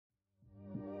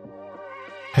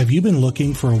Have you been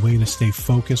looking for a way to stay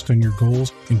focused on your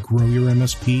goals and grow your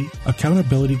MSP?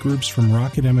 Accountability groups from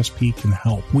Rocket MSP can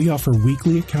help. We offer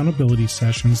weekly accountability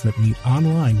sessions that meet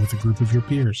online with a group of your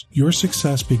peers. Your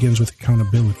success begins with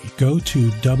accountability. Go to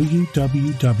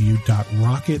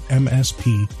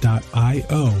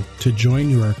www.rocketmsp.io to join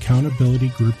your accountability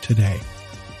group today.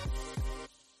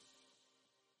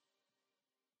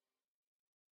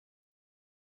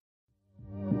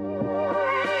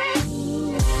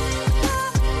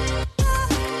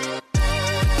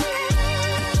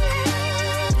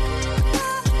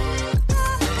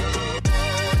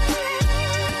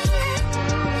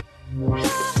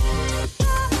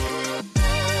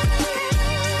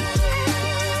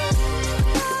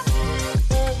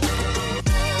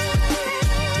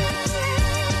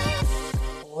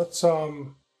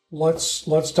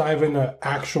 Let's dive into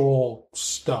actual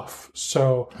stuff.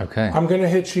 So okay. I'm going to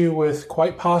hit you with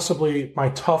quite possibly my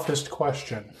toughest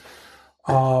question.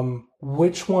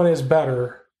 Which one is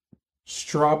better,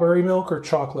 strawberry milk or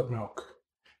chocolate milk?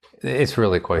 It's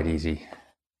really quite easy.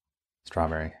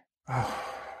 Strawberry.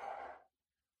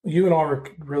 You and I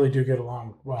really do get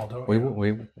along well, don't we?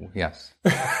 We yes.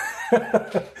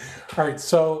 All right.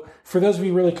 So for those of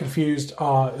you really confused,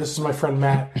 this is my friend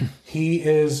Matt. He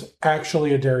is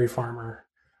actually a dairy farmer.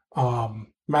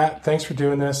 Matt, thanks for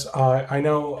doing this. I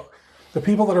know the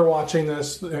people that are watching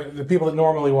this, the people that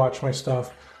normally watch my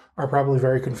stuff, are probably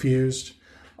very confused.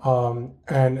 And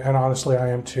honestly, I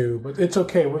am too. But it's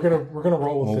okay. We're gonna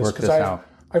roll with this because I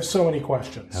have so many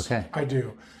questions. Okay. I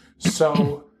do.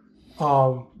 So.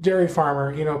 Dairy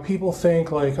farmer, people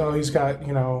think like, oh, he's got,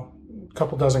 a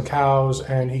couple dozen cows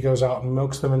and he goes out and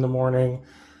milks them in the morning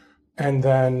and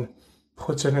then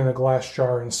puts it in a glass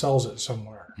jar and sells it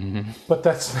somewhere. Mm-hmm. But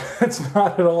that's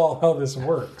not at all how this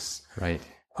works. Right.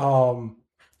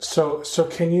 So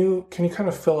can you kind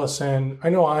of fill us in? I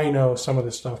know some of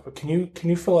this stuff, but can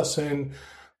you fill us in?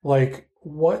 Like,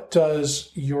 what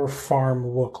does your farm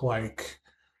look like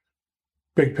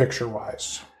big picture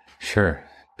wise? Sure.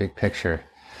 Big picture.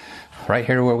 Right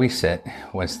here where we sit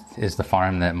is the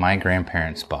farm that my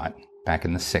grandparents bought back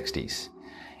in the 60s.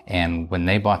 And when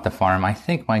they bought the farm, I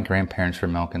think my grandparents were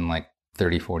milking like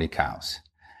 30, 40 cows.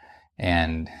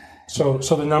 And so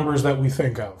the numbers that we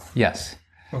think of. Yes.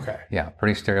 Okay. Yeah,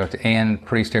 pretty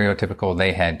stereotypical.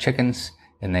 They had chickens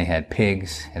and they had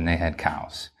pigs and they had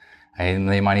cows. And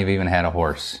they might have even had a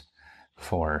horse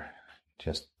for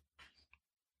just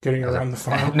getting around the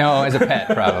farm? No, as a pet,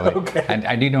 probably. Okay.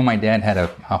 I do know my dad had a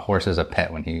horse as a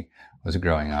pet when he was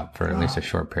growing up for at least a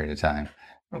short period of time.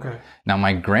 Okay. Now,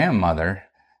 my grandmother,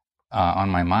 on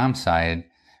my mom's side,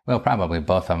 well, probably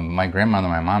both of them, my grandmother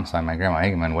on my mom's side, my grandma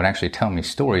Eggman, would actually tell me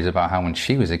stories about how when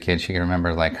she was a kid, she could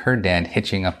remember like her dad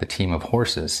hitching up the team of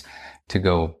horses to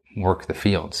go work the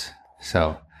fields.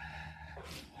 So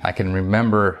I can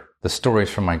remember the stories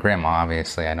from my grandma.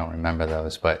 Obviously, I don't remember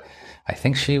those, but I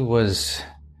think she was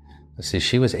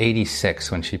 86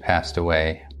 when she passed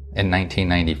away in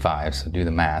 1995. So do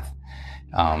the math.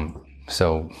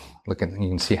 So you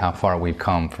can see how far we've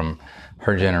come from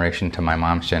her generation to my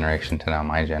mom's generation to now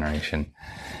my generation.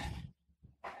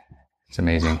 It's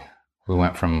amazing. We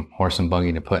went from horse and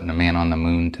buggy to putting a man on the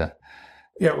moon to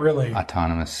really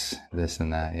autonomous this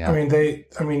and that. Yeah.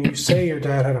 I mean, you say your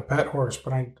dad had a pet horse,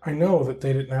 but I know that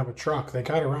they didn't have a truck. They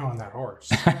got around on that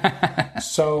horse.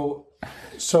 So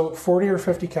 40 or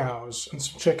 50 cows and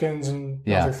some chickens and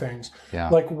other things. Yeah.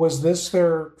 Like, was this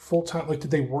their full time? Like,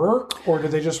 did they work or did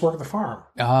they just work the farm?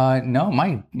 No,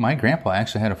 my grandpa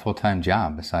actually had a full-time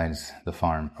job besides the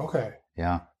farm. Okay.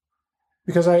 Yeah.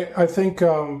 Because I think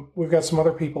we've got some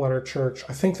other people at our church.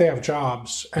 I think they have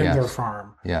jobs and their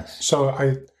farm. Yes.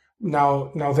 So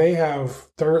now they have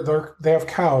they have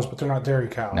cows, but they're not dairy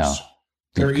cows. No.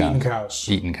 They're eating cows.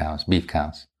 Eating cows, beef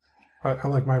cows. I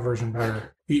like my version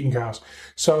better. Eating cows.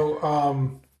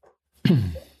 So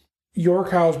your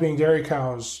cows being dairy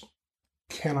cows,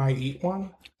 can I eat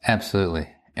one? Absolutely.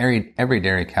 Every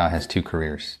dairy cow has two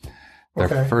careers.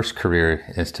 Their first career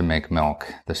is to make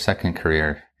milk. The second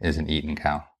career is an eating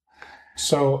cow.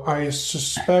 So I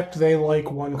suspect they like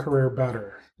one career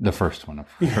better. The first one.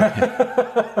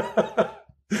 Yeah.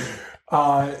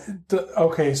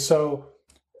 Okay, so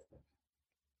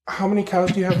how many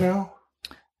cows do you have now?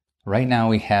 Right now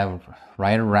we have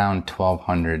right around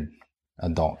 1,200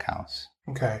 adult cows.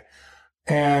 Okay.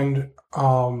 And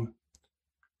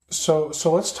so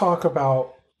let's talk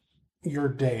about your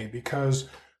day, because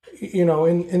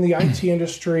in the IT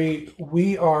industry,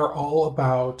 we are all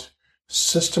about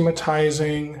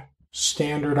systematizing,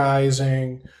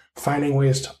 standardizing, finding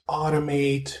ways to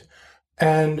automate.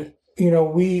 And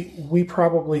we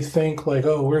probably think like,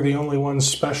 oh, we're the only ones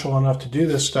special enough to do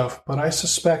this stuff, but I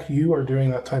suspect you are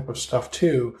doing that type of stuff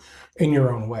too in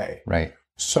your own way. Right.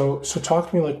 So talk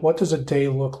to me, like, what does a day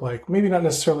look like? Maybe not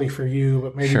necessarily for you,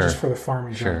 but maybe just for the farm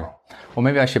in general. Well,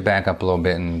 maybe I should back up a little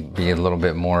bit and be a little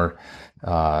bit more,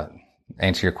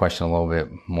 answer your question a little bit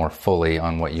more fully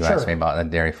on what you asked me about the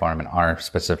dairy farm and our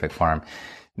specific farm.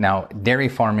 Now, dairy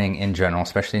farming in general,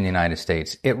 especially in the United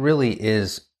States, it really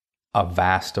is a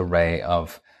vast array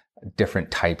of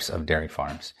different types of dairy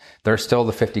farms. There's still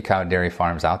the 50 cow dairy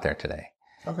farms out there today.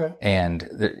 Okay.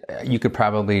 And you could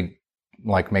probably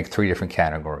like make 3 different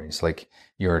categories. Like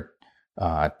your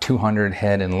 200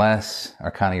 head and less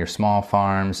are kind of your small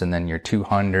farms, and then your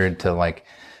 200 to like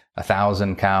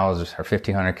 1,000 cows or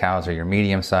 1,500 cows are your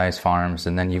medium-sized farms,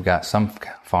 and then you've got some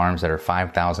farms that are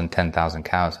 5,000, 10,000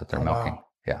 cows that they're milking. Wow.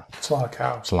 Yeah. It's a lot of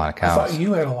cows. It's a lot of cows. I thought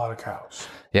you had a lot of cows.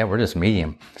 Yeah, we're just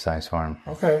medium-sized farm.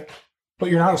 Okay. But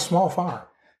you're not a small farm.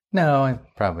 No,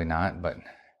 probably not, but...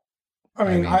 I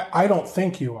mean, I don't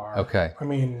think you are. Okay. I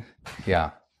mean...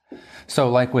 Yeah. So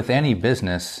like with any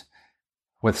business,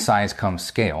 with size comes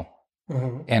scale.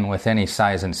 Mm-hmm. And with any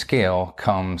size and scale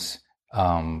comes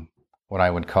what I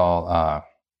would call,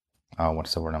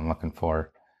 what's the word I'm looking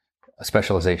for? A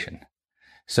specialization.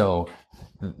 So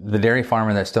the dairy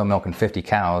farmer that's still milking 50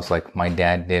 cows, like my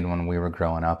dad did when we were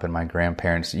growing up and my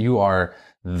grandparents, you are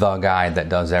the guy that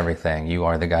does everything. You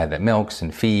are the guy that milks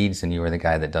and feeds, and you are the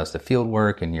guy that does the field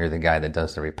work, and you're the guy that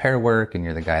does the repair work, and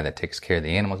you're the guy that takes care of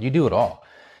the animals. You do it all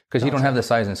because you don't have the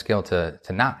size and skill to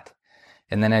not.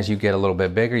 And then as you get a little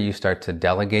bit bigger, you start to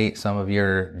delegate some of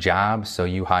your jobs. So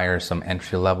you hire some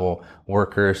entry-level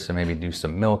workers to maybe do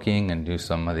some milking and do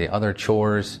some of the other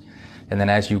chores. And then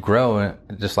as you grow,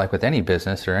 just like with any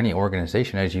business or any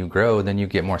organization, as you grow, then you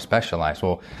get more specialized.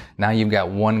 Well, now you've got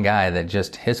one guy that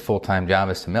just his full-time job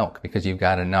is to milk because you've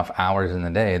got enough hours in the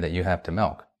day that you have to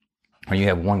milk. Or you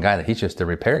have one guy that he's just the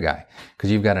repair guy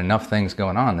because you've got enough things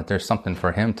going on that there's something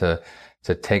for him to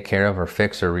take care of or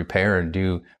fix or repair or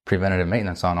do preventative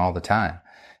maintenance on all the time.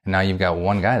 And now you've got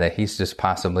one guy that he's just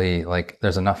possibly like,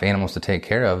 there's enough animals to take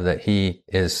care of that he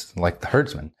is like the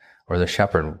herdsman or the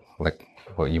shepherd, like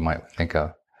what you might think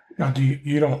of. Now,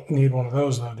 you don't need one of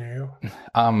those though, do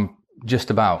you?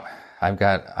 Just about. I've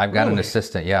got Really? an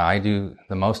assistant. Yeah, I do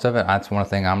the most of it. That's one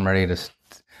thing I'm ready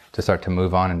to start to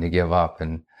move on and to give up,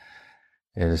 and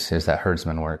is that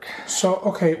herdsman work. So,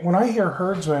 okay, when I hear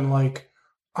herdsman, like,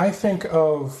 I think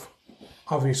of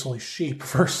obviously sheep,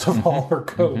 first of all, or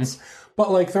goats,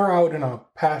 but like they're out in a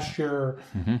pasture.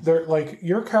 They're like,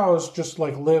 your cows just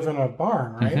like live in a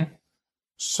barn, right?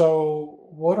 So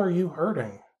what are you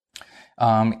herding?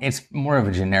 It's more of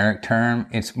a generic term.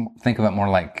 Think of it more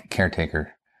like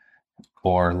caretaker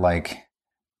or like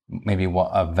maybe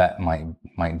what a vet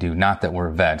might do. Not that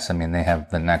we're vets. I mean, they have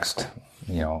the next,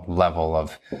 level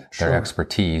of their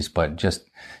expertise, but just,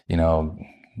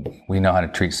 we know how to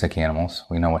treat sick animals.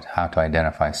 We know how to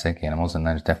identify sick animals, and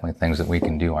there's definitely things that we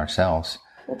can do ourselves.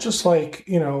 Well, just like,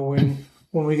 when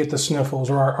we get the sniffles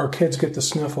or our kids get the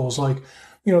sniffles, like,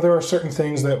 there are certain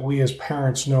things that we as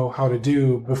parents know how to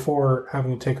do before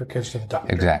having to take our kids to the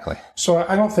doctor. Exactly. So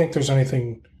I don't think there's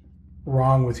anything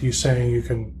wrong with you saying you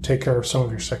can take care of some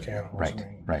of your sick animals. Right.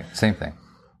 Right. Same thing.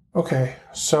 Okay.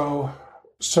 So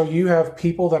you have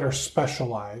people that are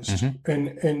specialized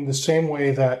in the same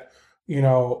way that,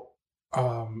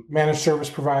 managed service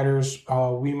providers,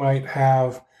 we might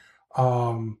have,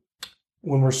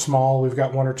 when we're small, we've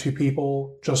got 1 or 2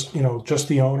 people, just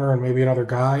the owner and maybe another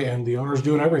guy, and the owner's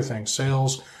doing everything: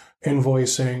 sales,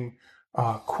 invoicing,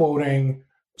 quoting,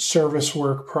 service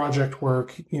work, project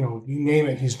work, you name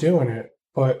it, he's doing it.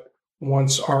 But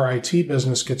once our IT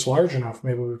business gets large enough,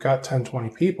 maybe we've got 10, 20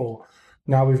 people,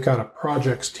 now we've got a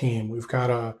projects team, we've got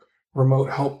a remote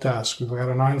help desk, we've got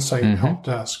an on-site help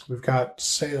desk, we've got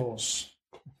sales,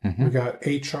 we've got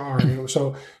HR.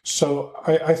 So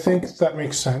I think that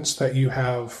makes sense that you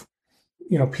have,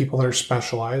 people that are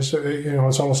specialized.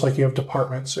 It's almost like you have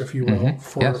departments, if you will,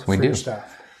 for your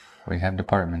staff. We have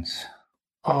departments.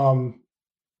 All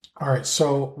right.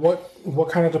 So what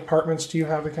kind of departments do you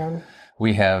have again?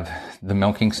 We have the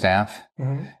milking staff,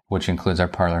 which includes our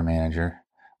parlor manager.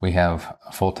 We have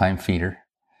a full-time feeder.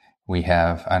 I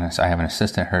have an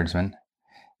assistant herdsman,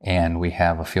 and we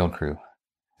have a field crew.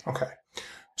 Okay.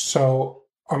 So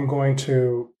I'm going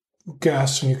to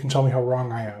guess, and you can tell me how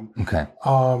wrong I am. Okay.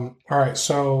 All right.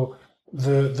 So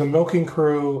the milking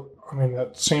crew, I mean,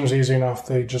 that seems easy enough.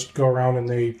 They just go around and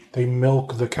they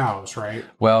milk the cows, right?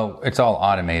 Well, it's all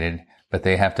automated, but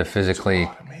they have to physically...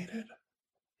 It's automated?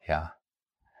 Yeah.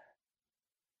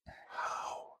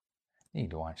 How? You need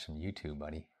to watch some YouTube,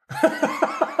 buddy.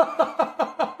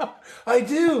 I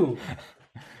do.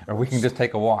 Or we can just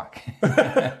take a walk.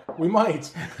 We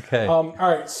might. Okay. All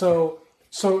right. So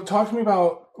talk to me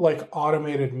about like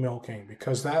automated milking,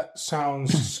 because that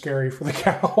sounds scary for the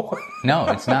cow. No,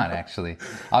 it's not actually.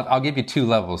 I'll give you two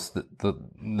levels. The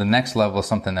next level is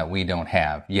something that we don't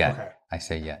have yet. Okay. I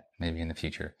say yet, maybe in the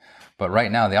future. But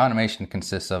right now, the automation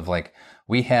consists of like,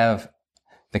 we have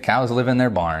the cows live in their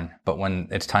barn, but when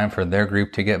it's time for their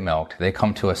group to get milked, they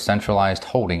come to a centralized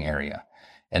holding area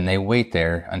and they wait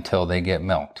there until they get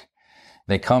milked.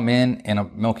 They come in a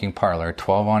milking parlor,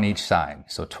 12 on each side.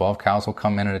 So 12 cows will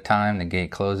come in at a time, the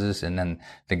gate closes, and then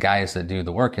the guys that do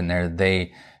the work in there,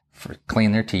 they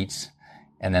clean their teats,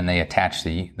 and then they attach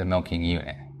the milking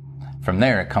unit. From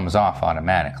there, it comes off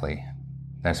automatically.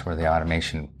 That's where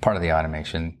part of the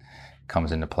automation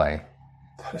comes into play.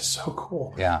 That is so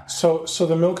cool. Yeah. So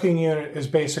the milking unit is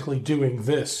basically doing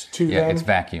this to them? Yeah, it's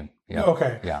vacuum. Yeah.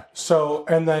 Okay. Yeah. So,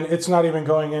 and then it's not even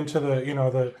going into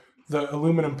the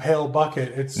aluminum pail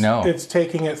bucket. It's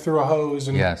taking it through a hose.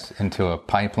 And yes, into a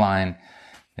pipeline,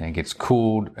 and it gets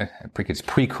cooled. It gets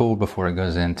pre-cooled before it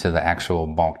goes into the actual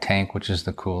bulk tank, which is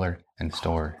the cooler, and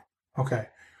stored. Okay.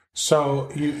 So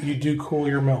you do cool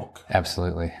your milk?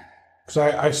 Absolutely. Because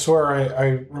I swear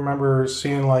I remember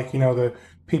seeing the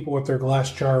people with their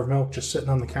glass jar of milk just sitting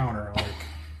on the counter.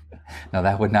 No,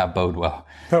 that would not bode well.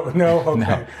 No?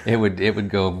 Okay.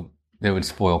 No, it would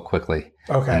spoil quickly.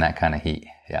 Okay. In that kind of heat.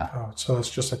 Yeah. Oh, so it's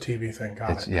just a TV thing.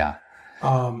 Got it. Yeah.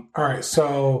 All right.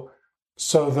 So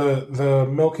the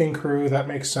milking crew, that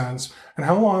makes sense. And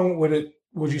how long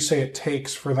would you say it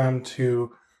takes for them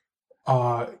to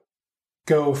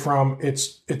go from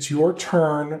it's your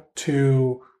turn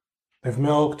to they've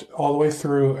milked all the way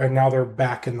through and now they're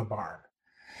back in the barn?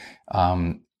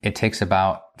 It takes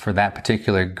for that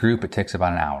particular group, it takes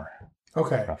about an hour.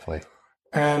 Okay. Roughly.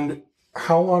 And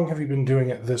how long have you been doing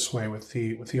it this way with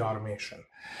the automation?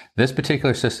 This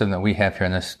particular system that we have here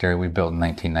in this dairy, we built in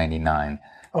 1999.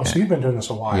 Oh, so you've been doing this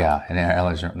a while. Yeah, and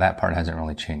that part hasn't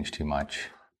really changed too much.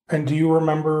 And do you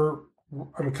remember,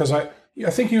 because I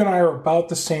think you and I are about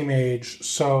the same age,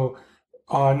 so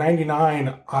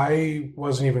 99, I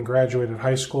wasn't even graduated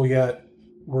high school yet.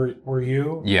 Were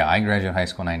you? Yeah, I graduated high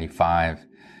school in 95,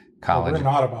 college. Well, we're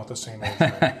not about the same age.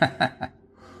 Right?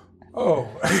 Oh.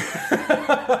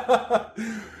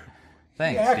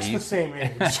 Thanks, he acts Steve. the same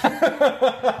age.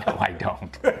 No, I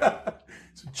don't.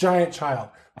 It's a giant child.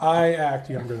 I act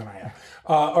younger than I am.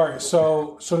 All right,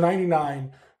 so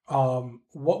 99,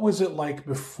 what was it like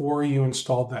before you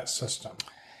installed that system?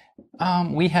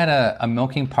 We had a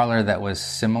milking parlor that was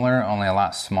similar, only a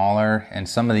lot smaller, and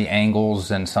some of the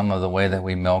angles and some of the way that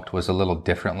we milked was a little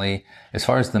differently. As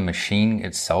far as the machine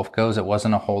itself goes, it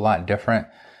wasn't a whole lot different.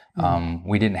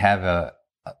 We didn't have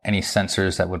any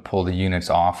sensors that would pull the units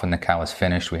off when the cow was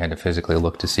finished. We had to physically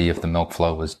look to see if the milk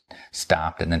flow was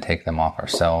stopped and then take them off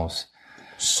ourselves.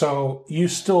 So you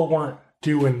still weren't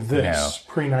doing this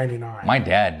pre-99? My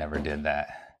dad never did that.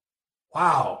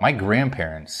 Wow. My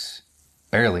grandparents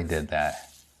barely did that.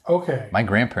 Okay. My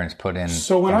grandparents put in.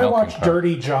 So when I watch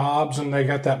Dirty Jobs and they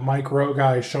got that Mike Rowe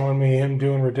guy showing me him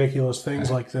doing ridiculous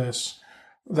things like this,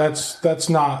 that's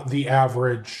not the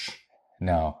average.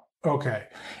 No. Okay.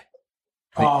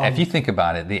 If you think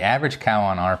about it, the average cow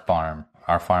on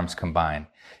our farms combined,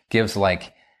 gives I'm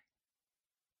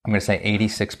going to say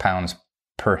 86 pounds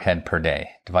per head per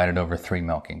day, divided over 3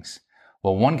 milkings.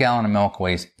 Well, 1 gallon of milk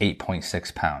weighs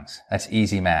 8.6 pounds. That's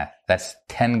easy math. That's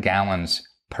 10 gallons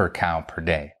per cow per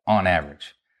day, on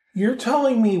average. You're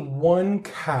telling me 1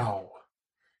 cow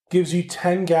gives you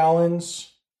 10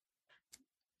 gallons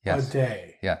a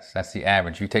day? Yes, that's the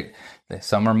average. You take,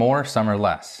 some are more, some are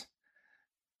less.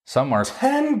 Some are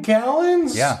 10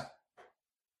 gallons? Yeah.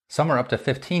 Some are up to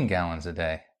 15 gallons a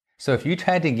day. So if you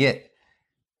tried to get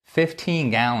 15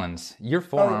 gallons, your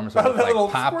forearms would look like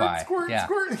Popeye. Squirt.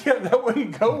 Yeah, that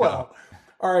wouldn't go well.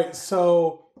 All right,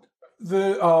 so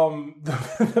the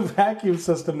vacuum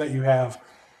system that you have,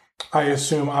 I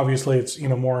assume obviously it's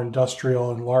more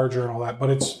industrial and larger and all that, but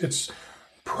it's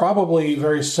probably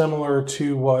very similar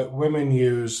to what women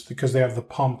use because they have the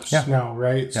pumps now,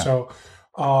 right? Yeah. So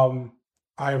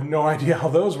I have no idea how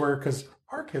those work because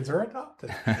our kids are adopted.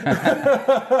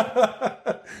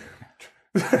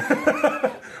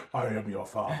 I am your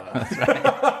father. That's right.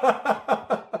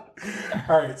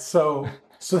 All right, so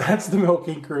that's the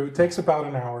milking crew. It takes about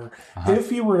an hour. Uh-huh.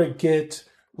 If you were to get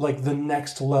the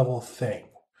next level thing,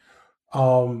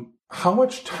 how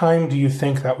much time do you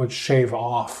think that would shave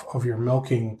off of your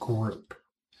milking group?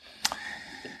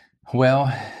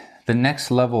 Well, the next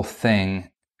level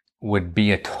thing would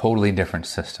be a totally different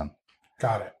system.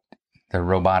 Got it. They're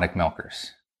robotic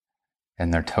milkers.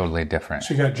 and they're totally different.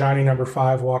 So you got Johnny number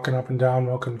 5 walking up and down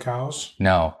milking cows?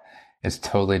 No, it's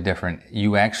totally different.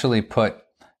 You actually put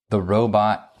the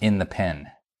robot in the pen,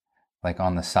 like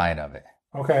on the side of it.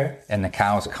 Okay. And the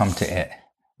cows come to it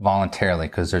voluntarily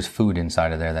because there's food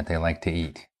inside of there that they like to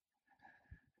eat.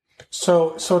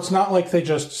 So it's not like they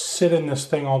just sit in this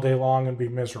thing all day long and be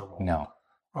miserable. No.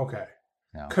 Okay.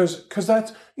 No. Because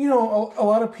that's, a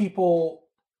lot of people,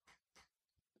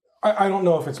 I don't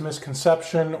know if it's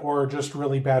misconception or just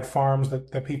really bad farms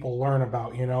that people learn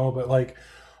about, but like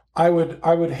I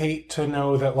would hate to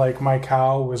know that like my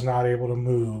cow was not able to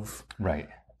move. Right.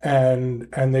 And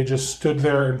they just stood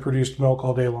there and produced milk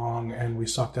all day long, and we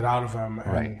sucked it out of them,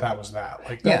 and that was that.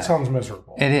 Like, that sounds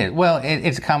miserable. It is. Well,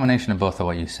 it's a combination of both of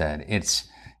what you said.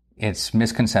 It's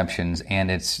misconceptions, and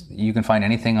you can find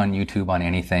anything on YouTube on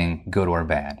anything, good or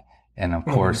bad. And of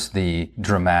course, the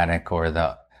dramatic or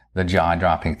the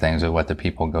jaw-dropping things are what the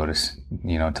people go to,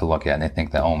 to look at. And they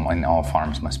think that, all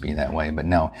farms must be that way. But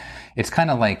no, it's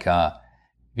kind of like, if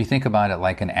you think about it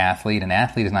like an athlete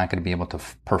is not going to be able to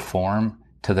perform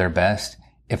to their best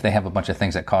if they have a bunch of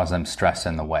things that cause them stress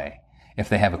in the way. If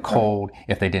they have a cold,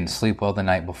 if they didn't sleep well the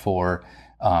night before.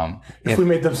 If we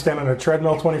made them stand on a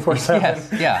treadmill 24/7. Yes,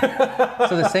 yeah.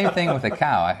 So the same thing with a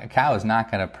cow. A cow is not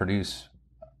going to produce,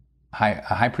 a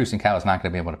high-producing cow is not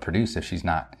going to be able to produce if she's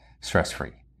not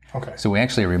stress-free. Okay. So we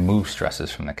actually remove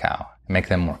stresses from the cow and make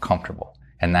them more comfortable.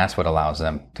 And that's what allows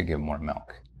them to give more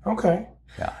milk. Okay.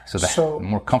 Yeah. So the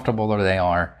more comfortable they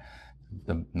are,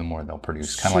 the more they'll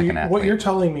produce. Kind of like an athlete. What you're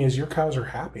telling me is your cows are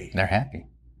happy. They're happy.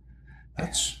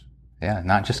 Yeah,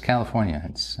 not just California.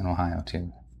 It's in Ohio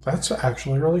too. That's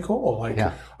actually really cool. Like,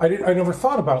 I never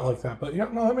thought about it like that, but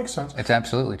no, that makes sense. It's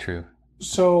absolutely true.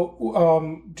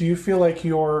 So, do you feel like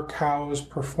your cows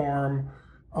perform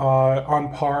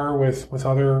on par with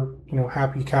other,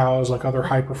 happy cows, like other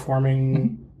high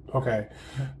performing? Mm-hmm. Okay.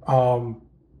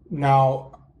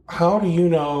 Now, how do you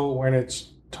know when it's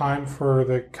time for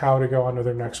the cow to go on to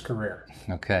their next career?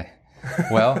 Okay.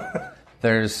 Well,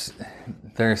 there's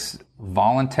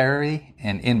voluntary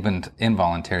and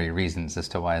involuntary reasons as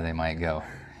to why they might go.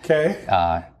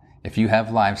 Okay. If you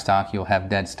have livestock, you'll have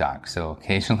dead stock. So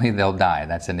occasionally they'll die.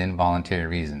 That's an involuntary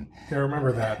reason. I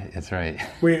remember that. That's right.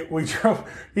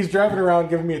 He's driving around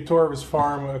giving me a tour of his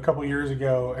farm a couple years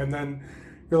ago, and then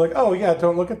you're like, oh yeah,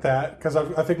 don't look at that, because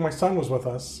I think my son was with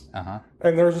us. Uh-huh.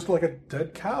 And there was just like a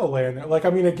dead cow laying there. Like, I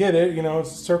mean, I get it,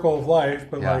 it's a circle of life,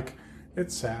 but like,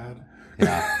 it's sad.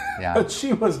 Yeah. But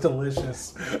she was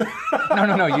delicious.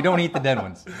 No, you don't eat the dead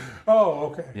ones. Oh,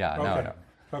 okay. Yeah, okay. No.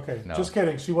 Okay, just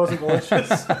kidding. She wasn't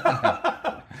delicious.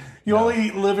 You only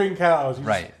eat living cows.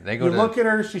 Right. You look at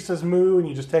her, she says moo, and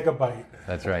you just take a bite.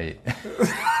 That's right.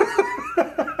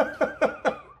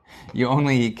 You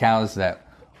only eat cows that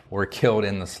were killed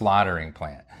in the slaughtering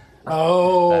plant.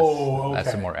 Oh,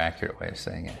 That's a more accurate way of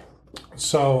saying it.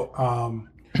 So,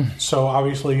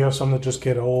 obviously you have some that just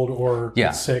get old or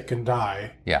get sick and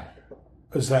die. Yeah.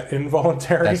 Is that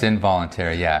involuntary? That's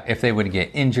involuntary, yeah. If they would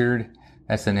get injured,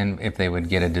 if they would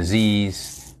get a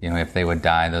disease, if they would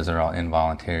die, those are all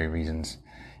involuntary reasons.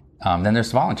 Then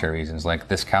there's voluntary reasons, like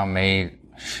this cow may,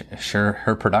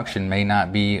 her production may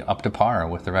not be up to par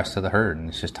with the rest of the herd, and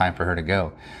it's just time for her to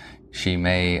go. She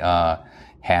may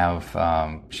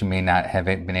she may not have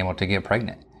been able to get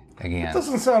pregnant again. It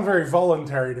doesn't sound very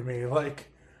voluntary to me. Like,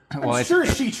 I'm sure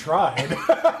she tried.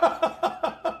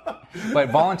 But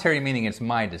voluntary meaning it's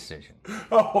my decision.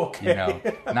 Oh, okay.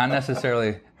 Not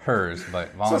necessarily hers,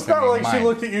 but voluntary. So it's not like mine. She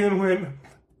looked at you and went,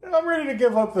 I'm ready to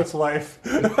give up this life.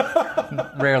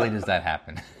 Rarely does that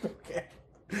happen. Okay.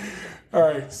 All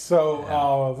right. So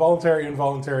voluntary,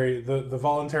 involuntary. The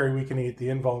voluntary we can eat. The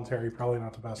involuntary, probably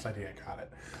not the best idea. Got it.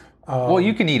 Well,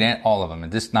 you can eat all of them,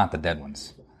 just not the dead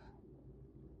ones.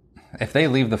 If they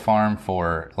leave the farm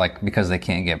because they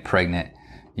can't get pregnant,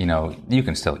 you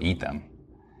can still eat them.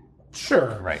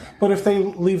 Sure. Right. But if they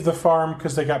leave the farm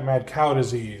because they got mad cow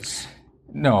disease.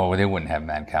 No, they wouldn't have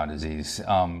mad cow disease.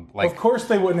 Of course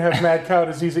they wouldn't have mad cow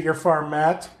disease at your farm,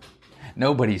 Matt.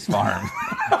 Nobody's farm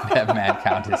have mad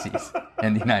cow disease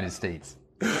in the United States.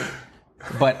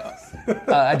 But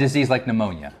a disease like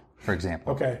pneumonia, for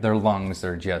example. Okay. Their lungs,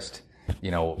 they're just,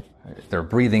 they're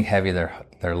breathing heavy, they're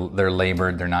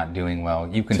labored, they're not doing well.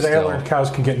 You can Today I learned cows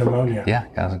can get pneumonia. Yeah,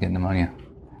 cows get pneumonia.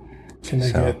 Can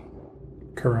they get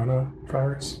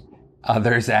coronavirus?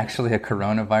 There's actually a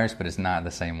coronavirus, but it's not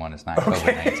the same one. It's not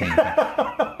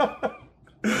COVID-19.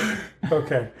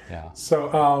 Okay. Yeah.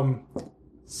 So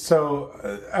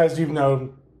as you've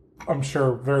known, I'm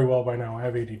sure very well by now, I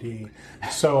have ADD.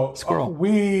 So Squirrel.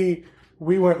 We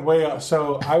went way up.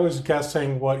 So I was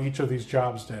guessing what each of these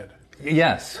jobs did.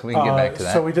 Yes, we can get back to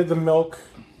that. So we did the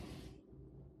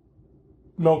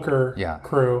milker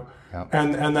crew. Yep.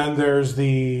 And then there's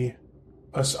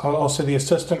I'll say the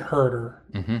assistant herder.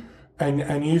 Mm-hmm.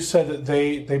 And you said that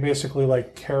they basically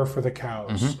like care for the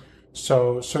cows. Mm-hmm.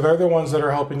 So they're the ones that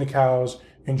are helping the cows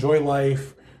enjoy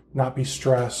life, not be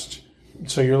stressed.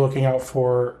 So you're looking out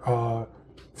for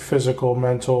physical,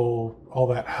 mental, all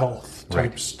that health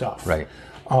type stuff. Right.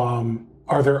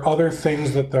 Are there other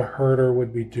things that the herder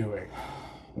would be doing?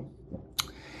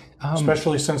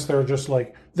 Especially since they're just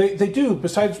like they do.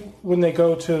 Besides when they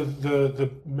go to the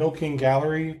milking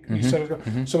gallery, you said.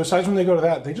 Mm-hmm. So besides when they go to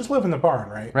that, they just live in the barn,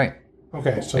 right? Right.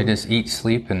 Okay. So they just eat,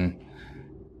 sleep, and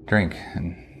drink.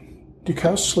 And do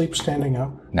cows sleep standing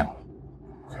up? No.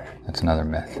 Okay. That's another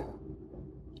myth.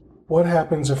 What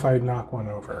happens if I knock one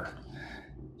over?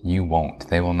 You won't.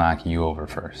 They will knock you over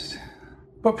first.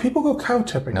 But people go cow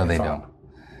tipping. No, they don't.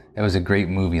 It was a great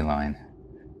movie line.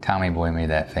 Tommy Boy made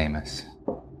that famous.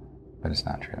 But it's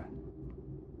not true.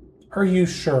 Are you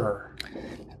sure?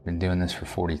 I've been doing this for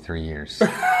 43 years.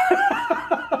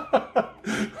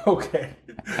 Okay.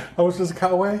 How much does a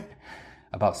cow weigh?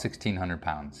 About 1,600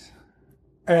 pounds.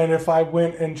 And if I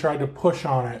went and tried to push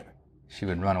on it? She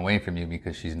would run away from you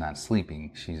because she's not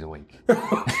sleeping. She's awake.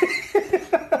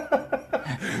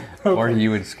 Okay. Or you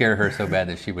would scare her so bad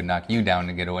that she would knock you down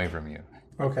to get away from you.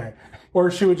 Okay. Or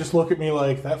she would just look at me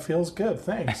like, that feels good,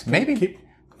 thanks. Maybe. Keep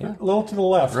a little to the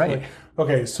left. Right. Like,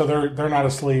 okay, so they're not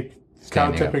asleep.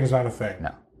 Cow tipping is not a thing.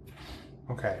 No.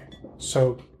 Okay.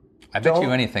 So I bet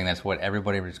you anything that's what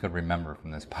everybody is going to remember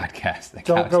from this podcast.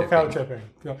 Don't go cow tipping.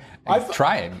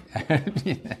 Try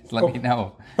it. Let me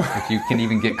know if you can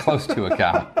even get close to a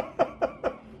cow.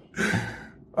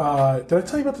 Did I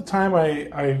tell you about the time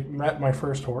I met my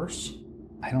first horse?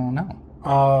 I don't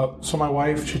know. So my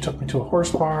wife, she took me to a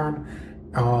horse barn.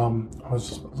 I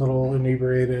was a little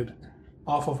inebriated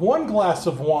off of one glass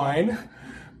of wine.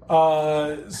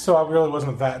 So I really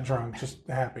wasn't that drunk, just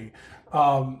happy.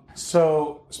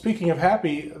 So speaking of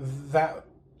happy, that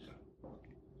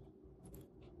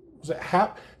was it.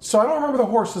 So I don't remember the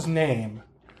horse's name.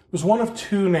 It was one of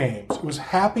two names. It was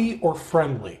Happy or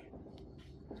Friendly.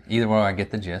 Either way, I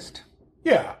get the gist.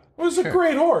 Yeah, it was a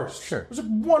great horse. Sure. It was a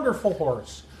wonderful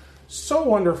horse. So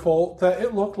wonderful that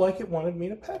it looked like it wanted me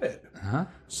to pet it. Uh-huh.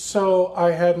 So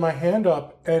I had my hand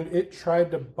up, and it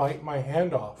tried to bite my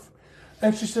hand off.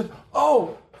 And she said,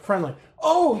 "Oh, Friendly.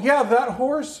 Oh, yeah, that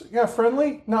horse. Yeah,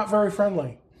 Friendly? Not very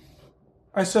friendly."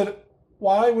 I said,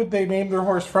 "Why would they name their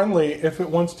horse Friendly if it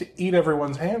wants to eat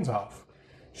everyone's hands off?"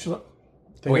 She's like,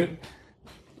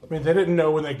 they didn't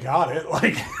know when they got it.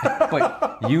 Like, Wait,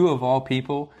 you of all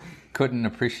people couldn't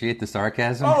appreciate the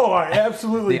sarcasm? Oh, I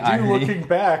absolutely do irony. looking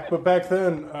back. But back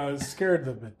then, it scared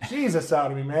the bejesus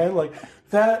out of me, man. Like,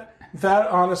 that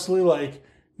honestly, like,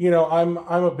 you know, I'm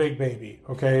a big baby,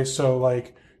 okay? So,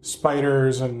 like,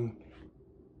 spiders and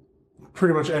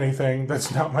pretty much anything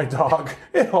that's not my dog,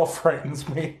 it all frightens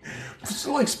me.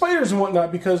 So, like, spiders and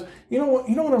whatnot, because you know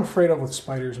what I'm afraid of with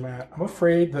spiders, Matt? I'm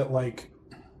afraid that, like,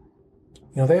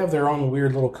 you know, they have their own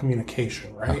weird little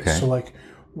communication, right? Okay. So, like,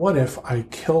 what if I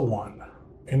kill one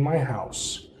in my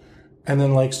house and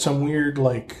then, like, some weird,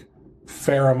 like,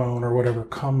 pheromone or whatever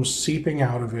comes seeping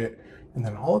out of it, and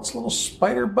then all its little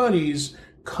spider buddies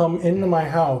come into my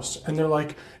house and they're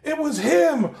like, "It was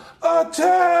him!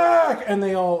 Attack!" And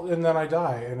then I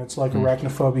die, and it's like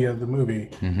Arachnophobia, the movie.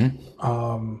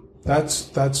 Mm-hmm.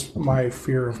 That's my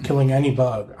fear of killing any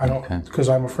bug. I don't, because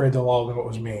I'm afraid they'll all know it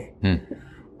was me.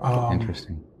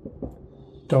 Interesting.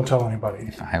 Don't tell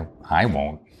anybody. I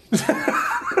won't.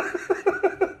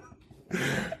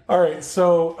 All right.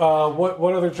 So,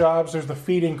 what other jobs? There's the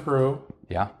feeding crew.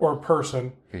 Yeah. Or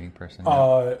person. Feeding person.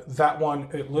 That one,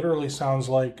 it literally sounds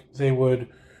like they would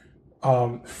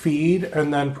feed,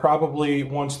 and then probably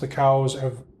once the cows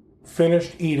have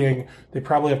finished eating, they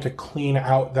probably have to clean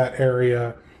out that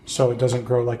area so it doesn't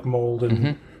grow like mold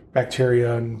and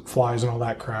bacteria and flies and all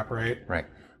that crap, right? Right.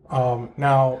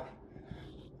 Now,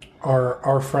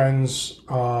 our friends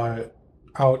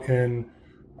out in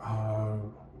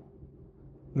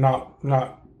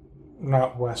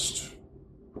not West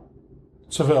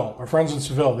Seville. Our friends in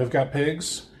Seville, they've got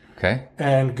pigs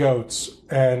and goats,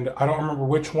 and I don't remember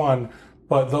which one,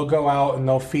 but they'll go out and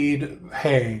they'll feed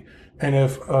hay, and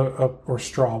if or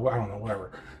straw, I don't know,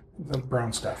 whatever, the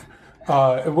brown stuff.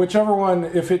 Whichever one,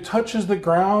 if it touches the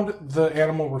ground, the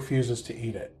animal refuses to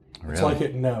eat it. Really? It's like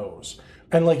it knows.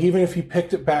 And like even if you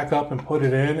picked it back up and put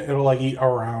it in, it'll like eat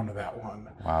around that one.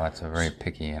 Wow, that's a very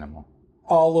picky animal.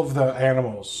 All of the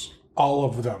animals, all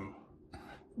of them.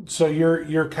 So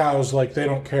your cows, like, they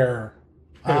don't care.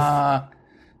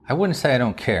 I I wouldn't say I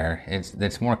don't care.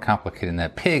 It's more complicated than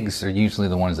that. Pigs are usually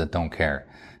the ones that don't care.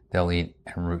 They'll eat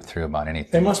and root through about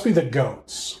anything. It must be the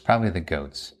goats. Probably the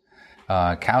goats.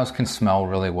 Cows can smell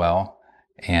really well,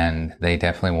 and they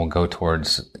definitely will go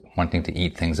towards wanting to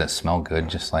eat things that smell good,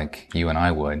 just like you and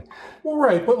I would. Well,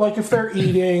 right, but like if they're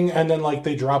eating and then like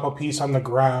they drop a piece on the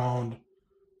ground,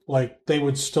 like they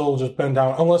would still just bend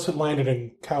down unless it landed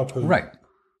in cow poop. Right.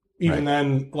 Even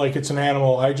then, like it's an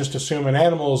animal, I just assume an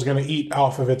animal is going to eat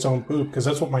off of its own poop because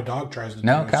that's what my dog tries to do.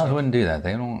 No, cows wouldn't do that.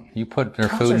 They don't. You put their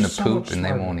food in the poop and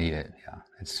they won't eat it. Yeah,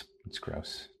 it's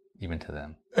gross, even to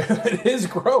them. It is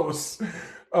gross.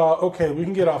 Okay, we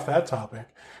can get off that topic.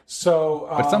 So,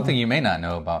 but something you may not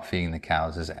know about feeding the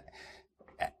cows is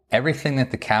everything that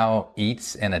the cow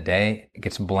eats in a day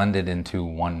gets blended into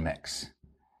one mix.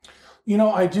 You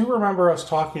know, I do remember us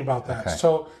talking about that. Okay.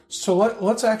 So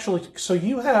let's actually. So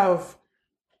you have,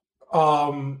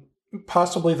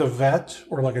 possibly the vet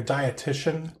or like a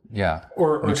dietitian. Yeah.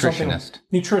 Or nutritionist.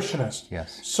 Nutritionist.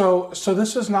 Yes. So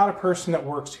this is not a person that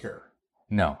works here.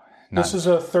 No. This is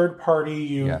a third party.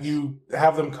 You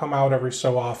have them come out every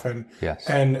so often. Yes.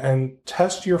 And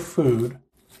test your food.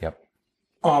 Yep.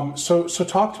 So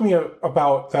talk to me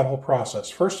about that whole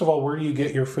process. First of all, where do you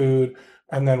get your food?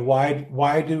 And then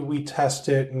why do we test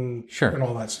it and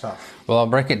all that stuff? Well, I'll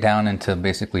break it down into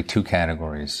basically two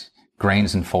categories: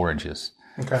 grains and forages.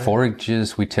 Okay.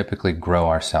 Forages we typically grow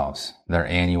ourselves. They're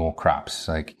annual crops.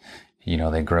 Like,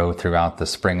 they grow throughout the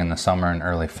spring and the summer and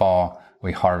early fall.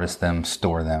 We harvest them,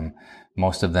 store them.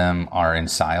 Most of them are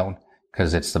ensiled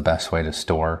because it's the best way to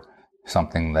store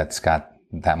something that's got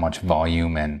that much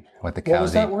volume and what the cows eat. What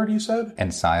was that word you said?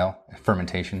 Ensile,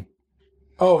 fermentation.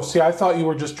 Oh, see, I thought you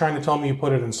were just trying to tell me you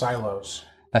put it in silos.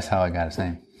 That's how I got its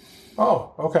name.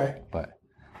 Oh, okay. But,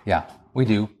 yeah, we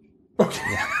do. Okay.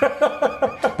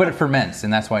 Yeah. But it ferments,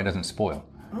 and that's why it doesn't spoil.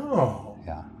 Oh.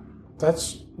 Yeah.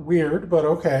 That's weird, but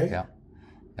okay. Yeah.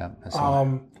 Yeah.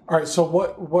 All right, so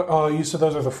what you said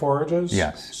those are the forages?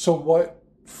 Yes. So what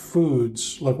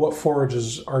foods, like what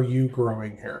forages are you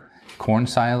growing here? Corn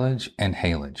silage and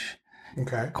haylage.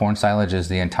 Okay. Corn silage is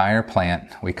the entire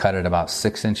plant. We cut it about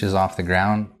 6 inches off the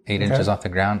ground, 8 inches off the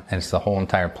ground, and it's the whole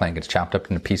entire plant gets chopped up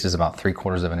into pieces about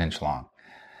 3/4 of an inch long.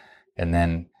 And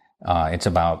then it's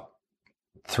about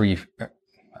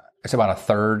a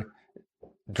third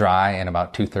dry and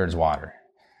about 2/3 water.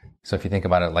 So if you think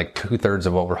about it, like 2/3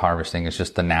 of what we're harvesting is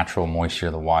just the natural moisture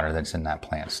of the water that's in that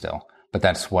plant still. But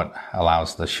that's what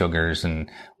allows the sugars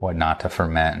and whatnot to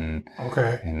ferment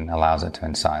and allows it to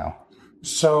ensile.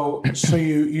 So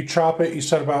you chop it, you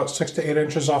said about 6 to 8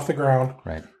 inches off the ground.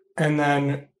 Right. And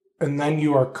then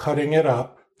you are cutting it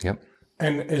up. Yep.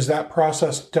 And is that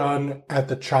process done at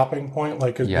the chopping point?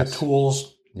 Like the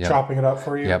tools chopping it up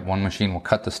for you? Yep. One machine will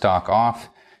cut the stalk off,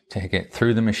 take it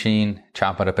through the machine,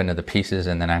 chop it up into the pieces,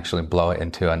 and then actually blow it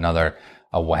into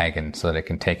a wagon so that it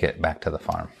can take it back to the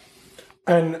farm.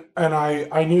 And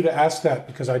I knew to ask that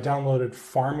because I downloaded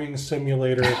Farming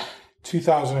Simulator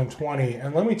 2020,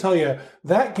 and let me tell you,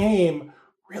 that game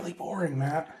really boring,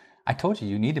 Matt. I told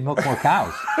you need to milk more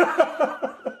cows.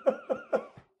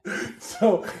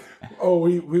 So,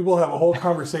 we will have a whole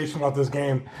conversation about this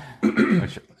game.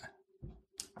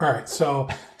 All right, so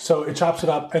it chops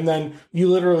it up, and then you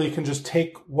literally can just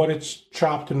take what it's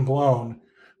chopped and blown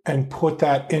and put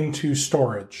that into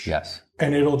storage. Yes,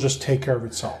 and it'll just take care of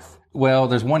itself. Well,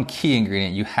 there's one key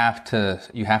ingredient. You have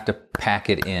to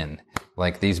pack it in.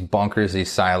 Like these bunkers,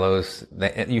 these silos,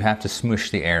 you have to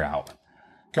smush the air out.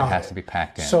 It has to be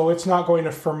packed in. So it's not going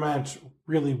to ferment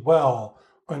really well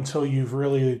until you've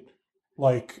really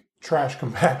trash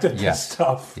compacted this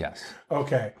stuff. Yes.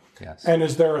 Okay. Yes. And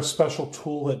is there a special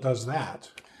tool that does that?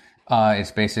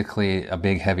 It's basically a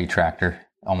big heavy tractor,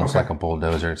 almost like a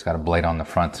bulldozer. It's got a blade on the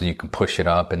front so you can push it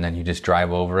up and then you just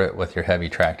drive over it with your heavy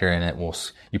tractor and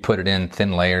you put it in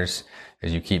thin layers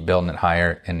as you keep building it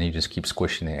higher and you just keep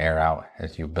squishing the air out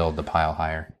as you build the pile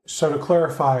higher. So to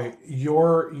clarify,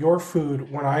 your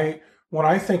food, when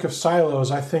I think of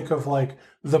silos, I think of like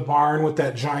the barn with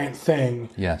that giant thing.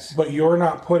 Yes. But you're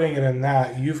not putting it in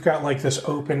that. You've got like this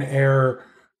open air,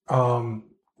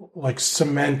 like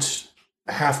cement,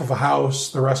 half of a house,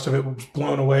 the rest of it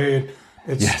blown away.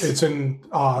 It's in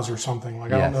Oz or something.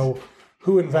 Like I don't know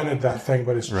who invented that thing,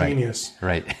 but it's genius.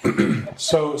 Right.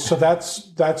 So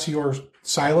that's your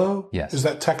silo? Yes. Is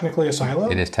that technically a silo?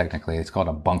 It is technically. It's called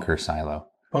a bunker silo.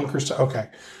 Okay.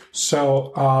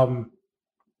 So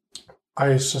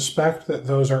I suspect that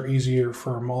those are easier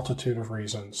for a multitude of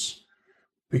reasons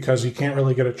because you can't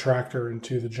really get a tractor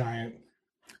into the giant.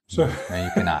 So no, you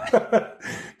cannot.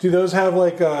 Do those have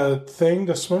like a thing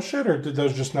to smush it, or did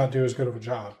those just not do as good of a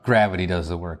job? Gravity does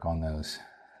the work on those.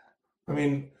 I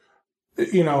mean,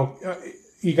 you know,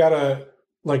 you gotta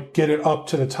like get it up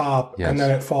to the top, Yes. and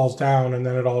then it falls down, and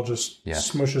then it all just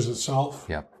Yes. smushes itself.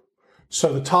 Yep.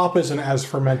 So the top isn't as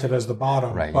fermented as the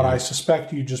bottom, Right, but yeah. I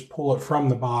suspect you just pull it from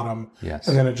the bottom, Yes.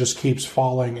 and then it just keeps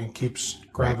falling and keeps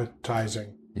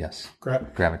gravitizing. Yes.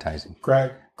 Gra- Gravitizing.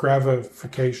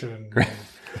 gravification.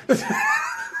 It's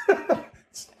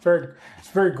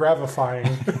very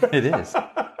gravifying. It is.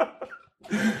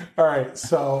 All right,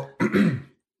 so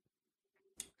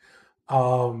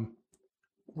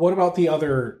what about the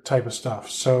other type of stuff?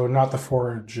 So not the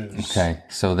forages. Okay.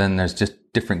 So then there's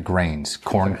just different grains.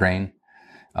 Corn grain.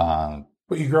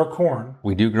 But you grow corn.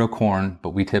 We do grow corn, but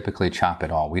we typically chop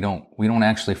it all. We don't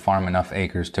actually farm enough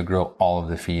acres to grow all of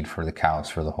the feed for the cows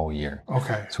for the whole year.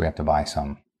 Okay. So we have to buy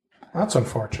some. That's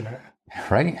unfortunate.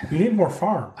 Right? You need more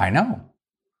farm. I know.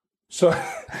 So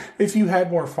if you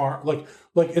had more farm, like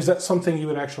is that something you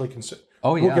would actually consider?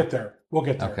 Oh, yeah. We'll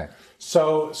get there. Okay.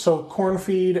 So corn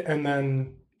feed and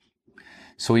then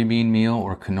Soybean meal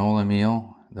or canola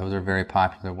meal. Those are very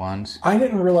popular ones. I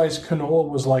didn't realize canola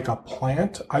was like a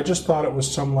plant. I just thought it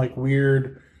was some like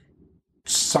weird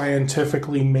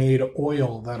scientifically made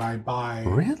oil that I buy.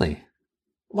 Really?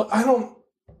 Look, I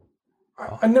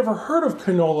never heard of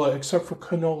canola except for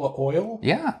canola oil.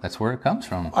 Yeah, that's where it comes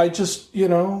from. I just, I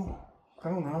don't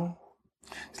know.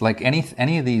 It's like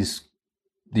any of these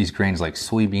grains like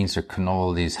soybeans or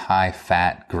canola, these high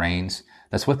fat grains,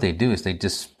 that's what they do is they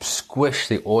just squish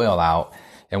the oil out,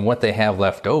 and what they have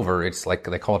left over, it's like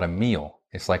they call it a meal.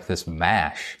 It's like this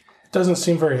mash. Doesn't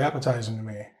seem very appetizing to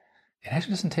me. It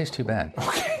actually doesn't taste too bad.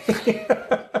 Okay.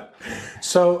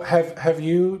 So have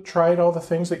you tried all the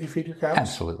things that you feed your cows?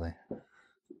 Absolutely.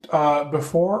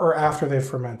 Before or after they've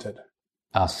fermented?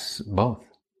 Us both.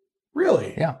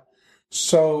 Really? Yeah.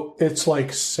 So it's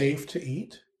like safe to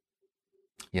eat?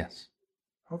 Yes.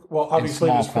 Well, obviously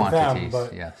in it's small for them, quantities,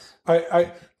 but yes.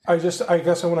 I guess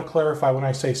I want to clarify when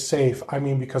I say safe, I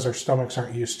mean because our stomachs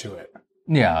aren't used to it.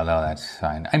 Yeah, no, that's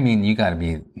fine. I mean, you got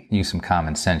to use some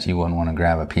common sense. You wouldn't want to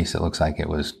grab a piece that looks like it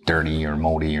was dirty or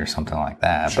moldy or something like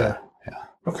that. Sure. But, yeah.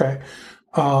 Okay.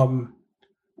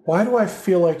 Why do I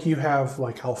feel like you have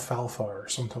like alfalfa or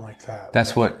something like that?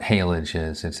 That's what haylage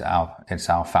is. It's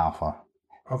alfalfa.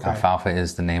 Okay. Alfalfa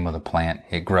is the name of the plant.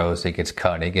 It grows, it gets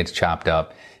cut, it gets chopped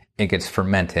up, it gets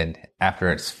fermented. After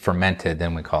it's fermented,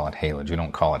 then we call it haylage. We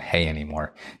don't call it hay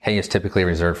anymore. Hay is typically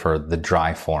reserved for the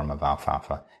dry form of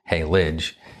alfalfa.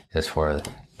 Haylage is for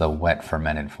the wet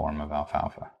fermented form of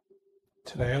alfalfa.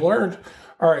 Today I learned.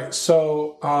 All right.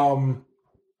 So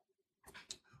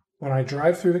when I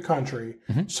drive through the country,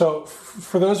 so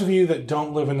for those of you that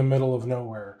don't live in the middle of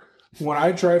nowhere, when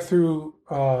I drive through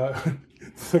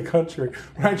the country,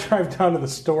 when I drive down to the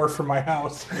store from my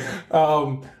house,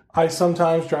 I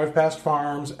sometimes drive past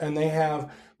farms, and they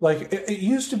have like it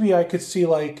used to be I could see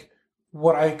like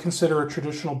what I consider a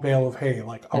traditional bale of hay,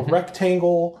 like a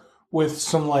rectangle with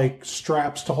some like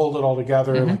straps to hold it all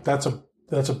together. Like that's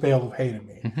a bale of hay to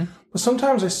me. But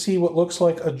sometimes I see what looks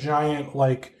like a giant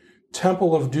like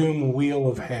Temple of Doom wheel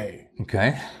of hay.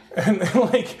 Okay. And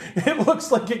like it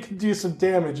looks like it could do some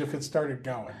damage if it started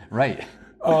going. Right.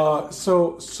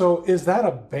 So is that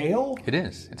a bale? It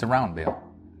is. It's a round bale.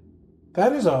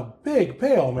 That is a big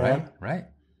bale, man. Right.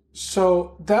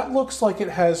 So that looks like it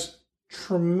has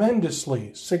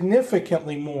tremendously,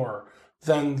 significantly more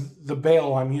than the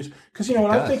bale I'm used. Because, when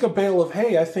I think of bale of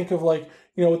hay, I think of like,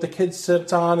 what the kids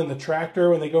sit on in the tractor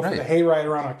when they go for the hay ride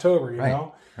around October, you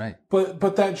know? Right.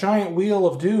 But that giant wheel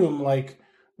of doom, like,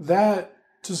 that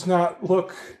does not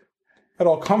look at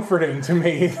all comforting to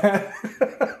me.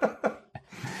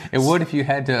 It would if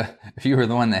you were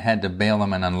the one that had to bale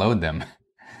them and unload them.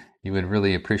 You would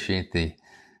really appreciate the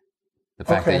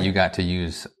fact that you got to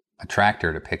use a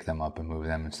tractor to pick them up and move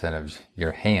them instead of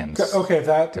your hands. Okay,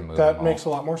 that makes a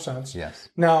lot more sense. Yes.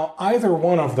 Now, either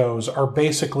one of those are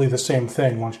basically the same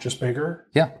thing, one's just bigger?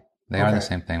 Yeah, they are the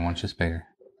same thing, one's just bigger.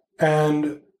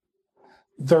 And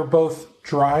they're both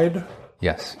dried?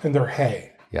 Yes. And they're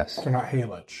hay? Yes. They're not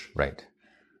haylage? Right.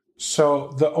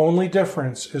 So the only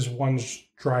difference is one's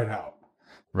dried out?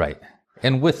 Right.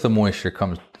 And with the moisture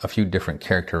comes a few different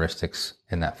characteristics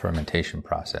in that fermentation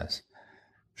process.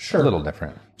 Sure. A little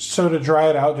different. So to dry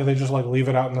it out, do they just like leave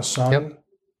it out in the sun? Yep.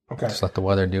 Okay. Just let the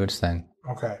weather do its thing.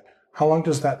 Okay. How long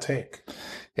does that take?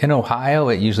 In Ohio,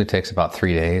 it usually takes about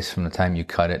 3 days from the time you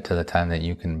cut it to the time that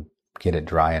you can get it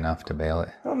dry enough to bale it.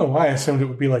 I don't know why I assumed it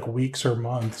would be like weeks or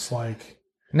months.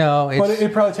 No, but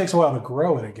it probably takes a while to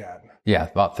grow it again. Yeah,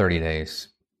 about 30 days.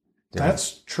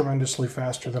 That's tremendously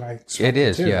faster than I expected. It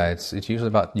is, yeah. It's usually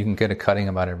about, you can get a cutting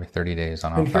about every 30 days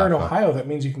on alfalfa. And here in Ohio, that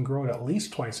means you can grow it at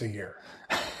least twice a year.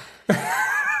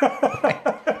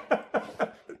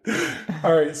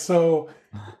 All right, so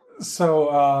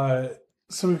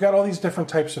we've got all these different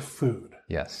types of food.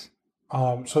 Yes.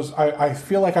 I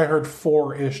feel like I heard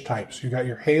 4-ish types. You got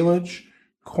your haylage,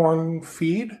 corn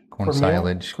feed, Corn meal,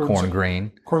 silage, corn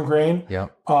grain. corn grain.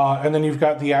 Yep. And then you've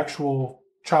got the actual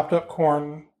chopped up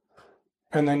corn,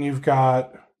 and then you've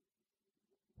got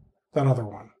that other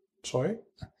one, soy.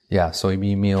 Yeah,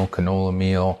 soybean meal, canola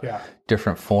meal. Yeah.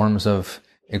 Different forms of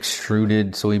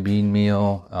extruded soybean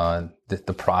meal.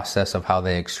 The process of how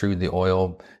they extrude the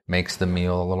oil makes the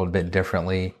meal a little bit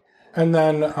differently. And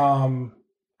then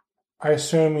I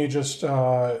assume you just,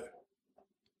 all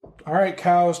right,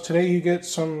 cows, today you get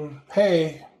some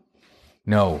hay.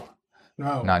 No,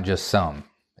 No. not just some.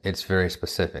 It's very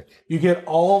specific. You get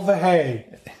all the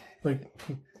hay. Like,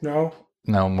 no?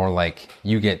 No, more like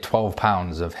you get 12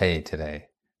 pounds of hay today.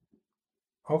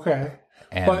 Okay.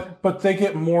 And But they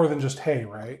get more than just hay,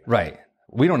 right? right.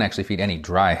 We don't actually feed any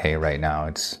dry hay right now.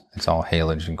 It's all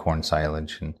haylage and corn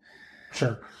silage and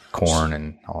Sure. corn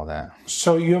and all that.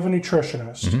 So you have a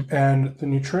nutritionist, and the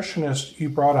nutritionist you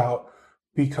brought out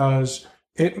because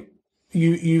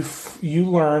you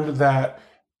learned that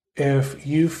if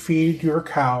you feed your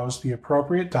cows the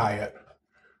appropriate diet,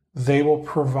 they will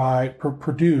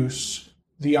produce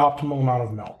the optimal amount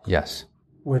of milk. Yes.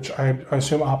 Which I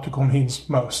assume optical means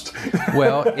most.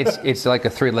 Well, it's like a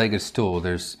three-legged stool.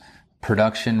 There's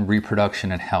production,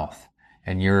 reproduction, and health.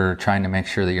 And you're trying to make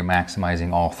sure that you're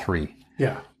maximizing all three.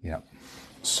 Yeah. Yeah.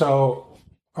 So,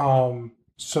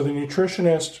 so the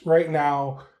nutritionist right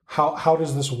now, how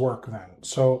does this work then?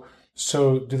 So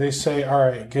do they say, all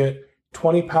right, get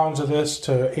 20 pounds of this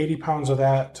to 80 pounds of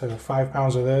that to 5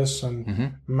 pounds of this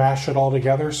and mash it all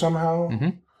together somehow? Mm-hmm.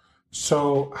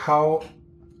 So how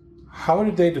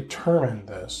did they determine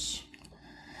this?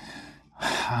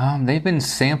 They've been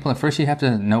sampling. First, you have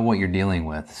to know what you're dealing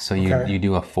with. So you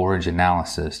do a forage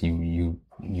analysis. You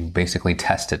basically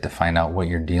test it to find out what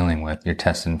you're dealing with. You're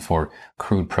testing for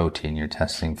crude protein. You're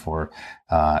testing for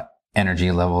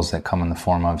energy levels that come in the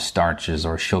form of starches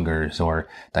or sugars or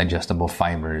digestible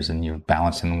fibers, and you're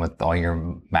balancing with all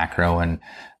your macro and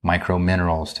micro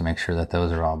minerals to make sure that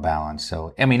those are all balanced.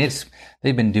 So, I mean,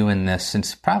 they've been doing this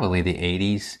since probably the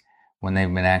 80s. When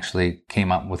they've been actually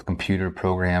came up with computer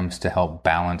programs to help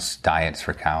balance diets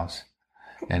for cows,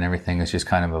 and everything has just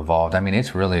kind of evolved. I mean,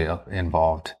 it's really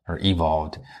evolved.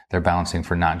 They're balancing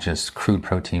for not just crude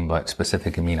protein, but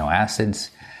specific amino acids,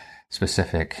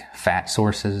 specific fat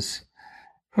sources,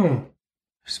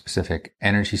 specific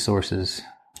energy sources.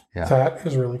 Yeah. That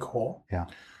is really cool. Yeah.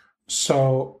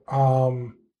 So,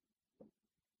 all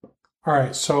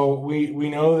right. So we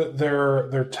know that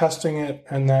they're testing it,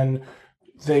 and then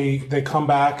they come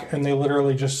back and they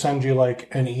literally just send you like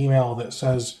an email that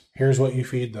says, here's what you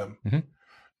feed them. Mm-hmm.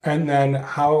 And then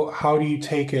how do you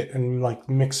take it and like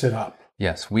mix it up?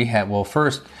 Yes,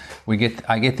 first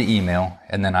I get the email,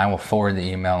 and then I will forward the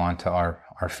email onto our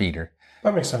feeder.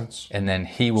 That makes sense. And then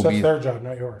that's their job,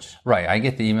 not yours. Right. I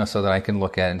get the email so that I can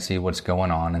look at it and see what's going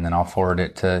on, and then I'll forward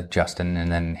it to Justin,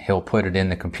 and then he'll put it in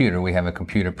the computer. We have a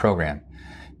computer program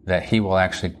that he will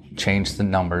actually change the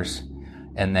numbers,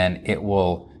 and then it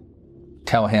will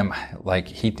tell him, like,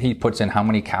 he puts in how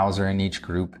many cows are in each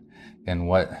group and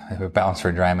what balance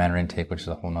for dry matter intake, which is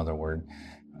a whole nother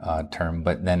term.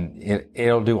 But then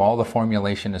it'll do all the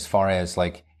formulation as far as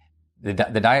like the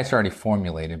diet's already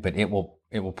formulated, but it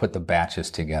will put the batches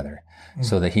together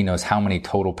so that he knows how many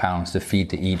total pounds to feed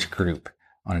to each group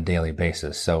on a daily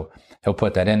basis. So he'll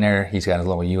put that in there. He's got his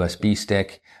little USB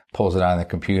stick, pulls it out of the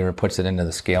computer, puts it into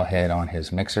the scale head on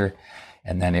his mixer,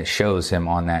 and then it shows him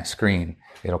on that screen.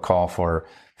 It'll call for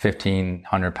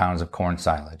 1,500 pounds of corn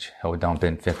silage. He'll dump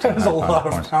in 1,500 pounds. That's a lot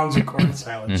of pounds of corn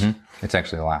silage. Mm-hmm. It's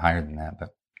actually a lot higher than that, but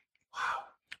wow.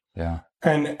 Yeah.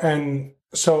 And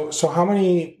so how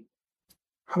many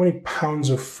pounds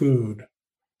of food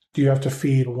do you have to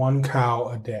feed one cow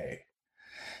a day?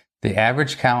 The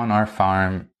average cow on our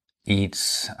farm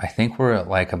eats, I think we're at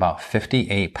like about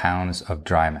 58 pounds of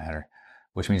dry matter,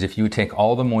 which means if you would take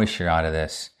all the moisture out of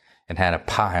this and had a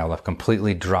pile of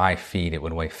completely dry feed, it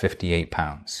would weigh 58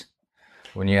 pounds.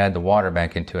 When you add the water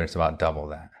back into it, it's about double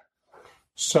that.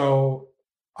 So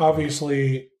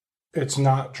obviously it's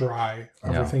not dry,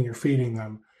 everything you're feeding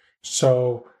them.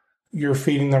 So you're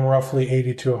feeding them roughly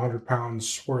 80 to 100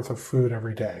 pounds worth of food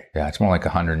every day. Yeah, it's more like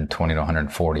 120 to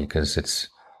 140 because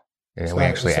we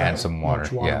actually add some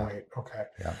water. Water weight. Okay.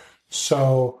 Yeah.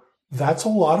 So that's a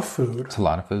lot of food. It's a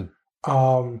lot of food.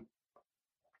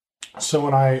 So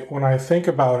when I think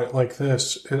about it like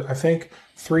this, I think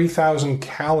 3,000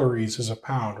 calories is a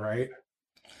pound, right?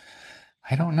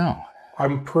 I don't know.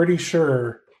 I'm pretty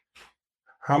sure.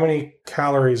 How many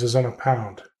calories is in a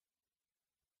pound?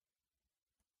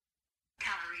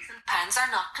 Calories and pounds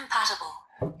are not compatible.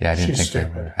 Yeah, I didn't She's think they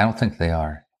stupid. were. I don't think they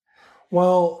are.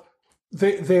 Well,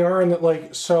 they are in that,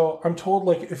 like, so I'm told,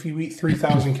 like, if you eat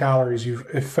 3,000 calories, you've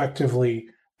effectively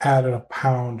added a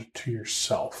pound to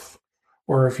yourself.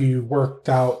 Or if you worked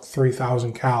out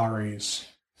 3,000 calories,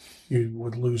 you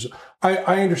would lose.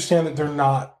 I understand that they're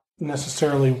not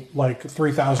necessarily like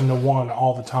 3,000 to 1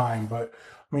 all the time, but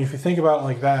I mean, if you think about it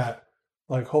like that,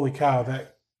 like, holy cow,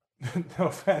 that, no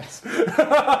offense.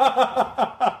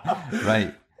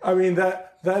 Right. I mean,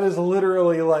 that is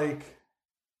literally like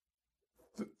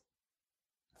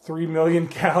 3 million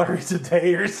calories a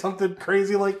day or something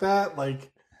crazy like that.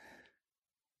 Like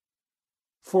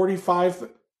 45.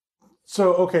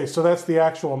 So, okay, so that's the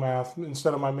actual math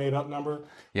instead of my made up number.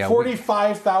 Yeah,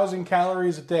 45,000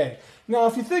 calories a day. Now,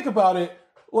 if you think about it,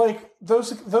 like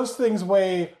those things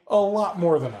weigh a lot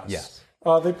more than us. Yes.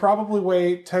 They probably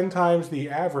weigh 10 times the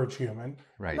average human.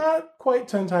 Right. Not quite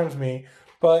 10 times me,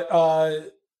 but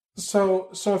so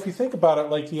if you think about it,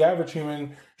 like the average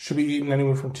human should be eating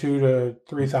anywhere from 2 to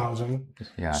 3,000.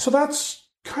 Yeah. So that's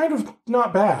kind of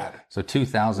not bad. So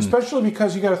 2,000. Especially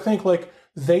because you got to think, like,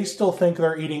 they still think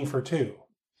they're eating for 2.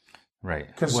 Right.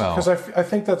 Because Well, I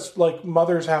think that's like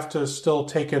mothers have to still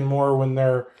take in more when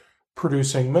they're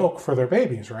producing milk for their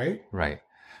babies, right? right.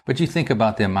 But you think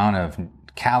about the amount of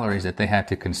calories that they have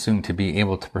to consume to be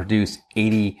able to produce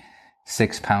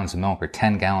 86 pounds of milk or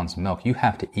 10 gallons of milk. You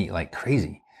have to eat like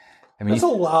crazy. I mean, That's a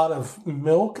lot of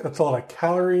milk. That's a lot of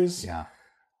calories. yeah.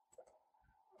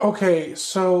 Okay,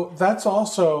 so that's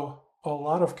also a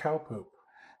lot of cow poop.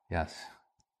 Yes.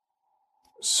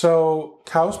 So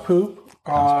cows poop.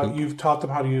 Cows poop. You've taught them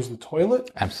how to use the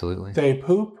toilet. Absolutely. They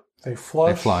poop. They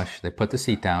flush. They flush. They put the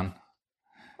seat down.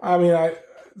 I mean,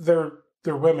 they're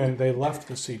women. They left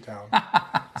the seat down.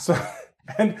 So,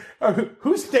 and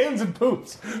who stands and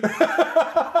poops?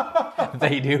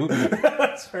 They do.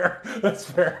 That's fair. That's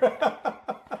fair.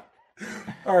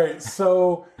 All right,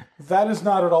 so that is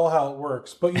not at all how it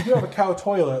works. But you do have a cow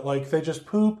toilet. Like, they just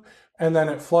poop, and then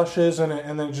it flushes, and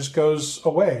then it just goes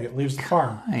away. It leaves the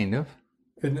farm. Kind of.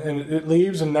 And it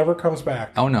leaves and never comes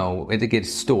back. Oh, no. It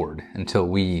gets stored until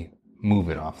we move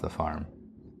it off the farm.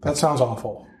 That sounds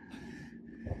awful.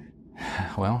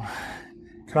 Well,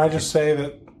 Can I just say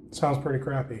that sounds pretty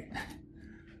crappy?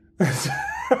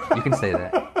 you can say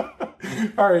that.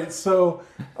 All right, so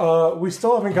we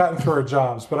still haven't gotten through our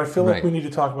jobs, but I feel like Right. we need to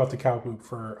talk about the cow poop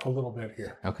for a little bit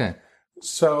here. Okay.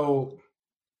 So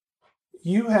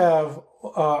you have,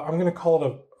 I'm going to call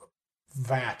it a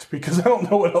vat because I don't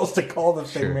know what else to call the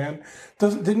thing, Sure. man.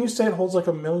 Didn't you say it holds like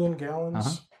 1 million gallons?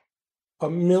 Uh-huh.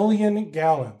 1 million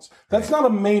gallons. That's not a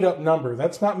made up number.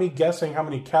 That's not me guessing how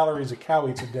many calories a cow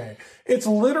eats a day. It's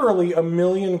literally 1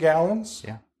 million gallons.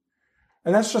 Yeah.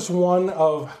 And that's just one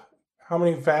of how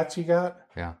many vats you got?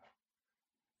 Yeah.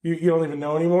 You don't even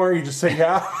know anymore? You just say,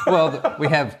 yeah? Well, we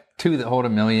have 2 that hold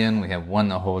 1 million. We have 1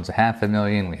 that holds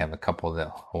 500,000. We have a couple that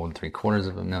hold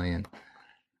 750,000.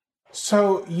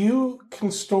 So you can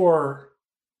store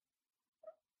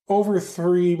over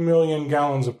 3 million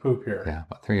gallons of poop here. Yeah,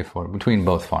 about 3 or 4 between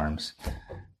both farms.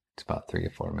 It's about 3 or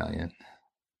 4 million.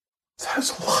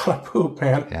 That's a lot of poop,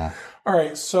 man. Yeah. All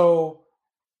right, so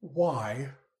why?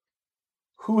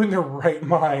 Who in their right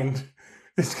mind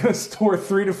is going to store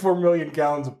 3 to 4 million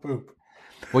gallons of poop?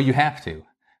 Well, you have to,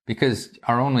 because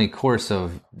our only course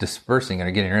of dispersing it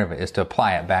or getting rid of it is to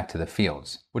apply it back to the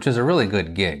fields, which is a really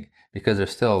good gig because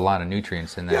there's still a lot of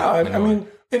nutrients in that. Yeah, I manure. mean,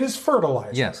 it is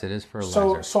fertilizer. Yes, it is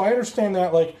fertilizer. So I understand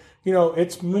that, like, you know,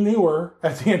 it's manure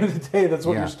at the end of the day. That's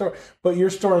what Yeah. you're storing. But you're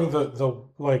storing the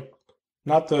like,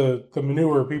 not the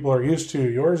manure people are used to.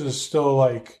 Yours is still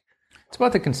like It's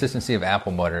about the consistency of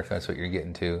apple butter, if that's what you're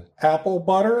getting to. apple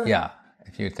butter. Yeah,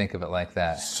 if you think of it like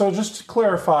that. So just to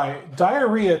clarify,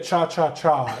 diarrhea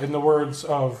cha-cha-cha, in the words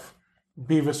of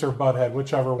Beavis or Butthead,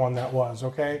 whichever one that was,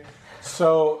 okay?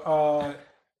 So,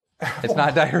 It's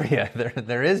not diarrhea.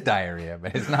 There is diarrhea,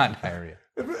 but it's not diarrhea.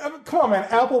 come on, man.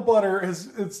 Apple butter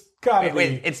it's got to be.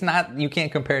 Wait, it's not, you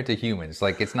can't compare it to humans.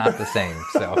 Like, it's not the same,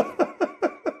 so.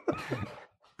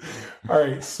 All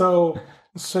right, so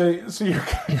your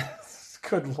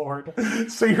good Lord.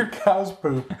 So your cows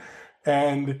poop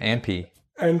and pee.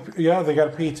 And yeah, they got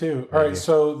to pee too. All right,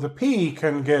 so the pee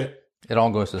can get. It all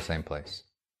goes to the same place.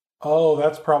 Oh,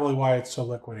 that's probably why it's so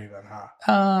liquidy then,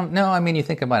 huh? No, I mean, you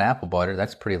think about apple butter,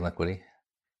 that's pretty liquidy.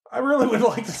 I really would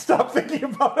like to stop thinking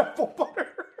about apple butter.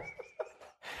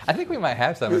 I think we might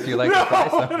have some if you like to try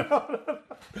some. No.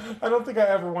 I don't think I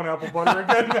ever want apple butter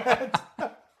again, Matt.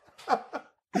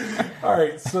 All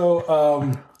right,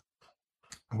 so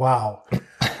wow,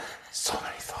 so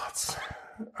many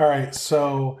All right,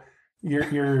 so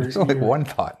you're It's only one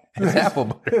thought. It's apple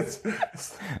butter. it's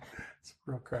a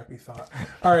real crappy thought.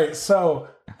 All right, so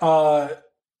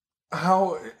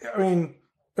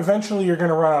eventually you're going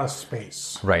to run out of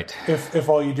space. Right. If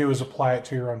all you do is apply it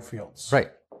to your own fields. Right.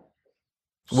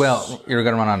 Well, you're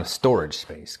going to run out of storage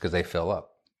space because they fill up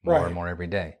more and more every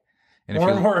day. And more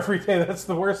and more every day. That's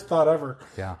the worst thought ever.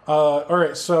 Yeah. All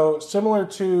right, so similar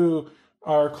to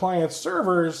our client's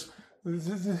servers,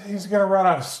 he's going to run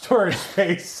out of storage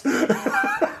space.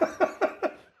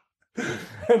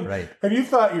 Right. And you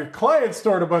thought your client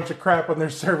stored a bunch of crap on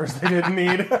their servers they didn't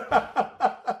need.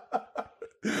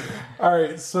 All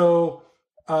right, so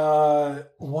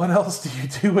what else do you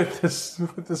do with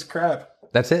this crap?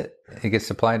 That's it. It gets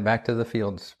supplied back to the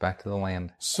fields, back to the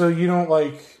land. So you don't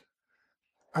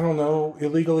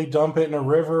illegally dump it in a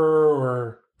river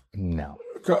or No.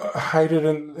 hide it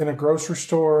in a grocery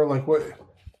store? Like what?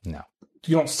 No.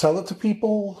 You don't sell it to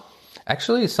people?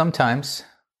 Actually, sometimes,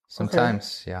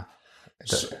 yeah.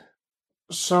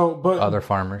 But Other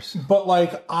farmers.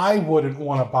 But I wouldn't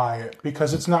want to buy it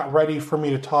because it's not ready for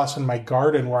me to toss in my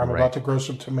garden where I'm about to grow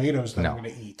some tomatoes that I'm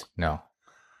going to eat. No.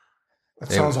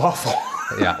 That sounds awful.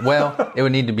 Yeah. Well, it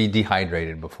would need to be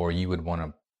dehydrated before you would want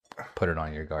to put it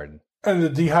on your garden. And to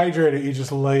dehydrate it, you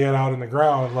just lay it out in the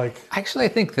ground. Actually, I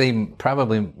think they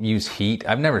probably use heat.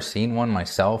 I've never seen one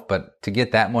myself, but to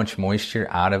get that much moisture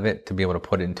out of it, to be able to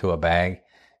put it into a bag,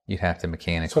 you'd have to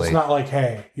mechanically. So it's not like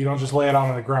hay. You don't just lay it out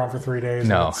on the ground for 3 days.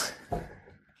 No.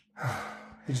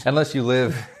 Unless you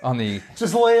live on the...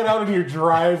 Just lay it out in your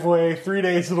driveway. 3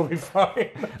 days, it'll be fine.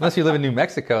 Unless you live in New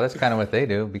Mexico, that's kind of what they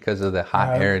do because of the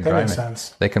hot air and that makes dryness.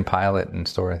 sense. They can pile it and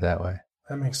store it that way.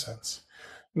 That makes sense.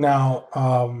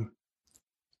 Now,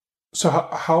 so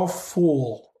how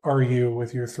full are you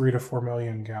with your 3 to 4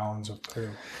 million gallons of poo?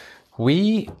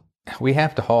 We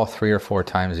have to haul 3 or 4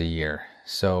 times a year.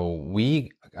 So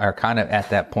we are kind of at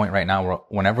that point right now where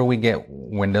whenever we get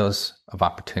windows of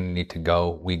opportunity to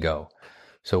go, we go.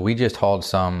 So we just hauled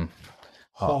some.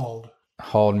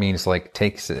 Hauled means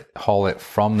haul it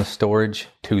from the storage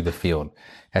to the field.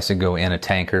 Has to go in a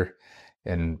tanker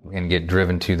and get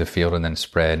driven to the field and then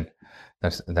spread.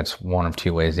 That's one of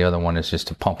 2 ways. The other one is just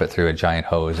to pump it through a giant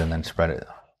hose and then spread it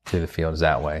to the fields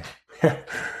that way.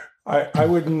 I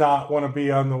would not want to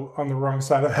be on the wrong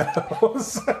side of that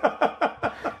hose.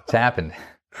 It's happened.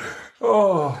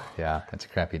 Oh. Yeah, that's a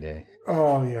crappy day.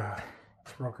 Oh, yeah.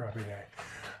 It's a real crappy day.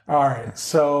 All right.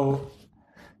 So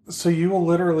you will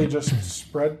literally just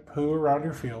spread poo around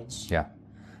your fields. Yeah.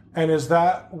 And is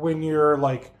that when you're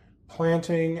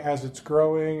planting as it's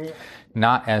growing?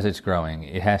 Not as it's growing.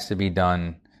 It has to be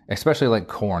done, especially like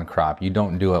corn crop. You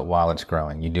don't do it while it's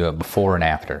growing. You do it before and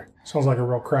after. Sounds like a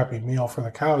real crappy meal for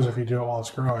the cows if you do it while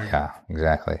it's growing. Yeah,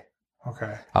 exactly.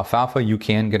 Okay. Alfalfa, you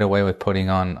can get away with putting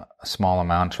on small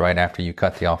amounts right after you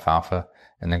cut the alfalfa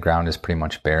and the ground is pretty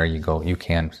much bare. You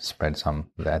can spread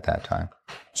some at that time.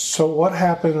 So what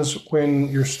happens when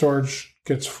your storage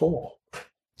gets full?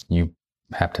 You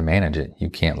have to manage it. You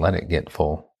can't let it get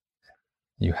full.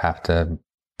 You have to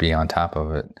be on top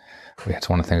of it. That's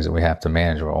one of the things that we have to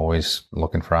manage. We're always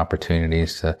looking for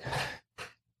opportunities to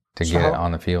get it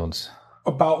on the fields.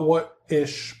 About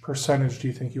what-ish percentage do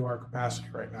you think you are capacity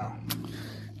right now?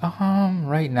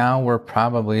 Right now we're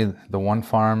probably the one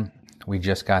farm. We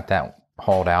just got that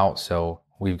hauled out, so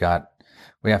we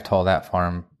have to haul that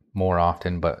farm more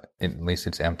often, but at least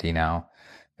it's empty now.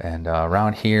 And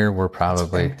around here we're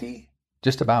probably empty?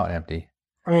 Just about empty.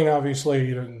 I mean, obviously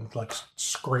you didn't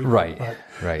scrape right, it,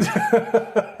 but... right.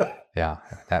 Yeah,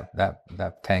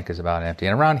 that tank is about empty,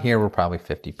 and around here we're probably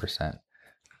 50%.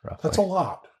 Roughly. That's a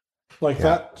lot.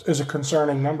 That is a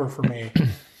concerning number for me,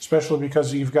 especially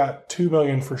because you've got 2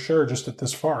 million for sure just at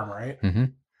this farm, right? Mm-hmm.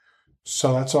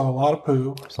 So that's a lot of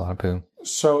poo. It's a lot of poo.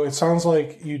 So it sounds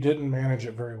like you didn't manage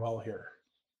it very well here.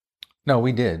 No,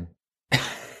 we did.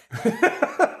 Then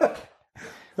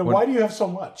why do you have so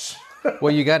much?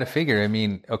 Well, you got to figure. I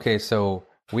mean, okay, so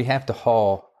we have to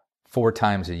haul 4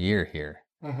 times a year here.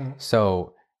 Mm-hmm.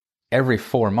 So every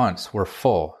 4 months we're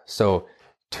full. So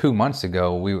 2 months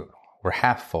ago we were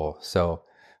half full. So,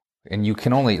 and you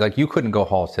can only you couldn't go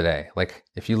haul today.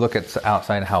 If you look at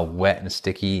outside how wet and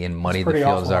sticky and muddy the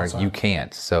fields are, outside. You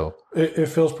can't. So it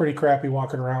feels pretty crappy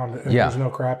walking around. And there's no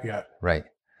crap yet. Right.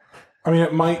 I mean,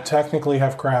 it might technically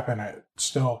have crap in it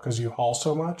still because you haul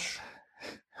so much.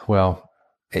 Well,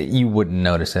 you wouldn't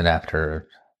notice it after,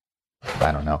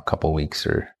 I don't know, a couple weeks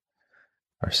or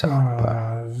so.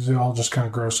 It all just kind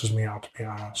of grosses me out, to be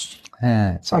honest.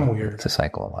 I'm weird. It's a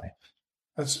cycle of life.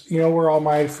 That's where all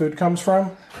my food comes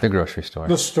from? The grocery store.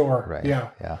 The store. Right. Yeah.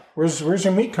 Yeah. Where's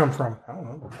your meat come from? I don't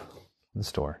know. The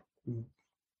store.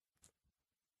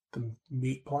 The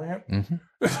meat plant. Mm-hmm.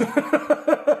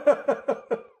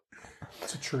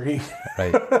 It's a tree.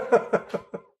 Right.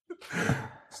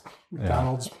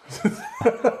 McDonald's.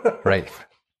 Right.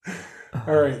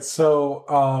 All right. So,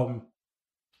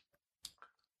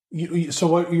 so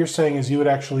what you're saying is you would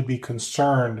actually be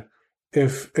concerned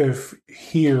if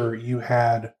here you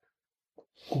had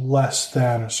less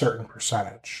than a certain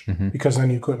percentage, Mm-hmm. because then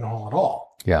you couldn't haul at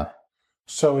all. Yeah.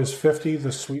 So is 50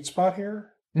 the sweet spot here?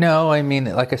 No, I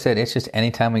mean, like I said, it's just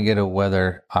anytime we get a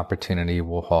weather opportunity,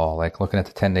 we'll haul. Like looking at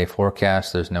the 10-day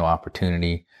forecast, there's no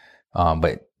opportunity.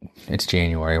 But it's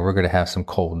January. We're going to have some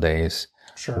cold days.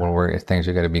 Sure. Where things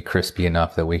are going to be crispy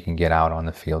enough that we can get out on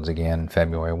the fields again in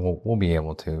February. We'll be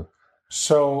able to.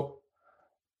 So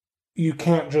you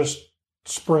can't just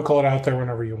sprinkle it out there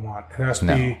whenever you want. It has to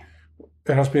be.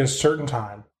 It has to be a certain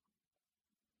time.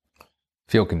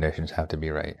 Field conditions have to be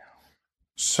right.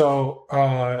 So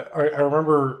I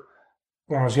remember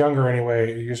when I was younger.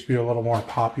 Anyway, it used to be a little more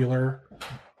popular.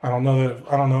 I don't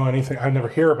know anything. I never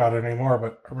hear about it anymore.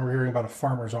 But I remember hearing about a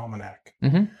farmer's almanac.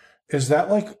 Mm-hmm. Is that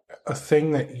like a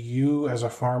thing that you, as a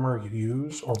farmer,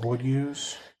 use or would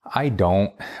use? I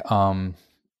don't.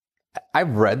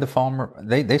 I've read the farmer.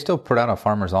 They still put out a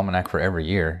farmer's almanac for every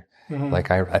year. Mm-hmm. Like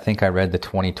I think I read the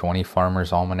 2020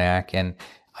 farmer's almanac, and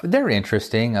they're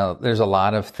interesting. There's a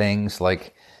lot of things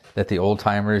like that the old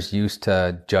timers used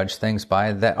to judge things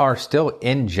by that are still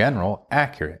in general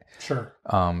accurate. Sure.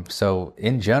 So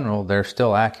in general, they're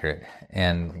still accurate.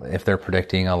 And if they're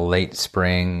predicting a late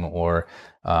spring or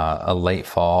a late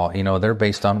fall, they're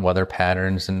based on weather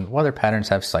patterns, and weather patterns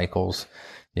have cycles,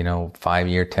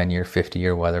 5-year, 10-year,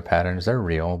 50-year weather patterns. They're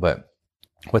real. But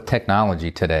with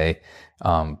technology today,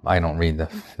 I don't read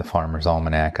the farmer's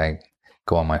almanac. I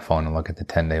go on my phone and look at the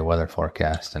 10-day weather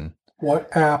forecast. And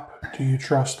what app do you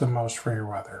trust the most for your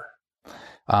weather?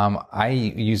 I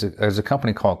use there's a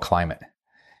company called Climate.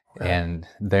 Okay. And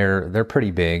they're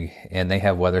pretty big, and they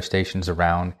have weather stations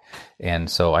around, and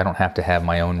so I don't have to have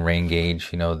my own rain gauge.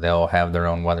 They'll have their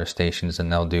own weather stations, and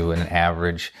they'll do an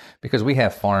average, because we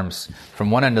have farms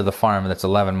from one end of the farm that's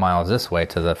 11 miles this way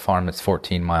to the farm that's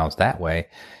 14 miles that way.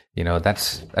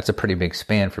 That's a pretty big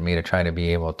span for me to try to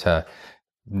be able to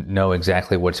know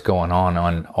exactly what's going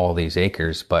on all these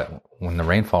acres. But when the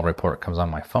rainfall report comes on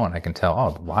my phone, I can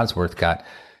tell, Wadsworth got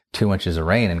 2 inches of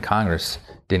rain and Congress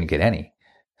didn't get any.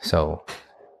 So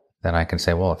then I can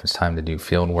say, well, if it's time to do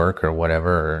field work or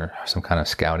whatever, or some kind of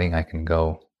scouting, I can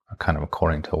go kind of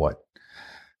according to what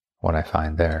I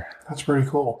find there. That's pretty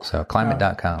cool. So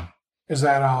climate.com. Is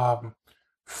that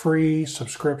free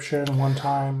subscription, one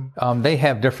time? They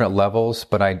have different levels,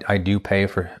 but I do pay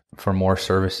for more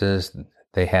services.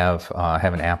 They have I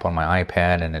have an app on my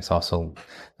iPad, and it's also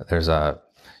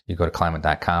you go to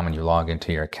climate.com and you log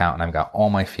into your account, and I've got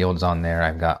all my fields on there.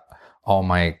 I've got all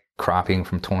my cropping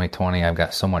from 2020. I've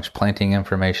got so much planting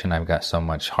information. I've got so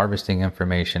much harvesting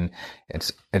information.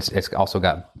 It's also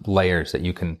got layers that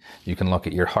you can look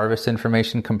at your harvest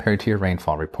information compared to your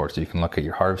rainfall reports. So you can look at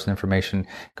your harvest information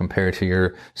compared to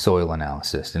your soil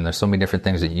analysis. And there's so many different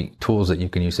things tools that you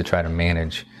can use to try to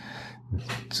manage,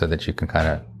 so that you can kind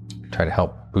of try to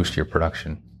help boost your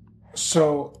production.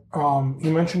 So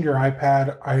you mentioned your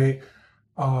iPad. I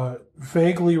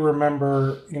vaguely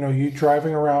remember, you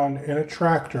driving around in a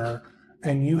tractor,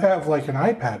 and you have like an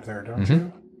iPad there, don't mm-hmm.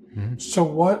 you? Mm-hmm. So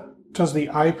what does the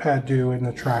iPad do in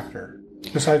the tractor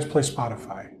besides play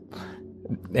Spotify?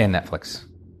 And Netflix.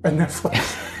 And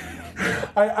Netflix.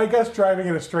 I guess driving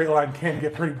in a straight line can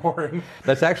get pretty boring.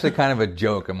 That's actually kind of a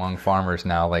joke among farmers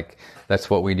now. Like, that's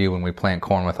what we do when we plant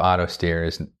corn with auto steer,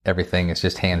 is everything is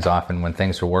just hands off. And when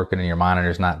things are working and your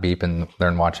monitor's not beeping,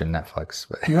 they're watching Netflix.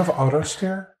 You have auto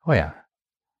steer? Oh, yeah.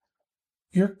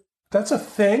 That's a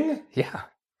thing? Yeah.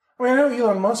 I mean, I know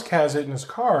Elon Musk has it in his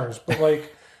cars, but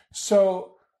like,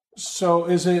 so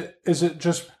is it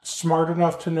just smart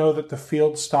enough to know that the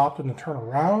field stopped and to turn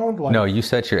around? Like, no, you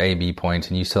set your A/B points,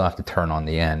 and you still have to turn on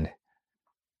the end.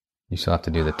 You still have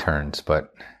to do the turns,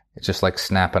 but it's just like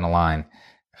snapping a line.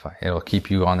 It'll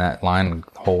keep you on that line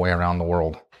the whole way around the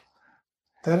world.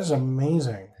 That is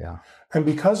amazing. Yeah. And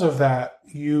because of that,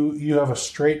 you have a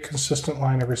straight, consistent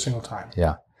line every single time.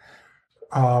 Yeah.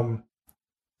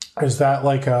 Is that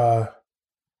like a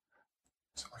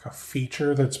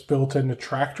feature that's built into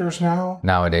tractors now?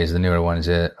 Nowadays, the newer ones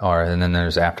are, and then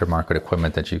there's aftermarket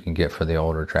equipment that you can get for the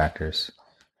older tractors.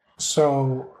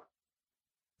 So,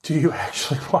 do you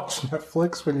actually watch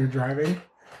Netflix when you're driving?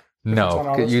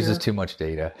 No, it uses too much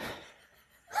data.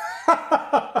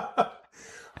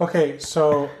 Okay,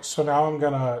 so now I'm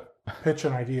gonna pitch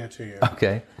an idea to you.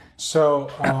 Okay.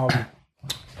 So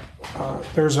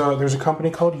there's a company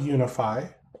called Unify.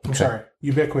 I'm sorry,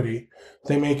 Ubiquiti.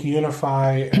 They make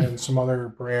Unify and some other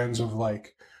brands of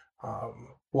like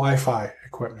Wi-Fi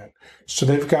equipment. So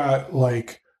they've got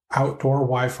like outdoor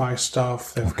Wi-Fi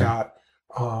stuff. They've got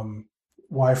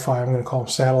Wi-Fi. I'm going to call them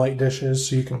satellite dishes.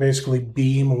 So you can basically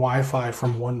beam Wi-Fi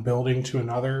from one building to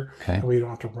another, and we don't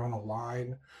have to run a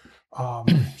line.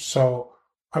 So,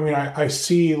 I mean, I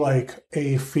see like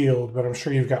a field, but I'm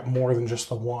sure you've got more than just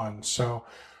the one. So,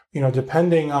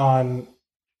 depending on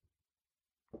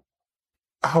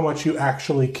how much you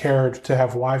actually cared to have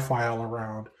Wi-Fi all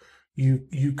around,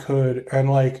 you could, and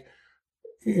like,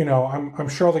 I'm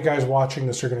sure all the guys watching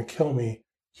this are going to kill me.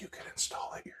 You could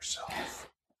install it yourself.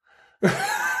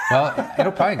 Well,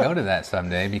 it'll probably go to that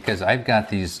someday because I've got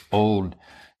these old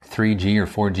 3G or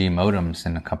 4G modems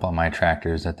in a couple of my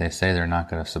tractors that they say they're not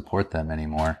going to support them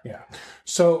anymore. Yeah.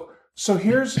 So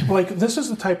here's like, this is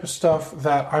the type of stuff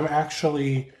that I'm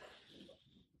actually,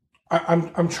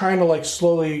 I'm trying to like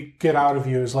slowly get out of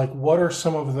you is like, what are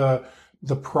some of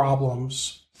the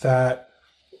problems that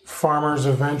farmers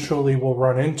eventually will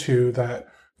run into that,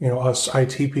 us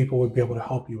IT people would be able to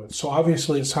help you with? So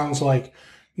obviously it sounds like,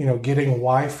 getting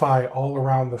Wi-Fi all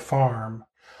around the farm.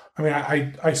 I mean,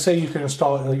 I say you can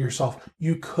install it yourself.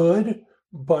 You could,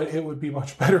 but it would be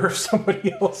much better if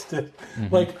somebody else did.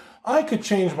 Mm-hmm. Like, I could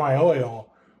change my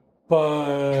oil,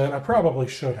 but I probably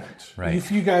shouldn't. Right.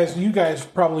 If you guys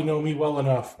probably know me well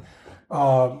enough.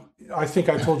 I think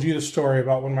I told you the story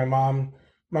about when my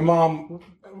mom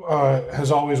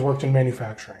has always worked in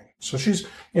manufacturing. So she's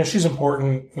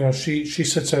important. She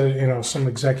sits at, some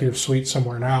executive suite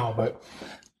somewhere now, but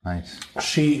nice.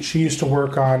 She used to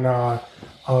work on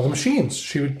the machines.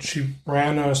 She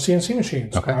ran CNC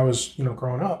machines when I was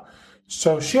growing up.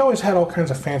 So she always had all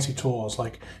kinds of fancy tools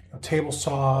like table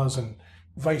saws and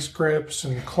vice grips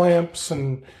and clamps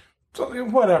and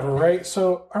whatever, right?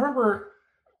 So I remember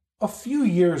a few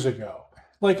years ago,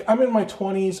 like I'm in my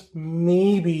 20s,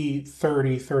 maybe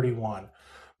 30, 31.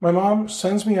 My mom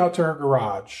sends me out to her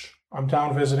garage. I'm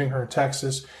down visiting her in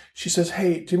Texas. She says,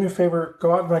 "Hey, do me a favor,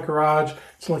 go out in my garage.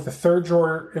 It's like the third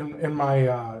drawer in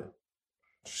my,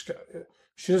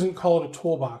 she doesn't call it a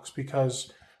toolbox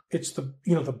because it's the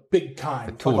big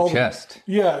kind. The tool chest.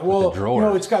 Yeah, well,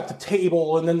 drawer. It's got the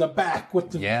table and then the back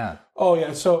with the... Yeah. Oh,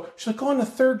 yeah. So she's like, go in the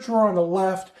third drawer on the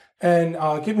left and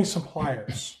give me some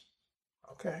pliers.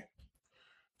 Okay.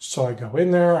 So I go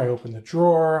in there, I open the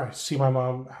drawer, I see my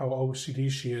mom, how OCD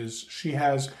she is. She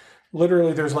has...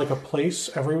 Literally, there's like a place,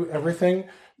 everything.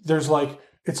 There's like,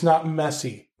 it's not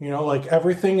messy, like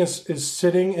everything is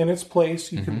sitting in its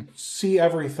place. You can see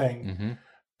everything. Mm-hmm.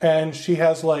 And she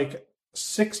has like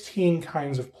 16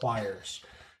 kinds of pliers.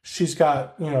 She's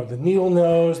got, the needle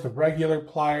nose, the regular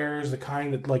pliers, the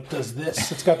kind that like does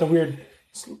this. It's got the weird,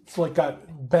 it's like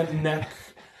got bent neck.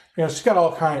 She's got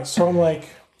all kinds. So I'm like,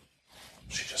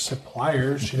 she just said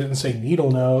pliers. She didn't say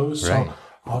needle nose. Right. So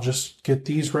I'll just get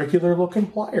these regular looking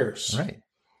pliers. Right.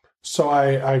 So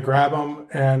I grab them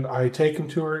and I take them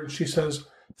to her and she says,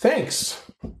 "Thanks.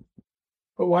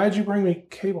 But why did you bring me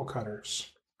cable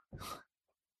cutters?"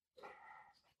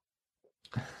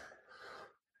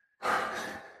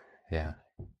 Yeah.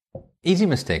 Easy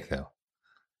mistake though.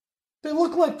 They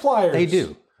look like pliers. They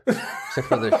do. Except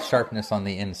for the sharpness on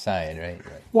the inside, right?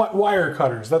 Wire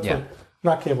cutters. That's what,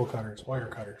 not cable cutters, wire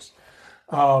cutters.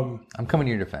 I'm coming to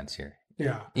your defense here.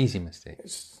 Yeah. Easy mistake.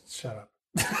 Shut up.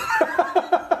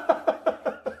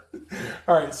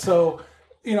 All right. So,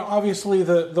 obviously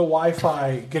the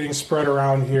Wi-Fi getting spread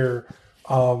around here.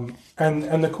 And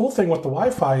the cool thing with the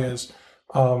Wi-Fi is,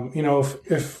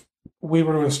 if we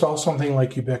were to install something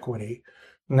like Ubiquiti,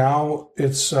 now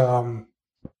it's able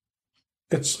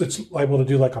to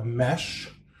do like a mesh.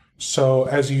 So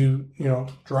as you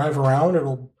drive around,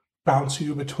 it'll bounce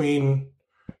you between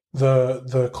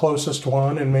the closest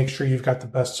one and make sure you've got the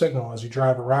best signal as you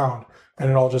drive around, and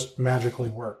it all just magically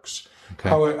works. Okay.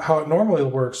 How it normally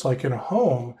works, like in a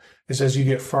home, is as you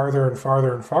get farther and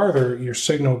farther and farther, your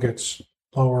signal gets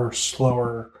lower,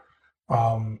 slower,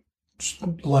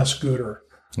 less gooder.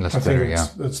 That's better, yeah.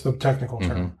 That's the technical term.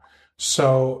 Mm-hmm.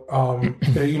 So,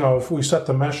 if we set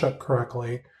the mesh up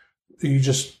correctly, you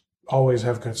just always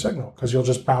have good signal because you'll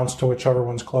just bounce to whichever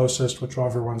one's closest,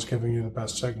 whichever one's giving you the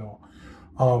best signal.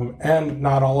 And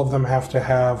not all of them have to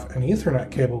have an Ethernet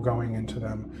cable going into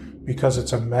them because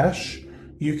it's a mesh.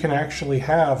 You can actually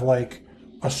have like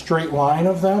a straight line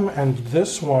of them, and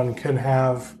this one can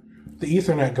have the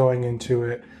Ethernet going into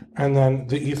it, and then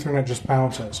the Ethernet just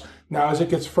bounces. Now, as it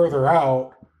gets further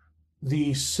out,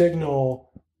 the signal,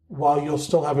 while you'll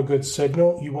still have a good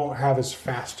signal, you won't have as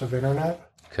fast of internet.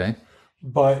 Okay.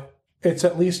 But it's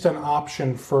at least an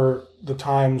option for the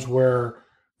times where,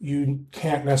 you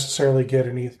can't necessarily get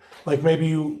any, like maybe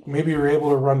you're able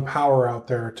to run power out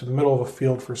there to the middle of a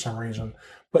field for some reason,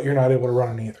 but you're not able to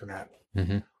run an Ethernet.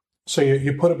 Mm-hmm. So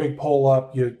you put a big pole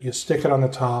up, you stick it on the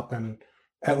top, and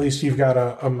at least you've got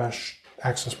a mesh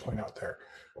access point out there.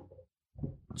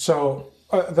 So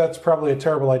that's probably a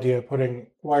terrible idea, putting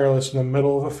wireless in the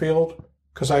middle of a field,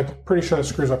 because I'm pretty sure that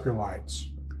screws up your lines.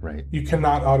 Right. You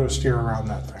cannot auto steer around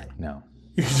that thing. No.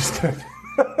 You just can't.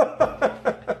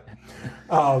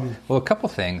 Well, a couple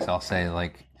things I'll say,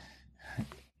 like,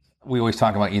 we always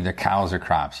talk about either cows or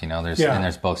crops, and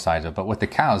there's both sides of it. But with the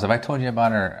cows, have I told you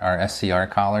about our SCR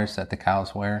collars that the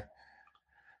cows wear?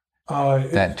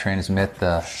 That transmit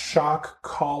the shock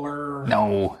collar.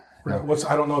 No.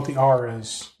 I don't know what the R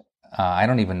is. I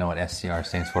don't even know what SCR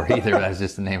stands for either. That's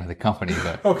just the name of the company.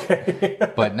 But okay.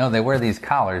 But no, they wear these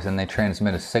collars and they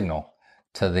transmit a signal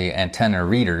to the antenna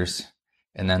readers,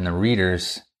 and then the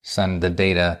readers send the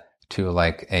data to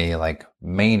a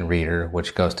main reader,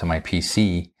 which goes to my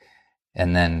PC,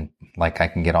 and then I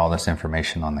can get all this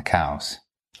information on the cows.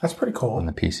 That's pretty cool. On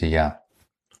the PC, yeah.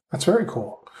 That's very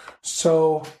cool.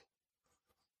 So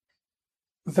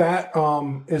that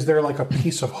is there a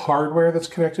piece of hardware that's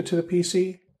connected to the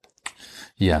PC?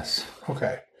 Yes.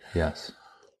 Okay. Yes.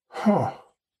 Huh.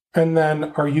 And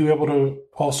then are you able to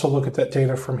also look at that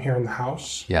data from here in the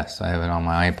house? Yes, I have it on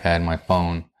my iPad, my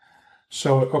phone.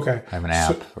 So, okay. I have an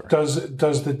app. So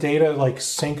does the data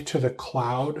sync to the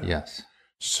cloud? Yes.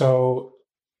 So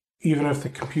even if the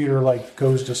computer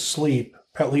goes to sleep,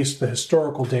 at least the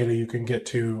historical data you can get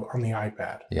to on the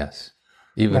iPad. Yes.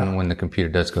 Even when the computer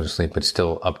does go to sleep, it's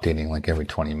still updating every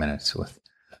 20 minutes with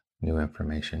new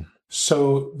information.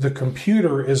 So the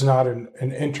computer is not an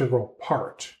integral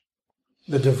part.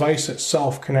 The device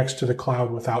itself connects to the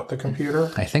cloud without the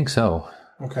computer? I think so.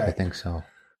 Okay. I think so.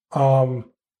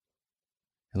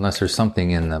 Unless there's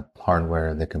something in the hardware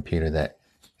of the computer that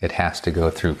it has to go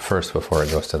through first before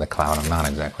it goes to the cloud. I'm not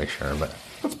exactly sure, but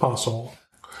that's possible.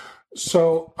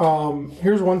 So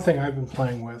here's one thing I've been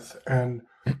playing with, and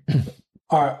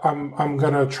I'm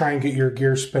gonna try and get your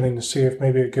gears spinning to see if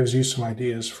maybe it gives you some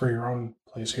ideas for your own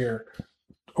place here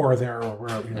or there or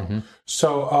wherever Mm-hmm.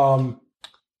 So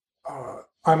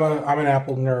I'm an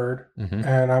Apple nerd, mm-hmm.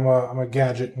 and I'm a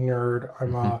gadget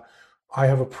nerd. I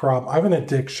have a problem. I have an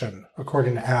addiction,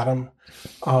 according to Adam.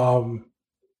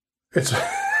 It's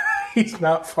he's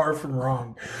not far from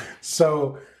wrong.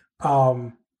 So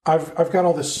I've got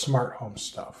all this smart home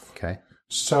stuff. Okay.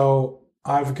 So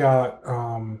I've got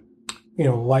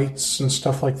lights and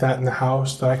stuff like that in the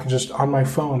house that I can just on my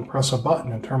phone press a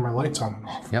button and turn my lights on and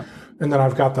off. Yep. And then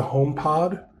I've got the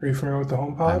HomePod. Are you familiar with the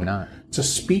HomePod? I'm not. It's a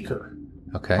speaker.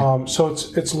 Okay. So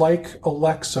it's like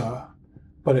Alexa,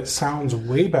 but it sounds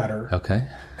way better. Okay.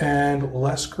 And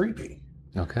less creepy.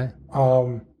 Okay.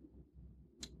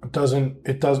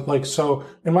 So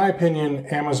in my opinion,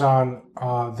 Amazon,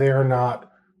 they're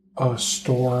not a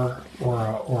store or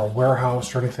a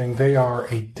warehouse or anything. They are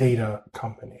a data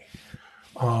company.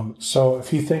 So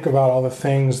if you think about all the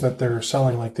things that they're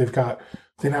selling,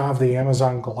 they now have the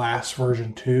Amazon Glass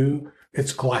version 2.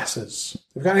 It's glasses.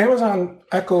 They've got Amazon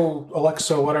Echo,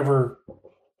 Alexa, whatever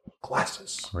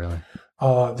glasses. Really?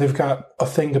 They've got a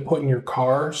thing to put in your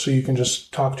car so you can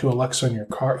just talk to Alexa in your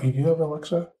car. Do you have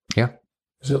Alexa? Yeah.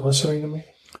 Is it listening to me?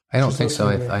 I don't think so.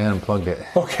 I unplugged it.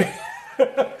 Okay.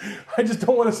 I just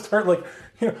don't want to start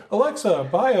Alexa,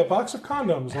 buy a box of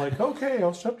condoms. Okay,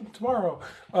 I'll ship them tomorrow.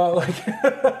 All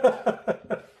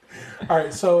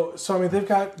right. So I mean, they've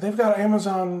got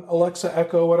Amazon, Alexa,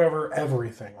 Echo, whatever,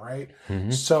 everything, right?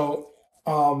 Mm-hmm. So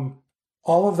all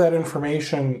of that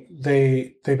information,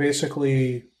 they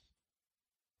basically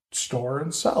store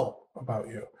and sell about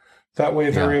you. That way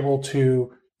they're able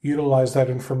to utilize that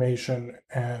information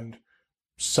and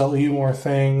sell you more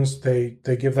things. They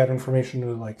give that information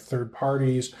to third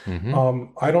parties.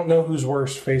 Mm-hmm. I don't know who's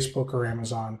worse, Facebook or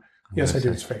Amazon. Yes, I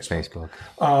do. It's Facebook.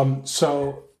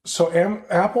 So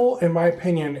Apple, in my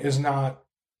opinion, is not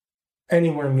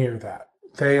anywhere near that.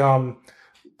 They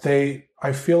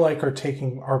I feel like are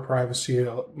taking our privacy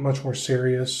much more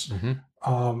serious.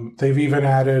 Mm-hmm. They've even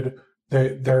added,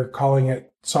 they're calling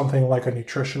it something like a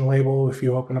nutrition label. If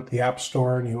you open up the App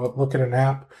Store and you look at an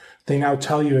app, they now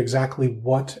tell you exactly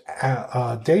what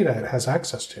data it has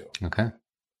access to. Okay.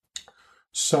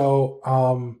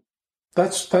 So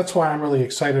that's why I'm really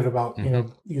excited about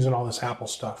using all this Apple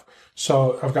stuff.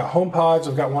 So I've got HomePods.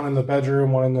 I've got one in the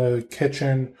bedroom, one in the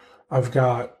kitchen. We've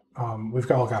all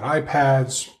got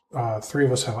iPads. 3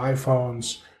 of us have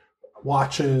iPhones,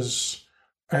 watches,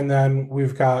 and then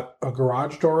we've got a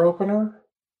garage door opener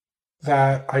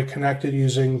that I connected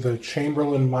using the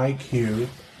Chamberlain MyQ.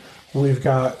 We've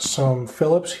got some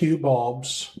Philips Hue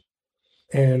bulbs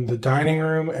in the dining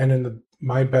room and in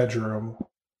my bedroom.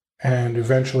 And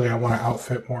eventually I want to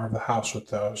outfit more of the house with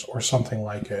those or something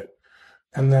like it.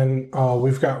 And then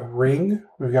we've got Ring.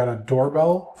 We've got a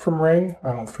doorbell from Ring.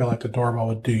 I don't feel like the doorbell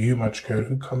would do you much good.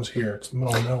 Who comes here? It's the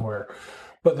middle of nowhere.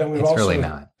 But then we've It's also... really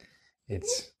not.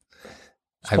 This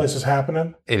place is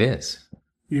happening? It is.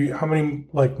 How many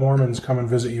Mormons come and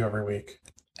visit you every week?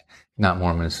 Not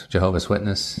Mormons, Jehovah's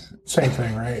Witness. Same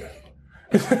thing, right?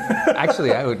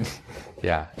 Actually, I would,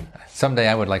 yeah. Someday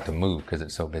I would like to move because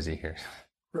it's so busy here.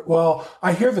 Well,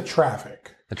 I hear the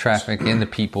traffic. The traffic and the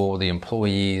people, the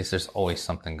employees, there's always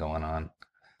something going on.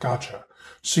 Gotcha.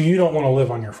 So you don't want to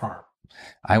live on your farm?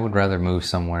 I would rather move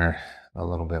somewhere a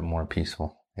little bit more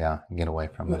peaceful. Yeah, get away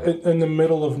from it. In the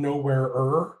middle of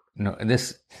nowhere? No,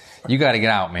 you got to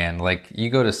get out, man. Like, you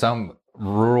go to some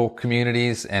rural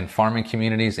communities and farming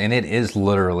communities, and it is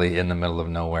literally in the middle of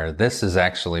nowhere. This is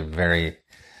actually very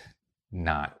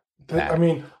not bad. I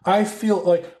mean, I feel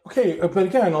like, okay, but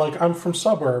again, I'm from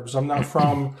suburbs. I'm not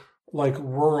from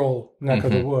rural neck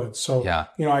of the woods. So, yeah.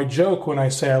 I joke when I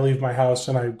say I leave my house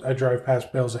and I drive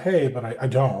past bales of hay, but I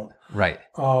don't. Right.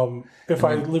 If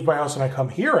I leave my house and I come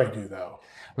here, I do though.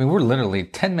 I mean, we're literally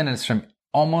 10 minutes from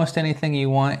almost anything you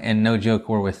want, and no joke,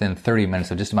 we're within 30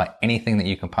 minutes of just about anything that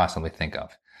you can possibly think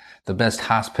of. The best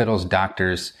hospitals,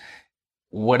 doctors,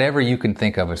 whatever you can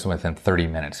think of is within 30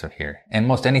 minutes of here. And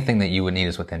most anything that you would need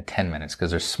is within 10 minutes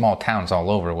because there's small towns all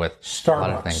over with Starbucks. A lot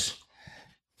of things.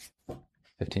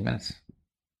 15 minutes.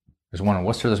 There's one in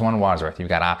Worcester, there's one in Wadsworth. You've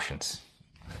got options.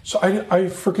 So I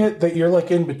forget that you're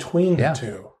in between the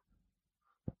two.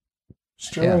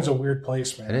 Sterling's a weird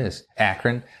place, man. It is.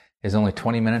 Akron is only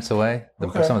 20 minutes away.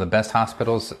 Some of the best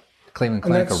hospitals, Cleveland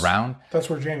Clinic around. That's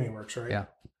where Jamie works, right? Yeah.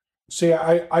 See,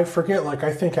 I forget,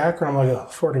 I think Akron, I'm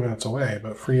 40 minutes away,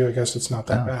 but for you, I guess it's not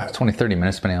that bad. It's 20, 30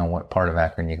 minutes, depending on what part of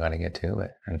Akron you got to get to,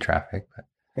 and traffic. But.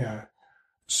 Yeah.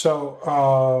 So,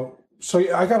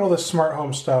 I got all this smart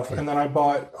home stuff, and then I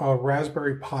bought a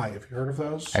Raspberry Pi. Have you heard of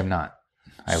those? I have not.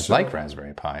 I like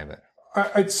Raspberry Pi, but...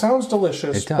 It sounds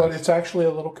delicious, but it's actually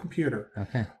a little computer.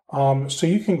 Okay. So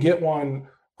you can get one.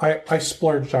 I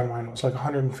splurged on mine. It was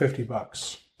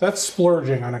 $150. That's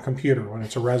splurging on a computer when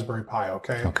it's a Raspberry Pi,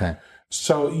 okay? Okay.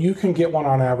 So you can get one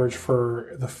on average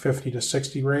for the 50 to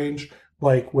 60 range,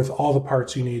 with all the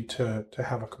parts you need to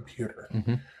have a computer.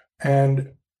 Mm-hmm.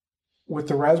 And with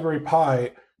the Raspberry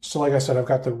Pi, so like I said, I've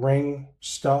got the Ring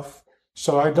stuff.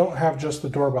 So I don't have just the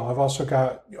doorbell. I've also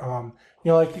got,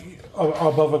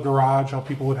 above a garage, how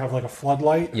people would have a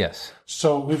floodlight. Yes.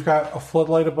 So we've got a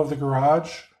floodlight above the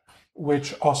garage,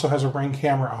 which also has a Ring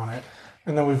camera on it.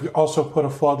 And then we've also put a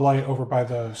floodlight over by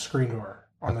the screen door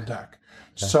on the deck.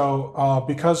 Okay. So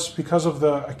because of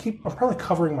I'm probably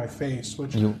covering my face,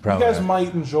 which you guys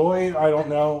might enjoy. I don't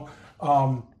know.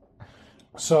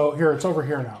 So here, it's over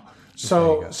here now.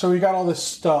 So we got all this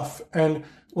stuff, and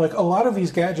a lot of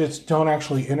these gadgets don't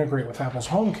actually integrate with Apple's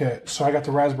HomeKit. So I got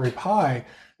the Raspberry Pi,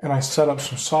 and I set up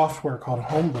some software called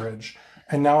HomeBridge,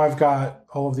 and now I've got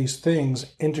all of these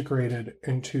things integrated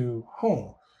into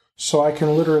Home. So I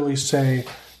can literally say,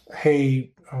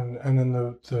 "Hey," and then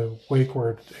the wake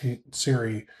word, "Hey,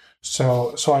 Siri."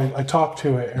 So I talk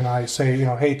to it and I say,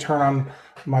 "Hey, turn on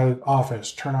my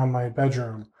office, turn on my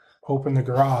bedroom, open the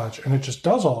garage," and it just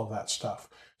does all of that stuff.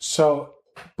 So,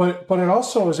 but it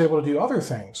also is able to do other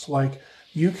things.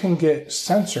 You can get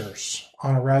sensors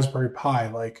on a Raspberry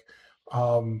Pi.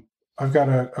 I've got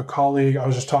a colleague, I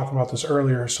was just talking about this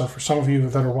earlier. So for some of you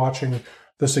that are watching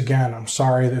this again, I'm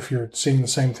sorry if you're seeing the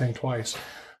same thing twice,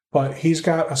 but he's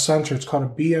got a sensor. It's called a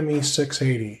BME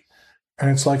 680. And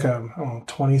it's a $20,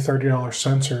 $30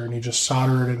 sensor, and you just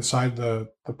solder it inside the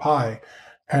Pi.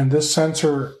 And this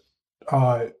sensor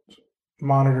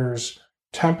monitors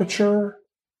temperature,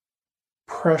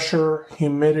 pressure,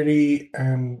 humidity,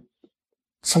 and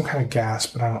some kind of gas,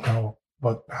 but I don't know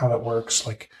how that works.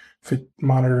 If it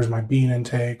monitors my bean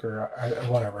intake or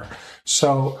whatever.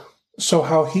 So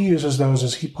how he uses those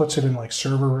is he puts it in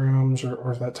server rooms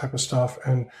or that type of stuff,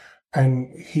 and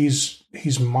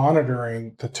he's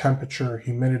monitoring the temperature,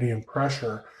 humidity, and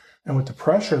pressure. And with the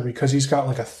pressure, because he's got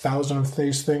 1,000 of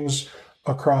these things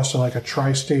across a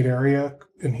tri-state area,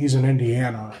 and he's in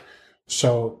Indiana,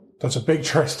 so that's a big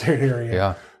tri-state area.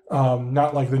 Yeah.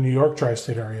 Not like the New York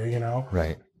tri-state area,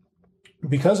 Right.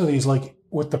 Because of these,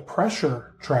 with the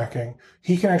pressure tracking,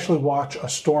 he can actually watch a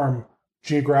storm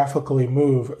geographically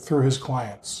move through his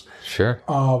clients. Sure.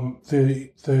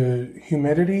 The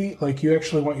humidity, you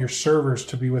actually want your servers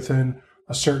to be within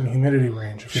a certain humidity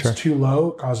range. If it's too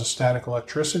low, it causes static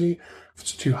electricity. If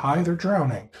it's too high, they're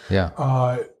drowning.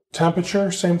 Yeah.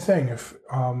 Temperature, same thing.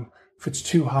 If it's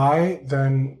too high,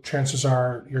 then chances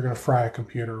are you're going to fry a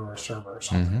computer or a server or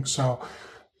something. So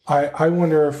I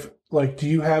wonder if, like, do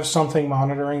you have something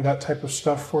monitoring that type of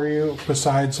stuff for you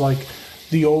besides like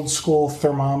the old school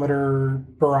thermometer,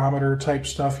 barometer type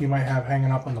stuff you might have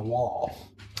hanging up on the wall?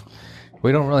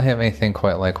 We don't really have anything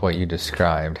quite like what you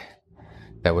described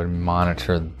that would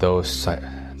monitor those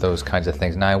kinds of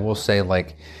things. Now, I will say,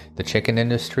 like, the chicken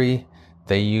industry,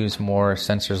 they use more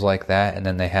sensors like that, and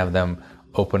then they have them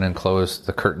open and close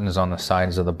the curtains on the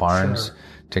sides of the barns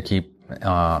to keep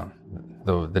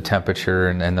the temperature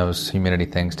and those humidity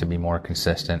things to be more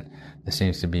consistent. There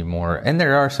seems to be more, and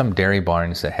there are some dairy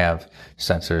barns that have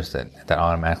sensors that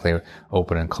automatically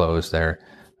open and close their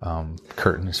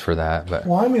curtains for that. But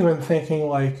well, I'm even thinking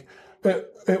like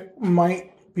it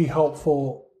might be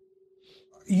helpful.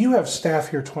 You have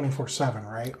staff here 24/7,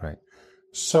 right? Right.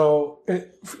 So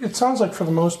it sounds like for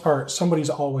the most part somebody's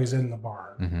always in the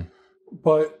barn. Mm-hmm.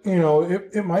 But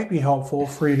it might be helpful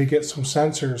for you to get some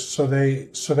sensors so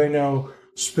they know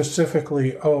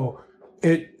specifically,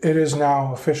 it is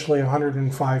now officially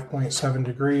 105.7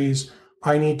 degrees.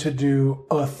 I need to do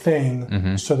a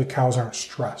thing so the cows aren't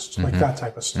stressed, like that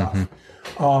type of stuff.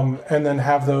 And then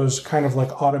have those kind of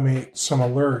like automate some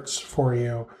alerts for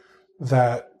you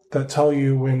that tell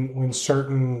you when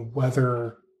certain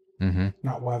weather,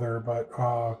 not weather, but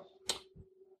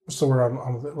what's the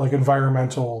word? Like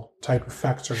environmental type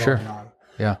effects are going on.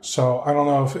 Yeah. So I don't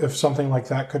know if something like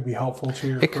that could be helpful to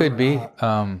your. It could be.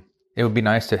 It would be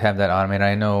nice to have that automated.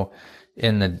 I know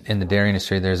in the dairy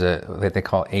industry, there's what they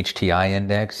call HTI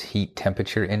index, heat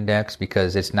temperature index,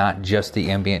 because it's not just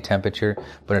the ambient temperature,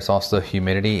 but it's also the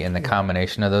humidity, and the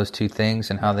combination of those two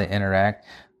things and how they interact.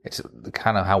 It's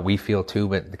kind of how we feel too,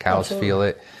 but the cows feel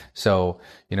it. So,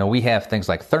 we have things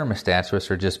like thermostats, which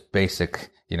are just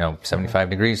basic, 75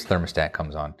 degrees, thermostat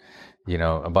comes on.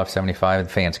 Above 75,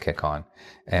 the fans kick on.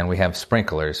 And we have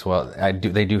sprinklers. Well,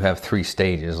 they do have 3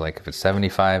 stages. Like if it's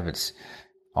 75, it's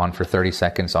on for 30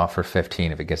 seconds, off for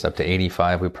 15. If it gets up to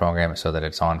 85, we program it so that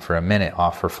it's on for a minute,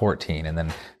 off for 14, and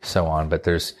then so on. But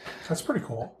that's pretty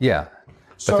cool. Yeah.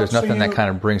 But there's nothing that kind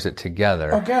of brings it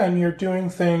together. Again, you're doing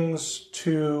things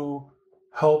to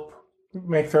help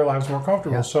make their lives more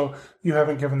comfortable. Yeah. So you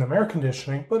haven't given them air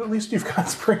conditioning, but at least you've got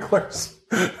sprinklers.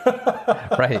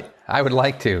 Right. I would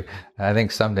like to. I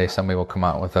think someday somebody will come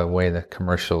out with a way to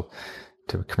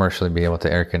commercially be able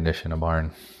to air condition a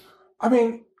barn. I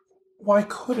mean, why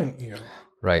couldn't you?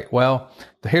 Right. Well,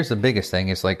 here's the biggest thing.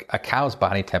 Is like a cow's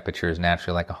body temperature is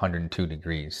naturally like 102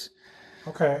 degrees.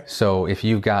 Okay. So if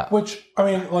you've got... Which, I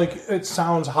mean, like, it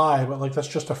sounds high, but, like, that's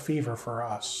just a fever for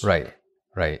us.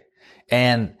 Right.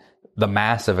 And the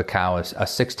mass of a cow is a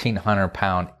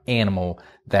 1,600-pound animal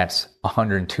that's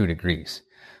 102 degrees.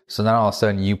 So then all of a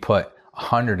sudden you put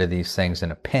 100 of these things in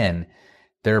a pen,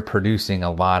 they're producing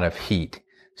a lot of heat.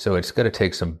 So it's going to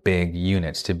take some big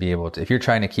units to be able to... If you're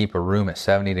trying to keep a room at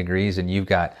 70 degrees and you've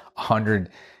got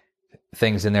 100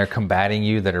 things in there combating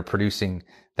you that are producing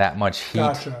that much heat...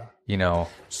 Gotcha.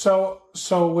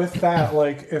 So with that,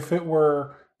 like if it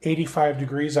were 85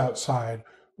 degrees outside,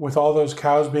 with all those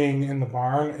cows being in the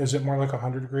barn, is it more like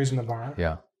 100 degrees in the barn?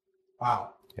 Yeah. Wow.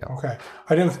 Yeah. Okay.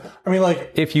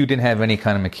 Like if you didn't have any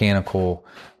kind of mechanical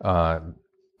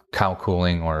cow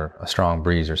cooling or a strong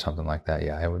breeze or something like that,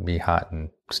 yeah, it would be hot and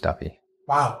stuffy.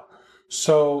 Wow.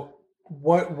 So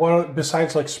what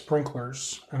besides like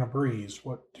sprinklers and a breeze,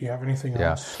 do you have anything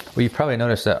else? Well, you've probably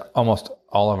noticed that almost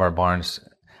all of our barns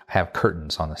have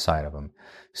curtains on the side of them.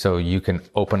 So you can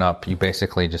you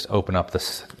basically just open up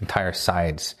the entire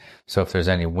sides. So if there's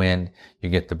any wind, you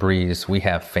get the breeze. We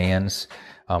have fans.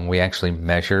 We actually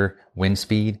measure wind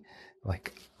speed.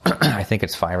 Like, I think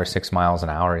it's 5 or 6 miles an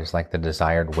hour is like the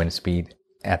desired wind speed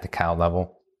at the cow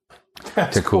level.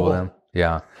 That's to cool cool. them.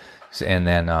 Yeah. So, and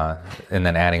then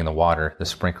adding the water, the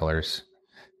sprinklers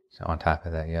on top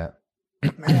of that. Yeah.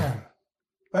 Man,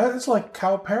 that is like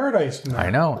cow paradise in there. I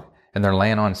know. And they're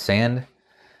laying on sand.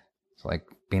 It's like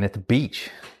being at the beach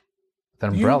with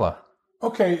an umbrella.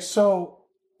 Okay, so,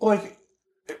 like,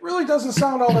 it really doesn't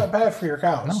sound all that bad for your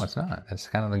cows. No, it's not. That's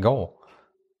kind of the goal.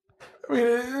 I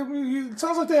mean, it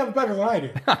sounds like they have it better than I do.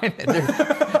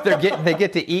 They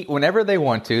get to eat whenever they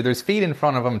want to. There's feed in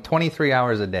front of them 23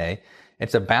 hours a day.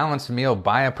 It's a balanced meal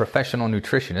by a professional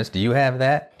nutritionist. Do you have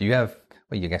that? Well,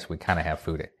 you guess we kind of have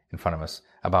food in front of us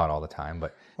about all the time,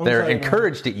 but they're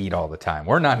encouraged to eat all the time.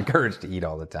 We're not encouraged to eat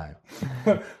all the time.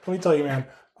 Let me tell you, man,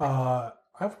 I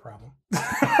have a problem.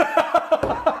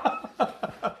 I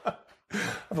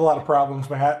have a lot of problems,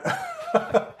 Matt.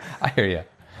 I hear you.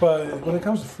 But when it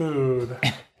comes to food,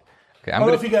 okay, I don't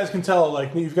know if you guys can tell,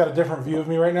 like, you've got a different view of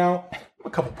me right now. I'm a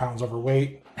couple pounds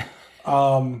overweight.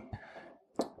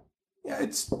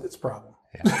 it's a problem.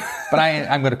 Yeah. But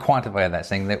I'm going to quantify that,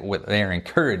 saying that they are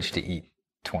encouraged to eat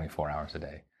 24 hours a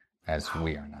day, as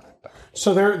we are not. But.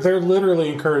 So they're literally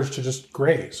encouraged to just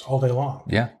graze all day long.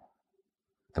 Yeah.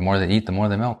 The more they eat, the more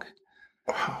they milk.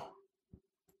 Wow.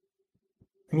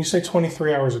 And you say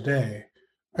 23 hours a day,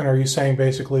 and are you saying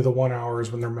basically the 1 hour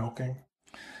is when they're milking?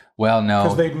 Well, no.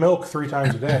 Because they milk 3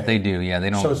 times a day. They do, yeah. They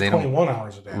don't. So it's they 21 don't,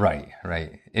 hours a day.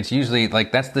 Right. It's usually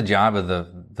like that's the job of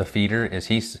the feeder. Is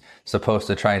he's supposed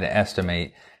to try to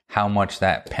estimate how much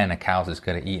that pen of cows is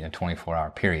going to eat in a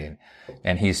 24-hour period,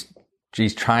 and he's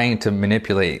trying to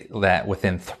manipulate that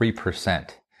within 3%.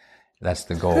 That's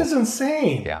the goal. That is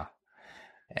insane. Yeah,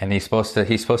 and he's supposed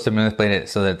to manipulate it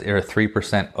so that they're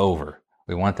 3% over.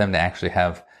 We want them to actually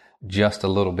have just a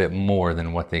little bit more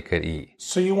than what they could eat.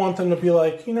 So you want them to be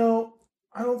like, I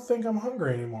don't think I'm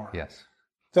hungry anymore. Yes.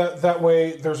 That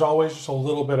way, there's always just a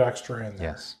little bit extra in there.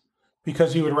 Yes.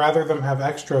 Because you would rather them have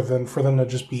extra than for them to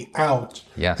just be out.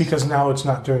 Yes. Because now it's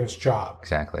not doing its job.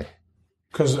 Exactly.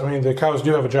 Because, the cows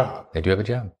do have a job. They do have a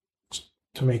job.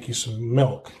 To make you some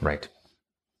milk. Right.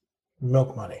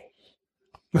 Milk money.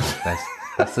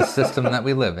 That's the system that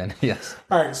we live in. Yes.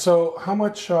 All right. So how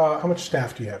much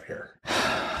staff do you have here?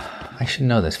 I should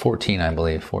know this. 14, I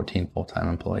believe. 14 full-time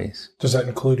employees. Does that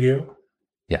include you?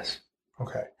 Yes.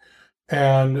 Okay.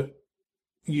 And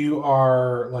you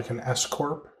are like an S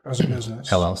corp as a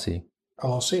business. LLC.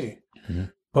 Mm-hmm.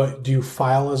 But do you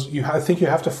file as I think you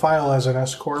have to file as an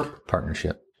S corp?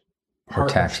 Partnership. Or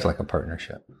taxed like a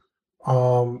partnership.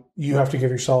 You have to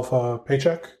give yourself a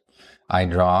paycheck? I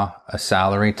draw a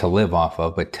salary to live off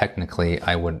of, but technically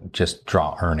I would just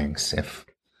draw earnings if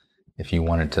you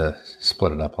wanted to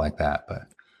split it up like that. But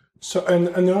so, and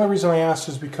the only reason I asked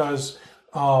is because,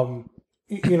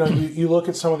 you look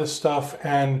at some of this stuff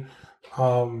and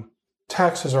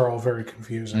taxes are all very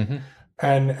confusing. Mm-hmm.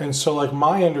 And so like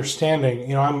my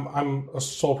understanding, I'm a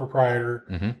sole proprietor.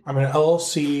 Mm-hmm. I'm an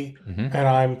LLC Mm-hmm. and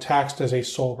I'm taxed as a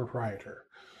sole proprietor.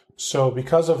 So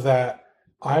because of that,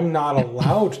 I'm not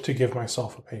allowed to give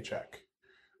myself a paycheck.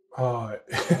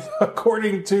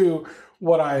 According to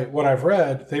what I've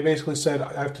read, they basically said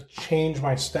I have to change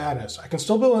my status. I can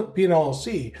still be an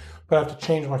LLC, but I have to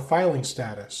change my filing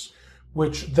status,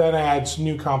 which then adds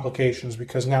new complications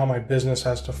because now my business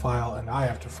has to file and I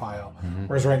have to file. Mm-hmm.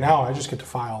 Whereas right now I just get to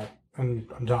file and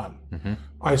I'm done. Mm-hmm.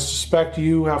 I suspect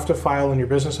you have to file and your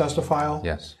business has to file?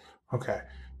 Yes. Okay.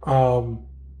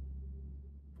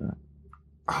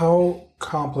 How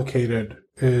complicated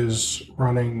is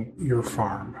running your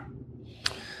farm?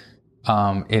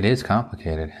 It is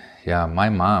complicated. Yeah, my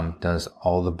mom does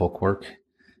all the bookwork,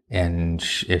 and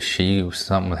if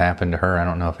something would happen to her, I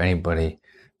don't know if anybody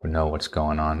would know what's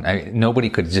going on. Nobody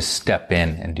could just step in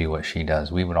and do what she does.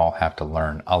 We would all have to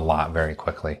learn a lot very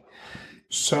quickly.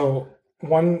 So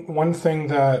one thing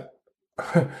that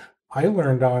I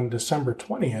learned on December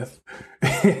 20th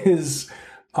is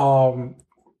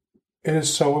it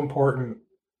is so important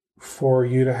for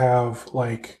you to have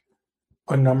like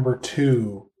a number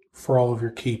 2 for all of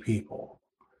your key people.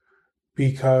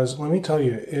 Because let me tell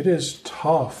you, it is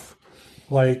tough.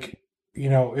 Like,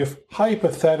 if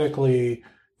hypothetically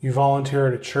you volunteer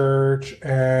at a church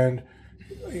and,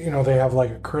 they have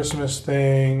like a Christmas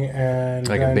thing and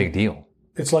like a big deal.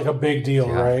 It's like a big deal,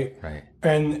 yeah, right? Right.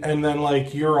 And then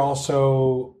like you're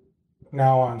also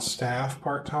now on staff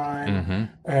part-time. Mm-hmm.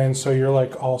 And so you're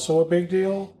like also a big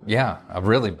deal. Yeah, a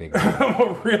really big deal.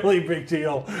 A really big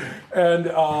deal. And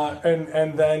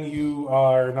then you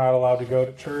are not allowed to go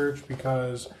to church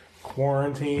because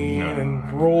quarantine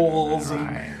and rules.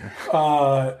 Right.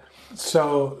 And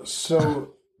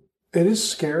so it is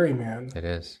scary, man. It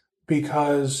is.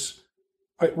 Because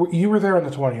you were there on the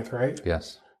 20th, right?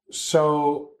 Yes.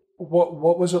 So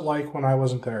what was it like when I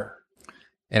wasn't there?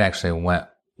 It actually went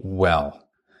well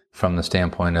from the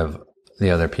standpoint of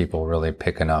the other people really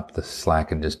picking up the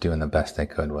slack and just doing the best they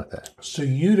could with it. So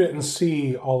you didn't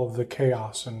see all of the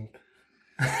chaos and,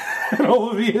 and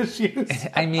all of the issues?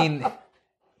 I mean,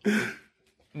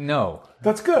 no.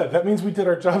 That's good. That means we did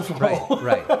our jobs well.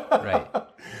 Right.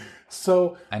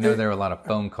 So I know there were a lot of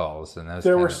phone calls, and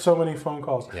there were so many phone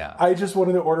calls. Yeah. I just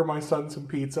wanted to order my son some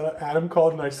pizza. Adam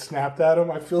called and I snapped at him.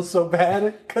 I feel so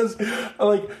bad because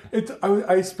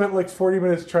I spent like 40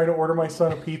 minutes trying to order my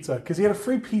son a pizza because he had a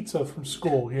free pizza from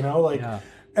school, Yeah.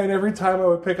 And every time I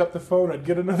would pick up the phone, I'd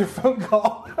get another phone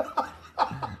call.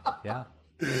 Yeah.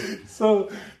 So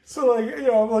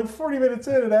I'm like 40 minutes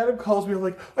in, and Adam calls me. I'm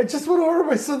like, I just want to order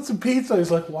my son some pizza.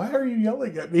 He's like, why are you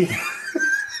yelling at me?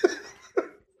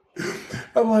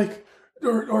 I'm like,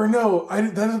 or no,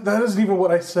 that isn't even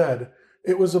what I said.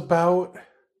 It was about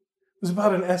an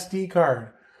SD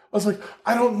card. was like,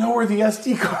 I don't know where the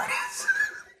SD card is.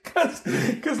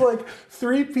 Because like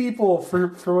 3 people for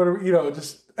whatever,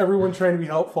 just everyone trying to be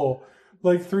helpful.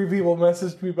 Like 3 people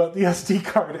messaged me about the SD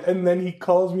card, and then he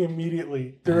calls me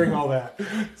immediately during all that.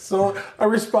 So I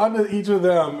responded to each of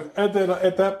them, and then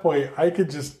at that point, I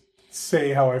could just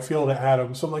say how I feel to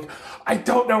Adam. So I'm like, I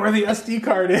don't know where the SD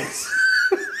card is.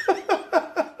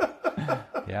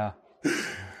 Yeah.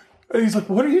 And he's like,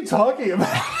 what are you talking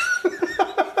about?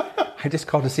 I just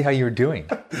called to see how you were doing.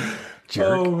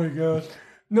 Jerk. Oh my gosh.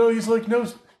 No, he's like,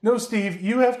 no, Steve,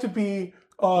 you have to be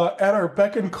at our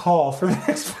beck and call for the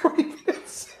next 40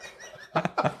 minutes.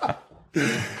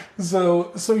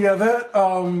 So yeah, that.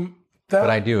 But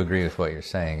I do agree with what you're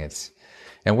saying.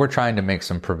 And we're trying to make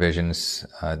some provisions.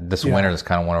 This winter is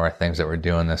kind of one of our things that we're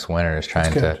doing this winter is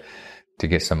trying to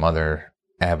get some other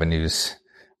avenues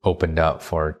opened up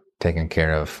for taking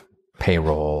care of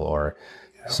payroll or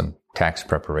some tax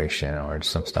preparation or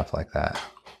some stuff like that.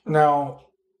 Now,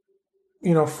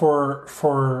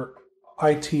 for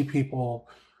IT people,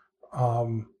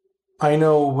 I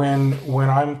know when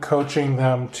I'm coaching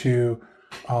them to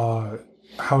how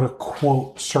to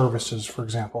quote services, for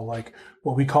example, like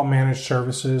what we call managed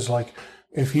services. Like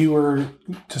if you were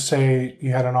to say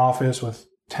you had an office with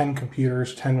 10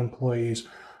 computers, 10 employees,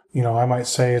 I might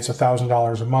say it's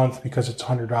 $1,000 a month because it's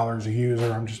 $100 a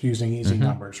user. I'm just using easy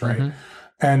numbers, right? Mm-hmm.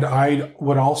 And I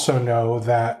would also know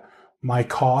that my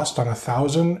cost on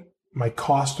 1,000, my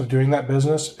cost of doing that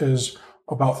business is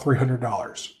about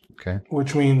 $300. Okay.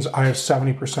 Which means I have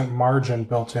 70% margin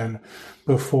built in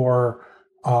before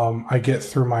I get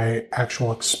through my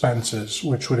actual expenses,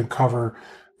 which would cover,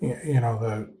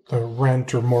 the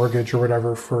rent or mortgage or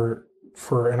whatever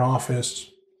for an office,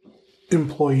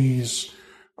 employees,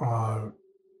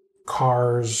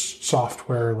 cars,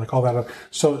 software, like all that.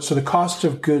 So the cost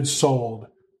of goods sold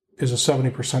is a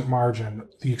 70% margin.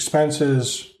 The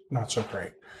expenses, not so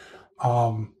great.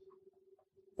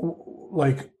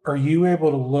 Like, are you able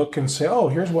to look and say, oh,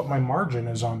 here's what my margin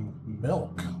is on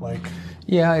milk? Like,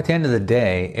 yeah, at the end of the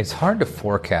day, it's hard to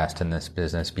forecast in this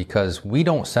business because we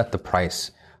don't set the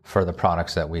price for the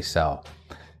products that we sell.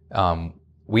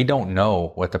 We don't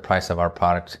know what the price of our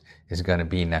product is going to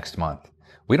be next month.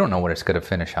 We don't know what it's going to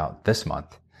finish out this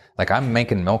month. Like I'm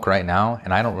making milk right now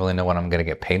and I don't really know what I'm going to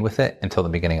get paid with it until the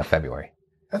beginning of February.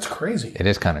 That's crazy. It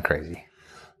is kind of crazy.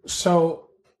 So,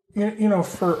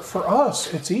 for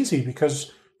us, it's easy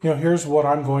because, here's what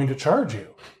I'm going to charge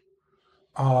you.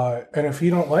 And if you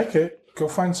don't like it, go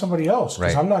find somebody else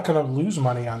because I'm not going to lose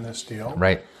money on this deal.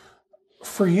 Right.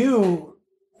 For you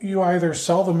either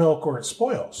sell the milk or it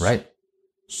spoils. Right.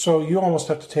 So you almost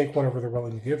have to take whatever they're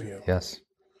willing to give you. Yes.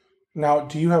 Now,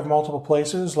 do you have multiple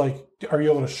places? Like, are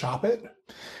you able to shop it?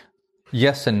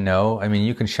 Yes and no. I mean,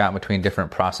 you can shop between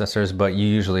different processors, but you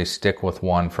usually stick with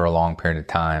one for a long period of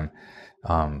time.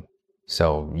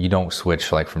 So you don't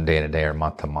switch like from day to day or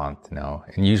month to month, no.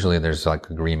 And usually there's like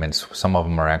agreements. Some of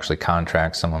them are actually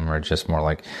contracts. Some of them are just more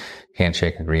like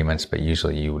handshake agreements, but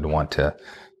usually you would want to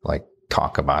like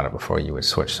talk about it before you would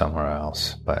switch somewhere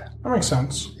else. But that makes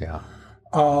sense. Yeah.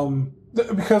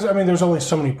 Because there's only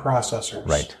so many processors.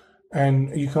 Right.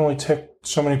 And you can only tick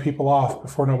so many people off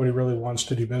before nobody really wants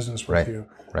to do business with you.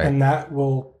 Right. And that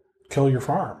will kill your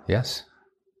farm. Yes.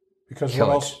 Because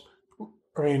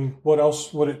what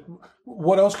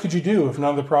else could you do if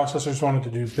none of the processors wanted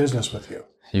to do business with you?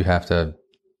 You have to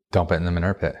dump it in the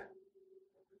manure pit.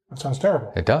 That sounds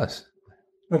terrible. It does.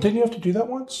 Now, didn't you have to do that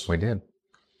once? We did.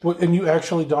 And you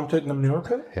actually dumped it in the manure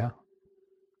pit? Yeah.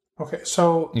 Okay,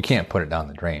 so... You can't put it down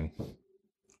the drain.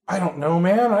 I don't know,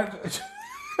 man. I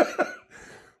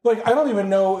don't even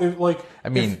know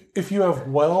if you have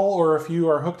well or if you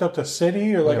are hooked up to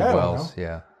city or I don't wells, know.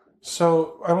 Yeah.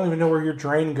 So I don't even know where your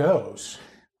drain goes.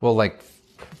 Well, like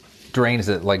drains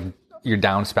that like your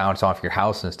downspouts off your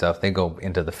house and stuff, they go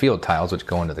into the field tiles, which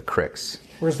go into the creeks.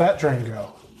 Where's that drain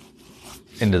go?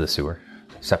 Into the sewer,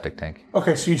 septic tank.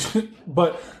 Okay, so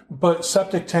but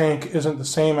septic tank isn't the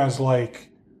same as like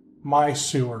my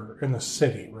sewer in the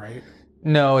city, right?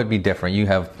 No, it'd be different.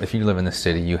 If you live in the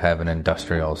city, you have an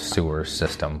industrial sewer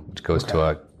system, which goes to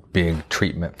a big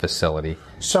treatment facility.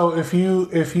 So if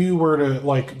you were to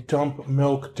like dump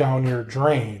milk down your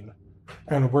drain,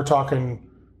 and we're talking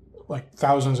like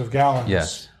thousands of gallons,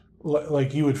 yes,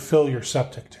 like you would fill your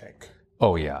septic tank.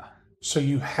 Oh yeah. So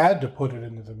you had to put it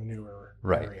into the manure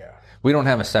area. We don't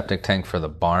have a septic tank for the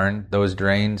barn. Those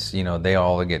drains, they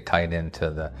all get tied into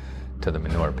the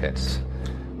manure pits.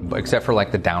 But except for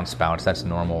like the downspouts, that's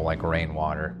normal like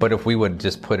rainwater. But if we would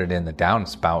just put it in the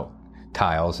downspout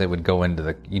tiles, it would go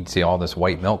into you'd see all this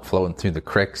white milk floating through the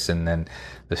creeks and then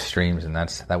the streams, and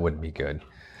that wouldn't be good.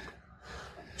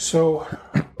 So,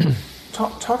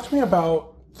 talk to me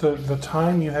about the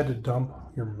time you had to dump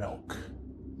your milk.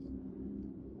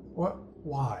 What?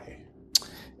 Why?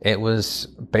 It was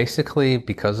basically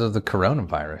because of the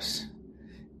coronavirus.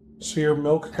 So your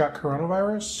milk got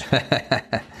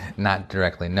coronavirus? Not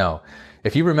directly, no.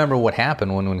 If you remember what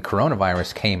happened when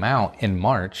coronavirus came out in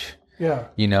March, Yeah.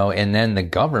 And then the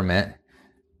government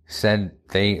said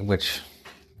which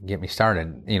get me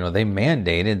started, they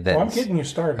mandated that. Well, I'm getting you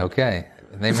started. Okay.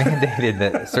 They mandated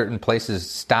that certain places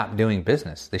stop doing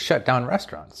business. They shut down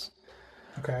restaurants.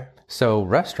 Okay. So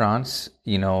restaurants,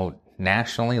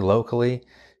 nationally, locally,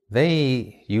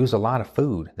 they use a lot of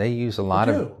food. They use a lot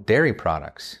of dairy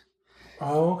products.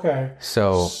 Oh, okay.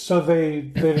 So they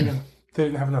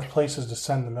didn't have enough places to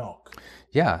send the milk.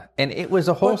 Yeah, and it was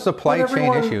a whole supply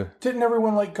chain issue. Didn't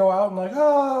everyone go out and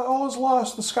all is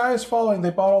lost, the sky is falling? They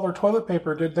bought all their toilet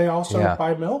paper. Did they also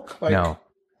buy milk? No.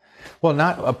 Well,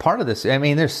 not a part of this. I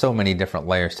mean, there's so many different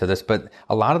layers to this, but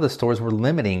a lot of the stores were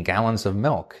limiting gallons of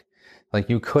milk.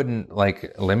 You couldn't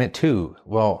limit 2.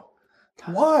 Well,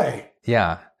 why?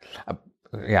 Yeah.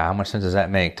 How much sense does that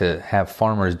make to have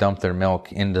farmers dump their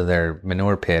milk into their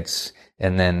manure pits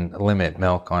and then limit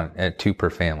milk at 2 per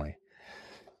family?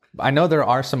 I know there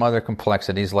are some other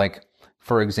complexities,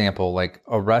 for example,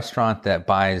 a restaurant that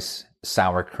buys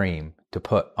sour cream to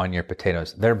put on your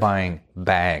potatoes. They're buying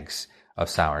bags of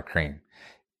sour cream,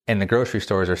 and the grocery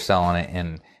stores are selling it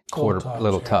in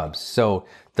little tubs. So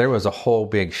there was a whole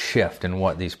big shift in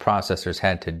what these processors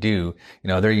had to do.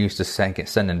 They're used to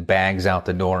sending bags out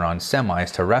the door on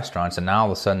semis to restaurants, and now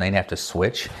all of a sudden they'd have to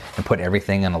switch and put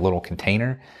everything in a little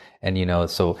container. And,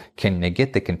 so can they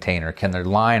get the container? Can their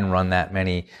line run that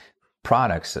many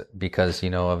products? Because,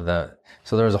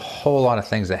 so there was a whole lot of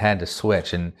things that had to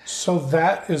switch. And so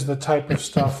that is the type of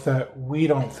stuff that we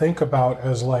don't think about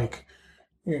as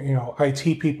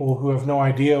IT people who have no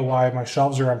idea why my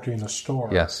shelves are empty in the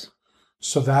store. Yes.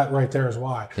 So that right there is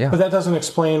why. Yeah. But that doesn't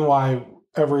explain why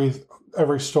every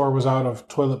store was out of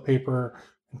toilet paper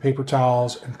and paper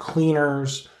towels and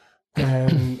cleaners.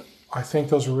 And I think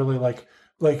those are really like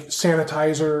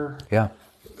sanitizer. Yeah.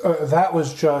 That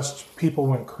was just, people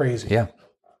went crazy. Yeah.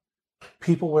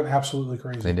 People went absolutely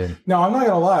crazy. They did. Now, I'm not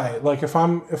gonna lie. If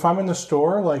I'm in the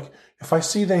store, if I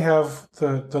see they have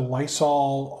the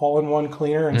Lysol all-in-one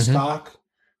cleaner in stock,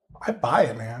 I buy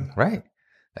it, man. Right.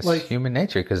 That's human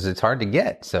nature, because it's hard to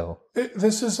get. So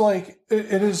this is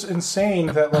it is insane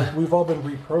that we've all been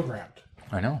reprogrammed.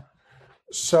 I know.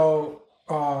 So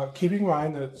keeping in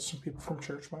mind that some people from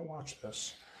church might watch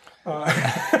this.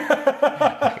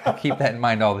 I keep that in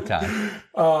mind all the time.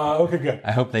 Okay, good.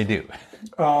 I hope they do.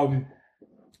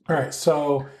 All right,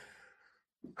 so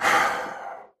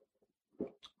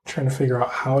trying to figure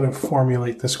out how to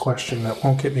formulate this question that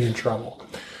won't get me in trouble.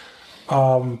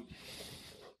 So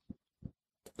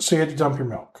you had to dump your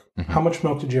milk. Mm-hmm. How much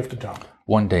milk did you have to dump?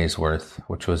 1 day's worth,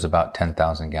 which was about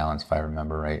 10,000 gallons, if I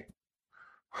remember right.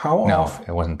 No,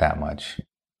 it wasn't that much.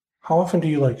 How often do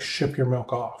you ship your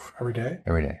milk off? Every day?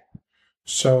 Every day.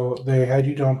 So they had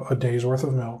you dump a day's worth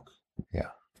of milk.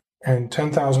 Yeah. And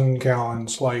 10,000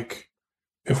 gallons,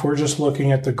 if we're just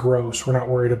looking at the gross, we're not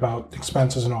worried about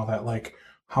expenses and all that,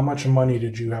 how much money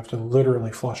did you have to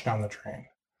literally flush down the drain?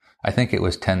 I think it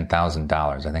was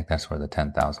 $10,000. I think that's where the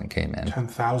 10,000 came in.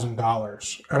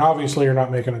 $10,000. And obviously you're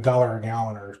not making $1 a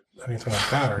gallon or anything like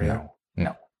that, are you?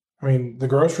 No. I mean, the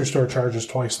grocery store charges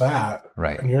twice that.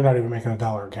 Right. And you're not even making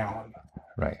 $1 a gallon.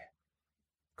 Right.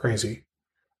 Crazy.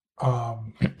 All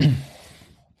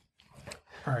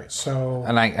right, so...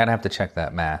 And I'd have to check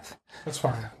that math. That's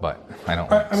fine. But I don't...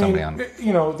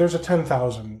 there's a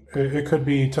 10,000. It could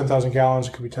be 10,000 gallons.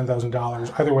 It could be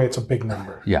 $10,000. Either way, it's a big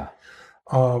number. Yeah.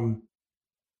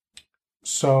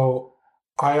 So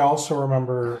I also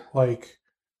remember, I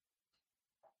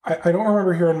don't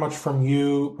remember hearing much from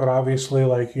you, but obviously,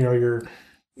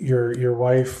 your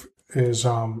wife is,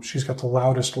 she's got the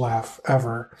loudest laugh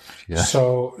ever. Yeah.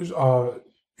 So,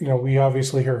 we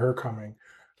obviously hear her coming.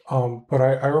 But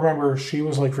I remember she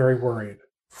was very worried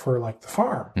for the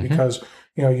farm, mm-hmm. because,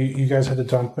 you guys had to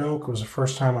dump milk. It was the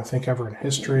first time I think ever in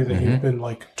history that mm-hmm. you've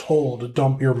been told to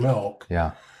dump your milk.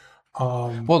 Yeah.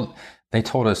 Well, they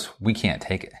told us we can't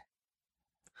take it.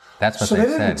 That's what they said.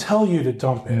 So they didn't tell you to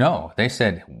dump it? No, they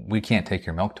said we can't take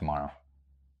your milk tomorrow.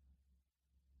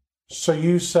 So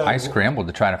you said... I scrambled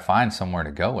to try to find somewhere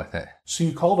to go with it. So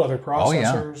you called other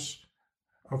processors?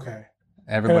 Oh, yeah. Okay.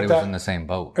 Everybody was in the same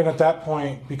boat. And at that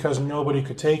point, because nobody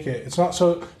could take it, it's not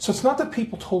so it's not that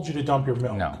people told you to dump your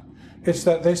milk. No. It's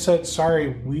that they said, sorry,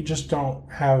 we just don't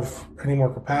have any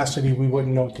more capacity. We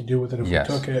wouldn't know what to do with it if we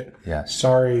took it. Yes.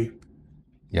 Sorry.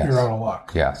 Yes. You're out of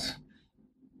luck. Yes.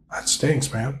 That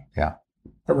stinks, man. Yeah.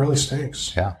 That really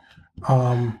stinks. Yeah.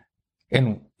 Um,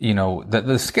 And,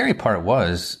 the scary part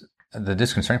was, the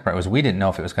disconcerting part was, we didn't know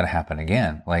if it was going to happen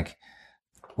again. Like,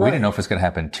 we didn't know if it was going to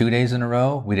happen 2 days in a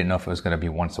row. We didn't know if it was going to be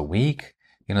once a week.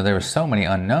 There were so many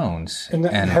unknowns. and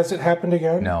has it happened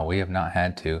again? No, we have not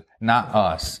had to. Not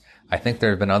us. I think there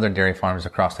have been other dairy farms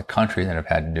across the country that have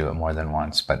had to do it more than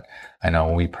once, but I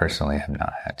know we personally have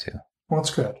not had to. Well,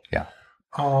 that's good. Yeah.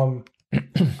 All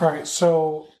right.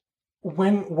 So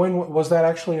when was that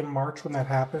actually in March when that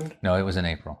happened? No, it was in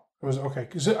April. It was okay.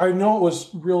 Because I know it was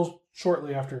real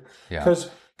shortly after. Yeah.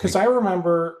 Because I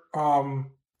remember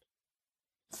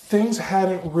things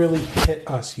hadn't really hit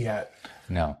us yet.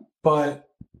 No. But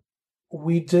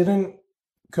we didn't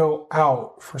go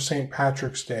out for St.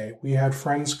 Patrick's Day. We had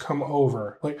friends come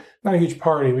over. Like, not a huge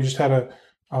party. We just had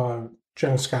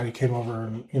Jen and Scotty came over,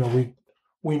 and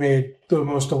we made the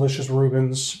most delicious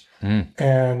Reubens,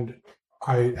 and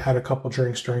I had a couple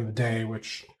drinks during the day,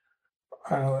 which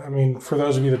I mean, for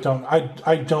those of you that don't,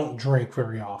 I don't drink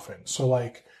very often. So,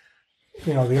 like,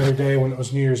 the other day when it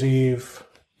was New Year's Eve,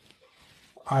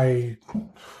 I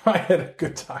had a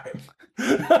good time.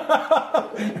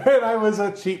 And I was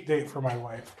a cheap date for my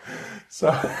wife.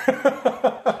 So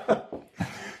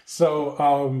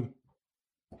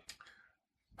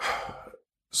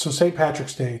St.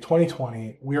 Patrick's Day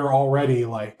 2020, we were already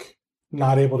like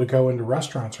not able to go into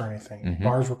restaurants or anything. Mm-hmm.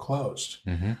 Bars were closed.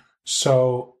 Mm-hmm.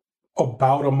 So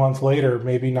about a month later,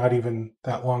 maybe not even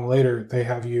that long later, they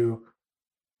have you,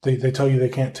 they tell you they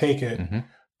can't take it. Mm-hmm.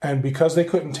 And because they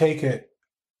couldn't take it,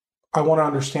 I want to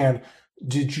understand,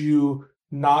 did you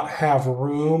not have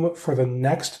room for the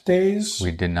next days?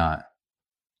 We did not.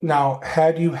 Now,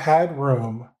 had you had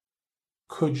room,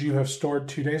 could you have stored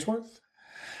 2 days worth?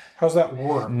 How's that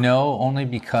work? No, only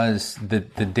because the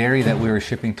dairy that we were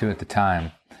shipping to at the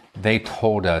time, they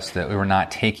told us that we were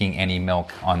not taking any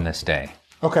milk on this day.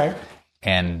 Okay.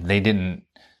 And they didn't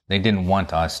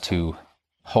want us to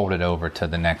hold it over to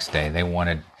the next day.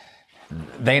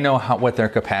 They know what their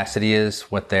capacity is,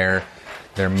 what their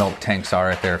milk tanks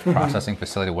are at their processing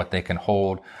facility, what they can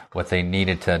hold, what they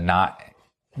needed to not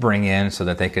bring in so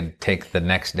that they could take the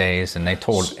next days. And they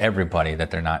told everybody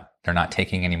that they're not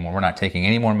taking any more. We're not taking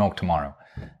any more milk tomorrow.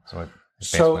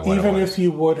 So even if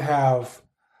you would have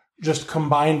just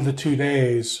combined the 2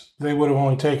 days, they would have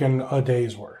only taken a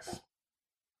day's worth,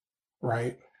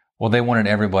 right? Well, they wanted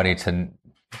everybody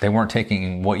they weren't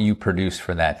taking what you produced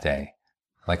for that day.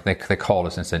 Like they called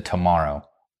us and said, tomorrow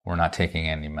we're not taking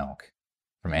any milk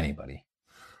from anybody.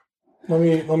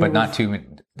 But not too.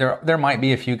 There might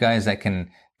be a few guys that can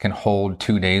hold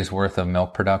 2 days worth of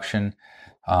milk production.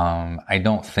 I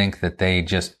don't think that they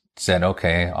just said,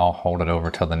 okay, I'll hold it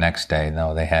over till the next day.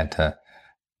 No, they had to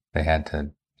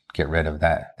get rid of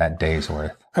that day's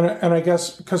worth. And I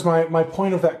guess because my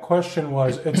point of that question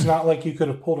was, it's not like you could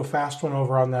have pulled a fast one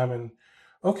over on them and,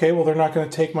 okay, well, they're not going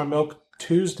to take my milk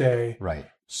Tuesday. Right.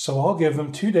 So I'll give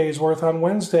them 2 days worth on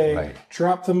Wednesday. Right.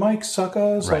 Drop the mic,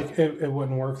 suckers. Right. Like it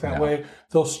wouldn't work that way.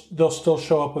 They'll still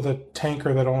show up with a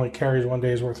tanker that only carries 1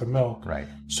 day's worth of milk. Right.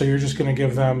 So you're just going to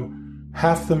give them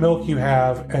half the milk you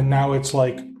have, and now it's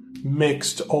like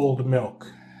mixed old milk.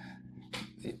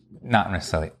 Not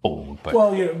necessarily old, but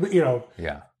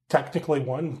yeah. Technically,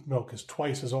 one milk is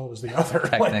twice as old as the other.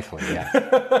 Technically, yeah.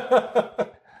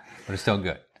 But it's still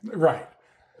good. Right.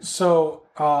 So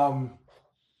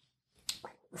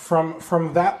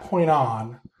from that point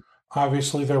on,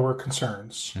 obviously there were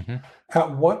concerns. Mm-hmm.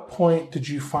 At what point did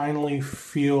you finally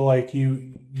feel like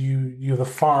you the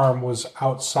farm was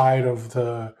outside of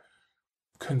the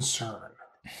concern?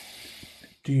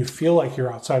 Do you feel like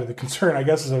you're outside of the concern? I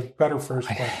guess is a better first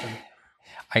question.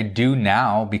 I do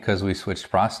now because we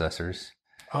switched processors.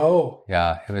 Oh.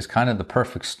 Yeah, it was kind of the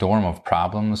perfect storm of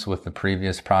problems with the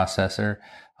previous processor.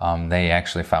 They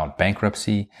actually filed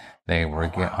bankruptcy. They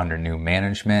were under new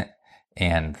management,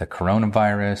 and the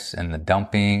coronavirus and the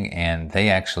dumping, and they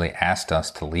actually asked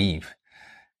us to leave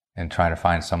and try to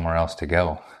find somewhere else to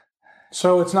go.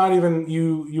 So it's not even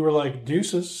you were like,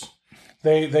 deuces.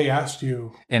 They asked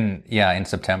you. In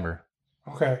September.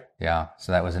 Okay. Yeah,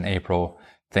 so that was in April.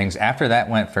 Things after that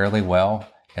went fairly well,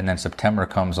 and then September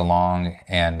comes along,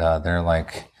 and they're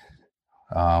like,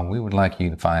 we would like you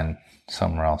to find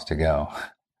somewhere else to go.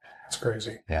 That's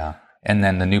crazy. Yeah. And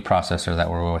then the new processor that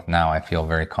we're with now, I feel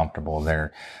very comfortable.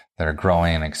 They're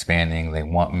growing and expanding. They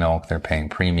want milk. They're paying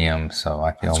premium. So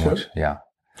I feel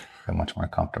much more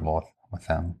comfortable with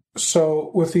them.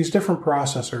 So with these different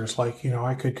processors, like,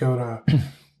 I could go to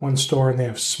one store and they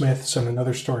have Smith's and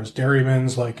another store is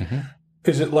Dairyman's. Like,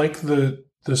 is it like the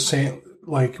same,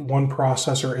 like one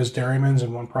processor is Dairyman's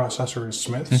and one processor is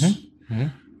Smith's?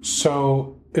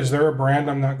 So, is there a brand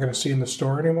I'm not going to see in the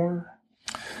store anymore?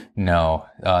 No.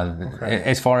 Okay.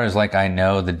 As far as like I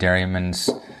know, the Dairyman's,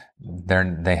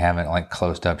 they haven't like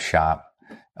closed up shop.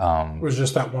 It was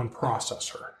just that one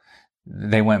processor.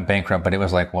 They went bankrupt, but it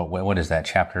was like, what is that?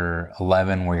 Chapter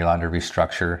 11 where you're allowed to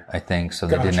restructure, I think. So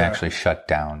they didn't Gotcha. actually shut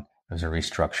down. It was a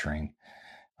restructuring.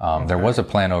 There was a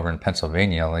plant over in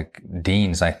Pennsylvania, like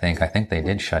Dean's, I think. I think they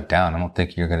did shut down. I don't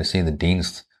think you're going to see the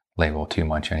Dean's label too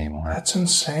much anymore. That's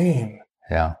insane.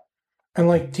 Yeah. And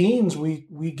like Dean's,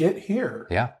 we get here.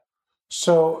 Yeah.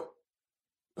 So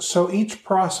each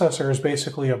processor is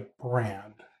basically a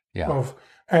brand Yeah. of,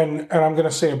 and I'm going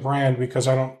to say a brand because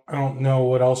I don't know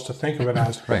what else to think of it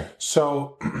as. Right.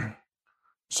 So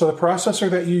the processor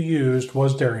that you used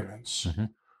was Dairyman's. Mm-hmm.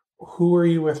 Who are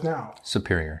you with now?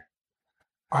 Superior.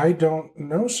 I don't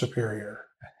know Superior.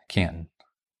 Canton.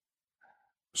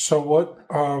 So what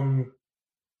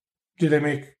do they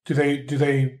make? Do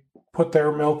they put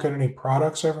their milk in any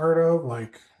products I've heard of?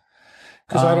 Like,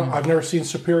 because I've never seen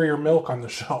Superior milk on the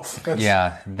shelf.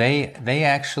 Yeah, they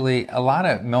actually, a lot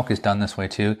of milk is done this way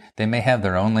too. They may have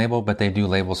their own label, but they do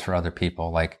labels for other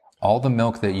people. Like all the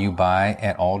milk that you buy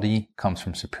at Aldi comes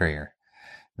from Superior.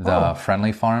 The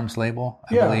Friendly Farms label,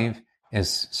 I believe,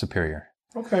 is Superior.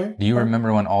 Okay. Do you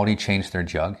remember when Aldi changed their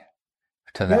jug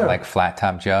to that like flat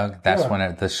top jug? That's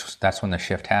when that's when the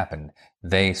shift happened.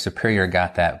 Superior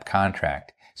got that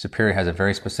contract. Superior has a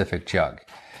very specific jug.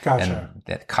 Gotcha. And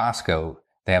at Costco,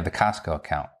 they have the Costco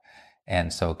account.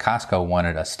 And so Costco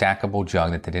wanted a stackable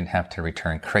jug that they didn't have to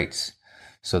return crates.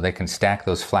 So they can stack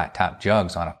those flat top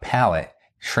jugs on a pallet,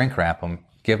 shrink wrap them,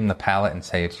 give them the pallet and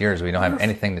say, it's yours. We don't have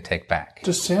anything to take back.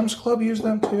 Does Sam's Club use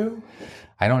them too?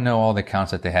 I don't know all the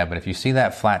accounts that they have, but if you see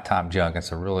that flat top jug,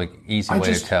 it's a really easy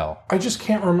way to tell. I just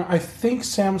can't remember. I think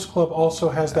Sam's Club also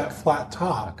has that flat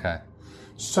top. Okay.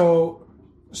 So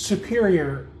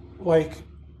Superior, like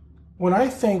when I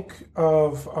think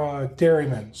of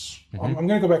Dairyman's, I'm going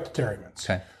to go back to Dairyman's.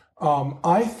 Okay.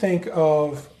 I think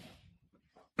of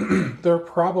they're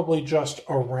probably just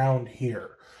around here.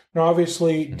 Now,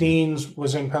 obviously, Dean's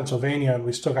was in Pennsylvania, and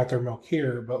we still got their milk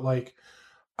here. But like,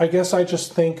 I guess I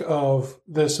just think of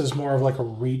this as more of like a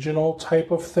regional type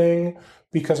of thing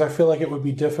because I feel like it would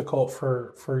be difficult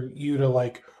for you to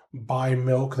like buy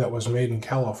milk that was made in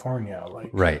California. Like,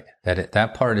 right.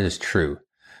 That part is true.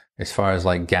 As far as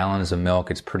like gallons of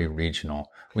milk, it's pretty regional.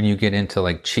 When you get into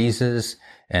like cheeses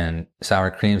and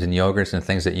sour creams and yogurts and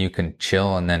things that you can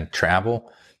chill and then travel,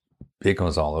 it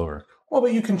goes all over. Well,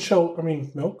 but you can chill. I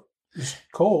mean, milk is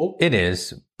cold. It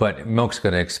is, but milk's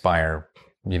going to expire,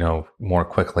 more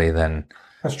quickly than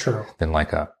That's true. Than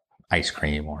like a ice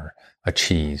cream or a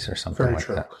cheese or something Very like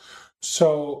true. that.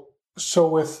 So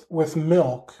with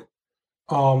milk,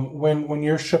 when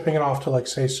you're shipping it off to like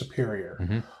say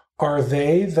Superior, are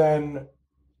they then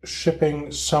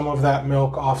shipping some of that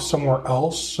milk off somewhere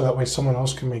else so that way someone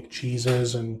else can make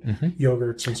cheeses and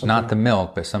yogurts and something? Not the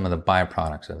milk, but some of the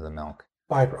byproducts of the milk.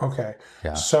 Okay.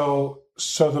 Yeah. So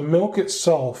the milk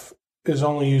itself is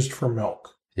only used for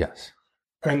milk. Yes.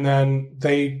 And then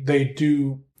they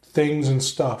do things and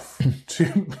stuff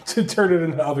to turn it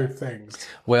into other things.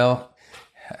 Well,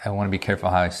 I want to be careful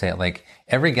how I say it. Like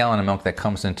every gallon of milk that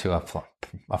comes into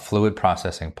a fluid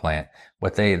processing plant,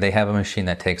 they have a machine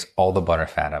that takes all the butter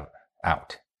fat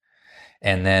out.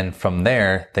 And then from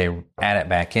there, they add it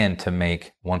back in to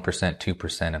make 1%,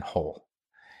 2% and whole.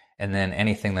 And then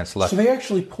anything that's left. So they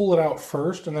actually pull it out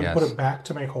first and then Yes. put it back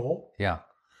to make whole? Yeah.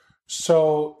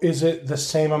 So is it the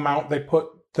same amount they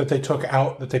took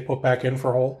out that they put back in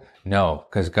for whole? No,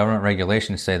 because government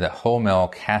regulations say that whole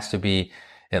milk has to be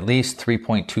at least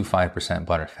 3.25%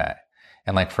 butter fat.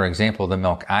 And like, for example, the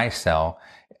milk I sell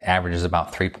averages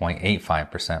about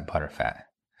 3.85% butter fat.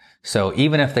 So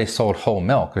even if they sold whole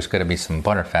milk, there's going to be some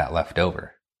butter fat left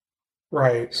over.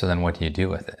 Right. So then what do you do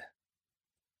with it?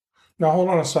 Now, hold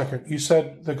on a second. You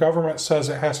said the government says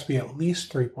it has to be at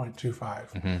least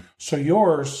 3.25. So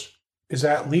yours is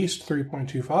at least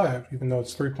 3.25, even though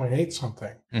it's 3.8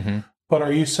 something. But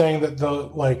are you saying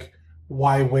that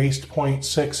why waste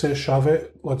 0.6-ish of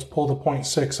it? Let's pull the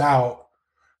 0.6 out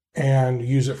and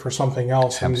use it for something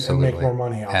else and make more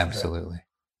money off Absolutely. of it.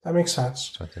 That makes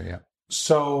sense. Yeah.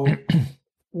 So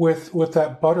with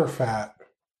that butter fat,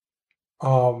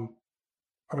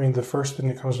 the first thing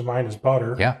that comes to mind is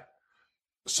butter. Yeah.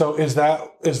 So is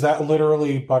that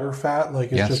literally butter fat?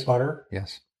 Like it's just butter?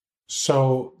 Yes.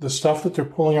 So the stuff that they're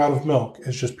pulling out of milk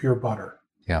is just pure butter.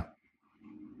 Yeah.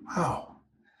 Wow.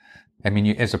 I mean,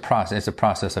 it's a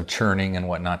process of churning and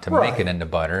whatnot to make it into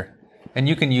butter. And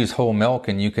you can use whole milk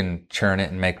and you can churn it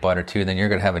and make butter too. Then you're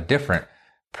going to have a different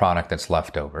product that's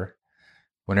left over.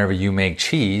 Whenever you make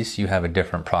cheese, you have a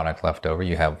different product left over.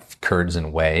 You have curds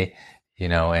and whey,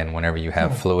 and whenever you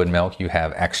have fluid milk, you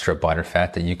have extra butter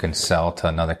fat that you can sell to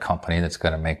another company that's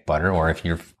going to make butter. Or if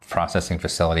your processing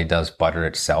facility does butter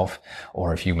itself,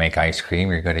 or if you make ice cream,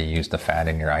 you're going to use the fat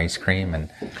in your ice cream and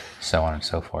so on and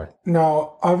so forth.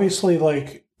 Now, obviously,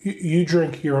 like you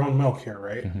drink your own milk here,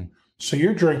 right? Mm-hmm. So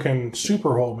you're drinking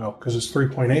super whole milk because it's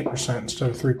 3.8%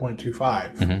 instead of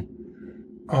 3.25.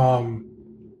 Mm-hmm.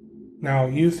 Now,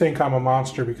 you think I'm a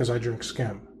monster because I drink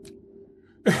skim.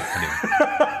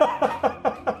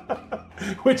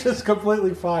 Which is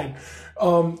completely fine.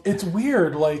 It's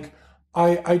weird. Like,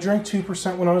 I drank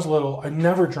 2% when I was little. I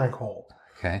never drank whole.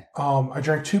 Okay. I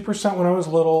drank 2% when I was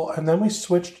little, and then we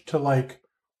switched to like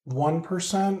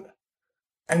 1%.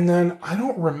 And then I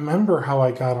don't remember how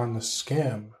I got on the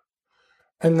skim.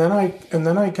 And then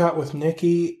I got with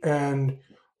Nikki, and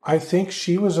I think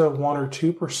she was a 1 or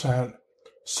 2%.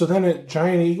 So then at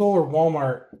Giant Eagle or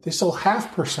Walmart, they sell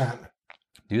 0.5%.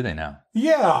 Do they now?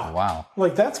 Yeah. Wow.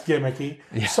 Like, that's gimmicky.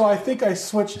 Yeah. So I think I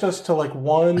switched us to like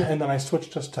 1, and then I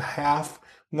switched us to 0.5,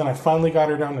 and then I finally got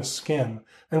her down to skim.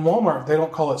 And Walmart, they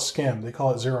don't call it skim. They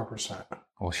call it 0%.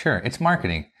 Well, sure. It's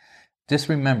marketing. Just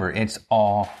remember, it's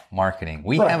all marketing.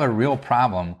 We have a real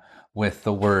problem with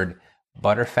the word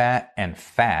butterfat and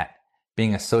fat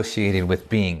being associated with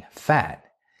being fat.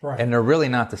 Right. And they're really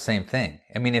not the same thing.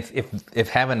 I mean, if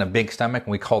having a big stomach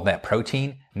and we called that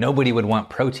protein, nobody would want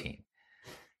protein.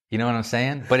 You know what I'm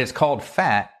saying? But it's called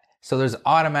fat, so there's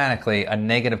automatically a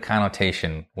negative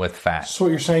connotation with fat. So what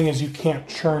you're saying is you can't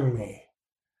churn me.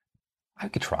 I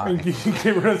could try. You can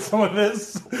get rid of some of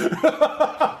this.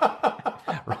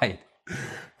 Right.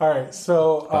 All right.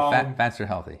 So but fats are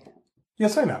healthy.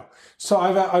 Yes, I know. So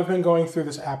I've been going through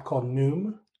this app called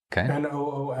Noom. Okay.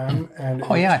 Noom, and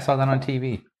I saw that on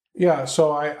TV. Yeah,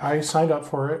 so I signed up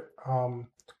for it.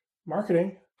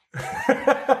 Marketing.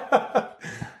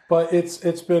 But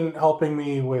it's been helping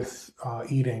me with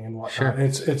eating and whatnot. Sure.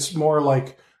 It's more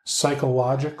like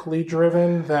psychologically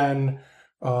driven than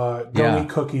don't eat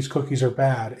cookies. Cookies are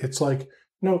bad. It's like,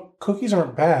 no, cookies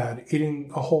aren't bad.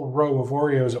 Eating a whole row of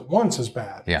Oreos at once is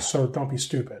bad. Yeah. So don't be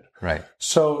stupid. Right.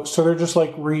 So they're just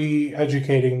like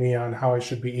re-educating me on how I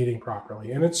should be eating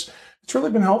properly, and it's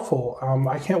really been helpful.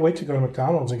 I can't wait to go to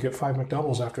McDonald's and get 5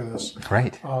 McDoubles after this.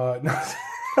 Right.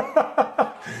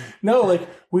 No, like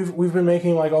we've been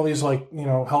making like all these like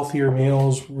healthier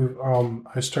meals.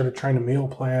 I started trying to meal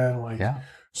plan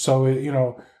So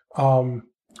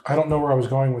I don't know where I was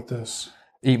going with this.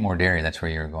 Eat more dairy. That's where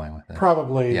you were going with it.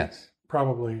 Probably. Yes.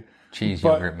 Probably. Cheese,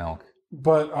 yogurt, milk.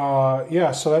 But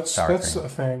so that's a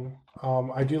thing.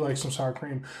 I do like some sour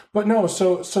cream. But no,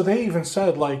 so they even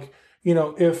said like,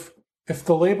 if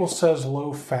the label says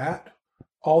low fat,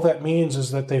 all that means is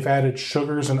that they've added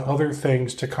sugars and other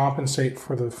things to compensate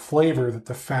for the flavor that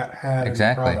the fat had in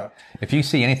the product. If you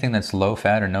see anything that's low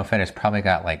fat or no fat, it's probably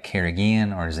got like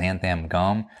carrageenan or xanthan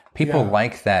gum. People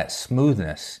like that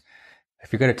smoothness.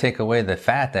 If you're going to take away the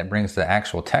fat that brings the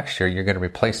actual texture, you're going to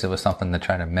replace it with something to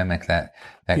try to mimic that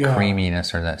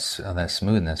creaminess or that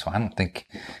smoothness. Well, I don't think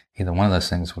either one of those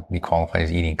things would be qualified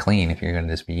as eating clean if you're going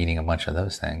to just be eating a bunch of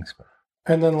those things.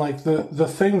 And then like the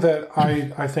thing that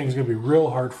I think is going to be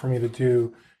real hard for me to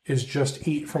do is just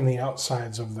eat from the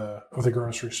outsides of the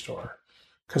grocery store,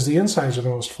 because the insides are the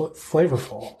most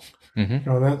flavorful. Mm-hmm.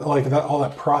 All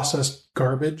that processed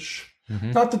garbage.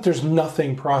 Mm-hmm. Not that there's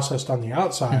nothing processed on the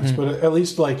outsides, mm-hmm. but at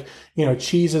least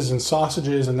cheeses and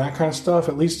sausages and that kind of stuff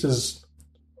at least is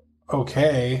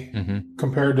okay mm-hmm.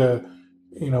 compared to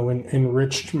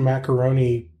enriched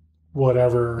macaroni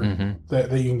whatever mm-hmm.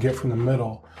 that you can get from the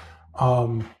middle.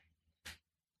 All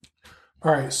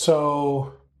right,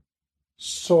 so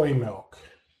soy milk.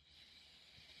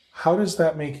 How does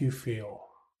that make you feel?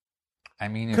 I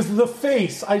mean, because the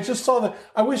face, I just saw that.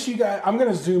 I wish you guys. I'm going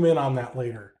to zoom in on that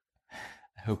later.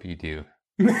 I hope you do.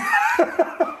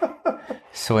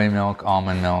 Soy milk,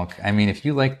 almond milk. I mean, if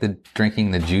you like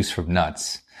drinking the juice from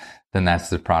nuts, then that's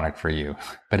the product for you.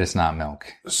 But it's not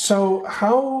milk. So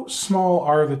how small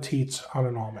are the teats on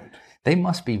an almond? They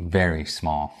must be very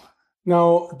small.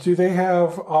 Now, do they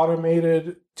have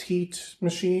automated teat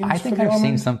machines? I think I've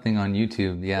seen something on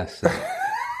YouTube, yes.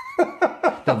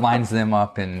 That lines them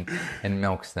up and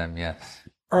milks them, yes.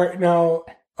 All right, now...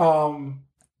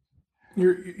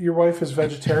 Your wife is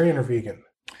vegetarian or vegan?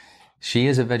 She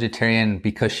is a vegetarian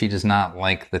because she does not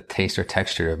like the taste or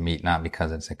texture of meat, not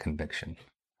because it's a conviction.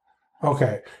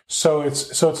 Okay, so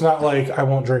it's not like I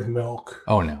won't drink milk.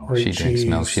 Oh no, she drinks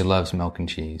milk. She loves milk and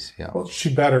cheese. Yeah. Well,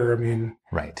 she better. I mean,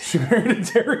 right. She married a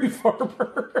dairy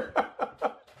farmer.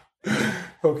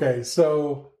 Okay,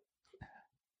 so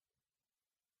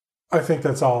I think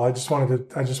that's all. I just wanted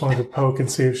to poke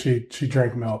and see if she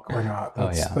drank milk or not.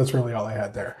 That's really all I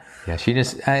had there. Yeah, she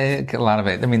just a lot of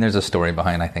it. I mean, there's a story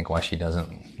behind, I think, why she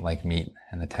doesn't like meat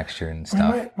and the texture and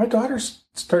stuff. My daughter's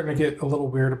starting to get a little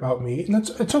weird about meat, and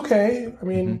it's okay. I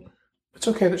mean, it's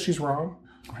okay that she's wrong.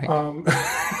 Right.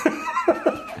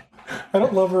 I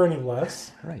don't love her any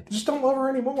less. Right. I just don't love her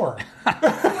anymore.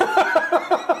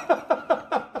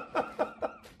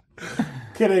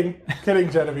 Kidding,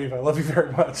 Genevieve. I love you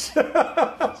very much.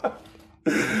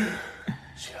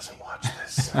 She doesn't watch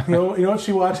this. You know what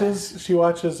she watches? She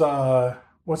watches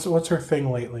what's her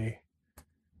thing lately?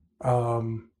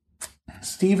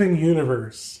 Steven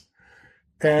Universe.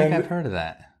 And I think I've heard of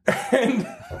that.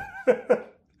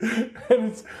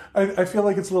 And I feel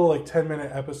like it's little like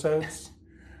 10-minute episodes.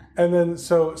 And then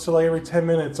so like every 10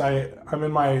 minutes I'm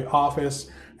in my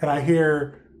office and I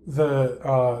hear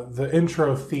the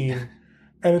intro theme.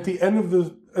 And at the end of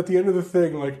the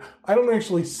thing, like, I don't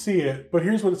actually see it, but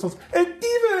here's what it sounds. And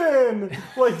even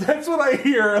like that's what I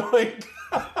hear. Like,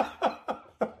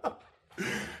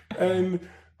 and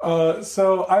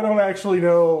so I don't actually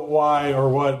know why or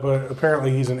what, but apparently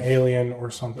he's an alien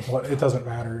or something. It doesn't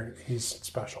matter. He's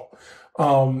special.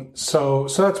 So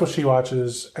that's what she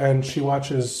watches, and she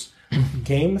watches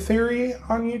Game Theory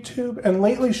on YouTube. And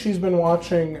lately, she's been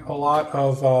watching a lot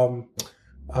of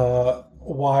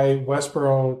why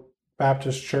Westboro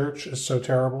Baptist Church is so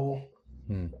terrible.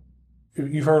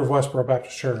 You've heard of Westboro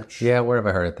Baptist Church? Yeah, where have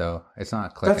I heard it though? It's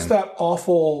not clicking. That's that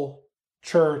awful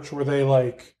church where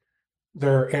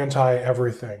they're anti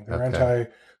everything.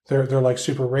 They're like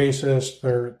super racist.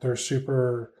 They're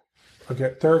super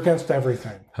they're against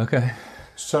everything. Okay.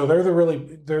 So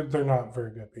they're not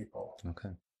very good people.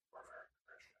 Okay.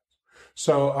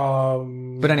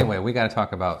 So but anyway, we got to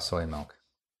talk about soy milk.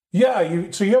 Yeah,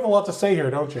 so you have a lot to say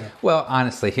here, don't you? Well,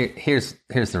 honestly, here's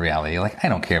the reality. Like, I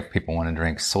don't care if people want to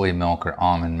drink soy milk or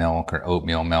almond milk or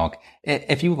oatmeal milk.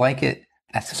 If you like it,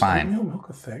 that's fine. Is oatmeal milk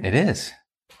a thing? It is.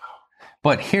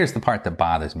 But here's the part that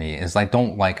bothers me is I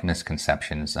don't like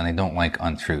misconceptions and I don't like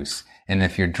untruths. And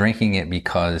if you're drinking it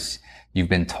because you've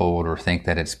been told or think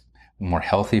that it's more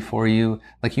healthy for you,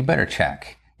 like, you better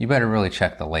check. You better really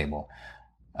check the label.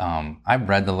 I've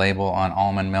read the label on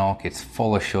almond milk. It's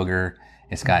full of sugar.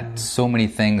 It's got so many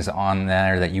things on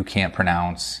there that you can't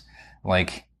pronounce.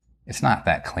 Like, it's not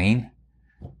that clean.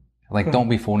 Like, don't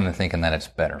be fooled into thinking that it's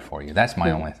better for you. That's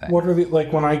my only thing. What are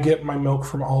like when I get my milk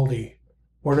from Aldi,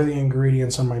 what are the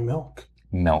ingredients on my milk?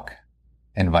 Milk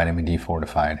and vitamin D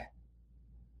fortified.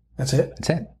 That's it? That's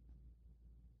it.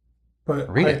 But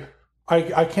read it.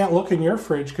 I can't look in your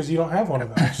fridge because you don't have one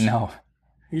of those. No.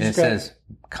 It says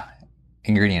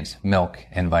ingredients, milk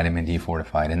and vitamin D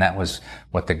fortified. And that was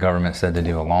what the government said to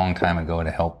do a long time ago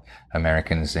to help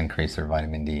Americans increase their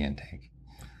vitamin D intake.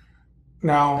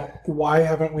 Now, why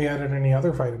haven't we added any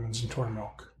other vitamins into our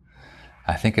milk?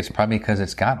 I think it's probably because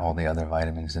it's got all the other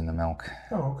vitamins in the milk.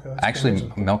 Oh, okay.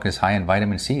 Actually, milk is high in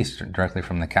vitamin C directly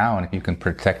from the cow. And if you can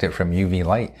protect it from UV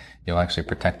light, you'll actually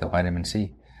protect the vitamin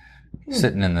C.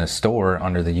 Sitting in the store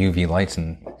under the UV lights,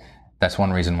 and that's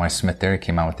one reason why Smith Dairy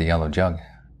came out with the yellow jug.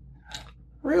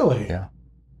 Really? Yeah.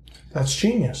 That's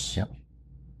genius. Yep.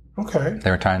 Okay.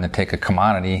 They were trying to take a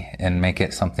commodity and make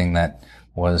it something that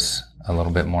was a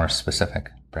little bit more specific,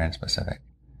 brand specific,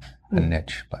 a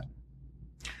niche. But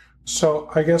so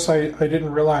I guess I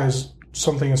didn't realize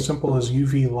something as simple as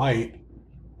UV light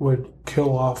would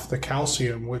kill off the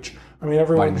calcium, which, I mean,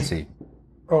 everyone... Vitamin C.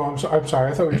 Oh, I'm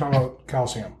sorry. I thought we were talking about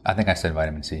calcium. I think I said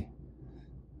vitamin C.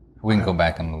 We can go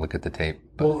back and look at the tape.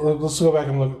 But... Well, let's go back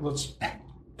and look. Let's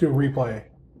do a replay.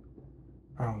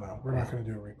 I don't know. We're not going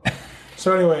to do a replay.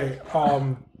 So anyway,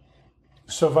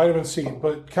 so vitamin C,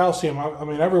 but calcium. I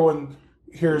mean, everyone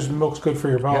hears milk's good for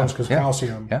your bones because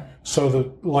calcium. Yeah. So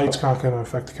the light's not going to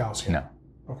affect the calcium. No.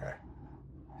 Okay.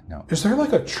 No. Is there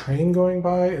like a train going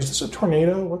by? Is this a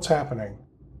tornado? What's happening?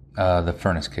 The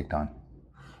furnace kicked on.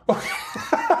 Okay.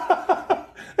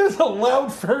 It's a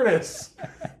loud furnace.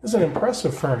 It's an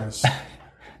impressive furnace.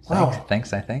 Wow.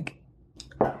 Thanks, I think.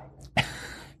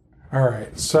 All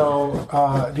right.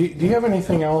 So, do you have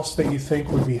anything else that you think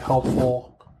would be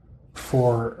helpful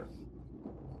for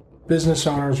business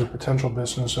owners or potential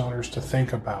business owners to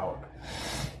think about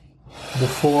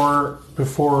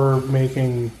before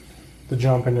making the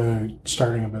jump into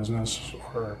starting a business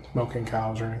or milking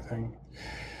cows or anything?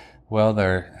 Well,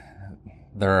 there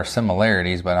are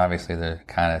similarities, but obviously they're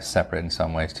kind of separate in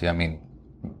some ways too. I mean,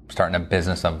 starting a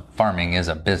business of farming is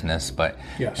a business, but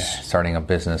yes, starting a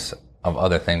business of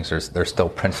other things, there's still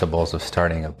principles of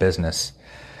starting a business.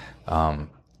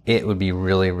 It would be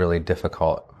really, really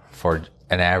difficult for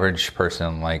an average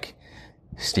person like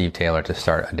Steve Taylor to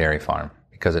start a dairy farm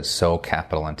because it's so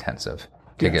capital intensive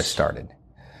to get started.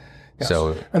 Yes.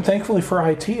 So, and thankfully for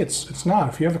IT, it's not.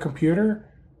 If you have a computer,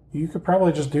 you could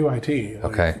probably just do IT.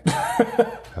 Okay.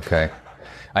 Okay.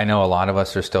 I know a lot of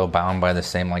us are still bound by the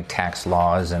same like tax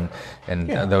laws and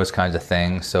those kinds of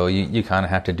things. So you kind of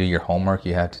have to do your homework.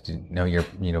 You have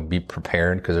to be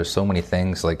prepared because there's so many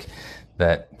things like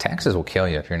that. Taxes will kill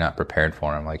you if you're not prepared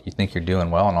for them. Like you think you're doing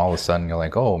well and all of a sudden you're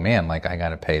like, oh man, like I got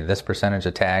to pay this percentage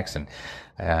of tax. And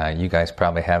you guys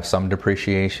probably have some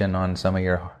depreciation on some of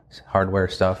your hardware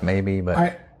stuff maybe,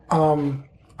 but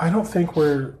I don't think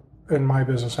in my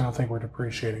business, I don't think we're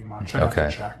depreciating much. I have to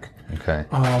check. Okay.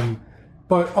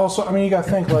 But also, I mean, you got to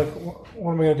think like,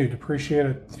 what am I going to do? Depreciate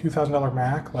a $2,000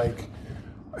 Mac? Like,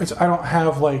 I don't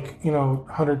have like $100,000,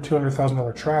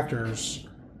 $200,000 tractors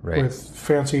with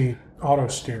fancy auto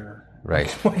steer,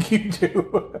 right? Like you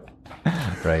do,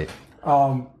 right?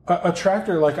 A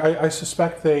tractor, like I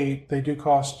suspect they do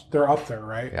cost. They're up there,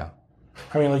 right? Yeah.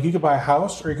 I mean, like you could buy a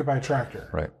house or you could buy a tractor,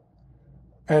 right?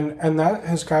 And that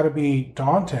has got to be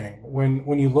daunting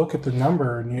when you look at the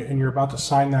number and you're about to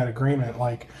sign that agreement.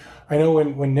 Like, I know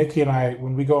when Nikki and I,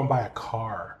 when we go and buy a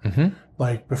car,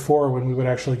 like before when we would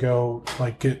actually go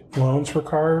like get loans for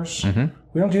cars,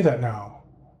 we don't do that now.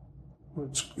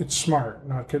 It's smart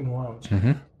not getting loans.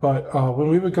 But when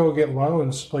we would go get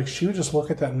loans, like she would just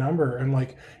look at that number and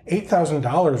like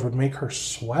 $8,000 would make her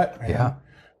sweat, man. Yeah.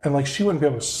 And like she wouldn't be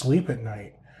able to sleep at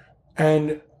night.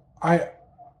 And I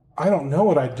don't know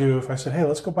what I'd do if I said, hey,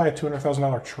 let's go buy a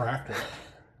 $200,000 tractor.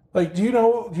 Like, do you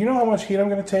know how much heat I'm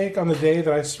going to take on the day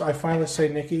that I finally say,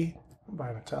 Nikki, I'm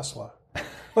buying a Tesla?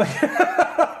 Like,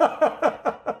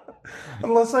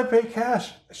 unless I pay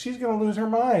cash, she's going to lose her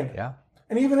mind. Yeah.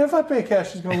 And even if I pay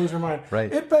cash, she's going to lose her mind.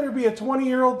 Right. It better be a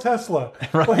 20-year-old Tesla.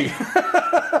 Right. Like,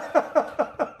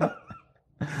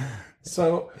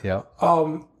 so, yeah.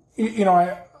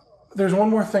 There's one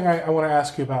more thing I want to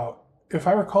ask you about. If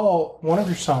I recall, one of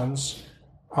your sons,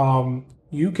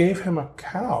 you gave him a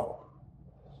cow.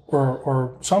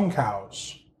 Or some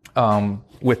cows.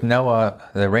 With Noah,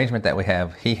 the arrangement that we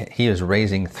have, he is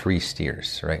raising 3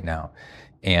 steers right now,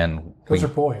 and those are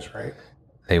boys, right?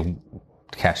 They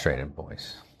castrated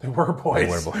boys. They were boys. They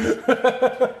were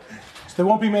boys. So they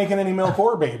won't be making any milk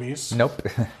or babies. Nope.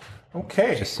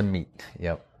 Okay. Just some meat.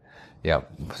 Yep.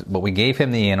 But we gave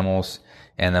him the animals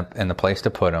and the place to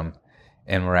put them,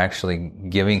 and we're actually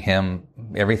giving him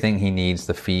everything he needs,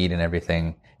 the feed and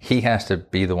everything. He has to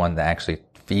be the one that actually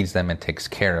feeds them and takes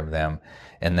care of them.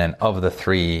 And then of the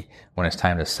 3, when it's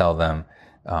time to sell them,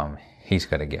 he's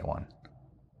got to get one.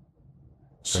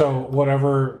 So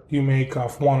whatever you make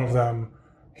off one of them,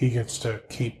 he gets to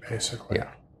keep, basically.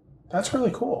 Yeah. That's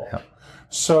really cool. Yeah.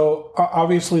 So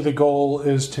obviously the goal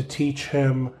is to teach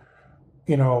him,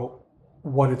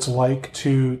 what it's like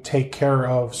to take care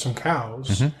of some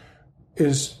cows.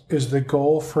 Is the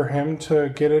goal for him to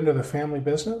get into the family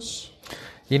business?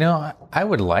 I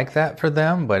would like that for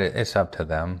them, but it's up to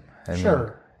them.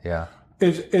 Sure. Yeah.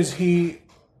 Is he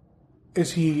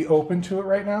open to it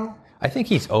right now? I think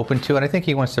he's open to it. I think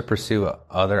he wants to pursue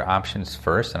other options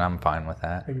first, and I'm fine with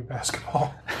that. Maybe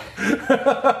basketball.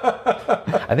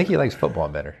 I think he likes football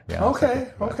better. Okay.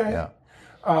 Yeah.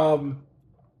 All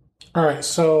right.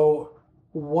 So,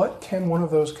 what can one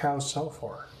of those cows sell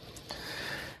for?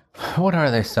 What are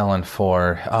they selling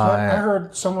for? I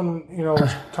heard someone,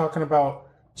 was talking about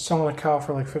selling a cow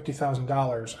for like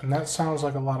 $50,000, and that sounds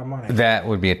like a lot of money. That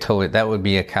would be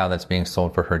a cow that's being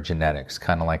sold for her genetics,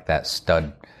 kind of like that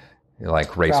stud,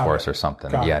 like racehorse or something.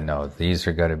 No, these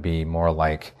are going to be more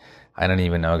like, I don't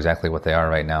even know exactly what they are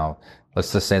right now.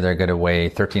 Let's just say they're going to weigh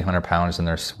 1,300 pounds and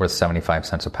they're worth 75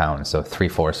 cents a pound. So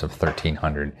 3/4 of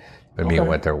 1,300 would be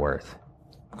what they're worth.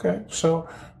 Okay, so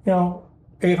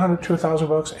 $800 to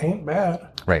 $1,000 ain't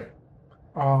bad. Right.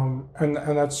 And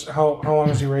that's how long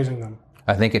is he raising them?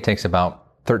 I think it takes about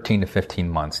 13 to 15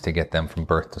 months to get them from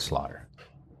birth to slaughter.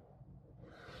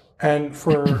 And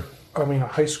for, a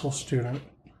high school student,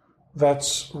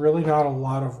 that's really not a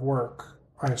lot of work,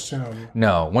 I assume.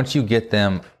 No, once you get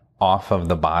them off of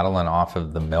the bottle and off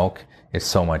of the milk, it's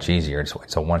so much easier.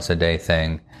 It's a once a day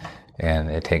thing,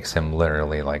 and it takes him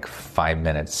literally like 5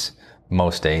 minutes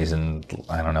most days, and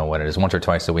I don't know what it is. Once or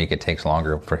twice a week, it takes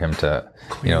longer for him to,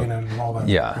 clean and all that.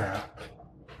 Yeah.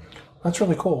 That's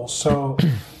really cool. So,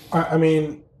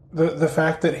 the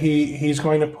fact that he's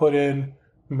going to put in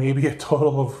maybe a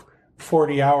total of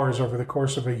 40 hours over the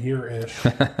course of a year-ish,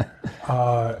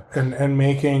 and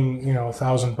making,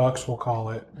 $1,000, we'll call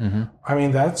it.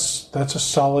 That's a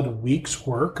solid week's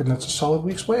work, and that's a solid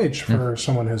week's wage for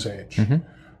someone his age.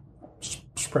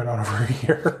 Spread out over a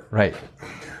year. Right.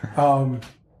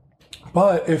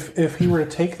 But if he were to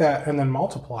take that and then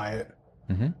multiply it,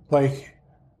 like,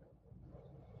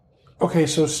 okay,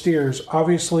 so steers,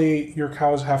 obviously your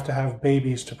cows have to have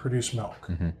babies to produce milk.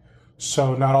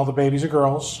 So not all the babies are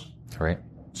girls. Right.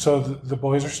 So the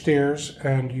boys are steers,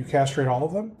 and you castrate all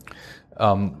of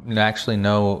them? Actually,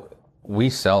 no. We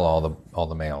sell all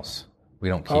the males. We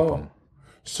don't keep them.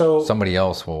 So somebody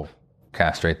else will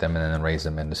castrate them and then raise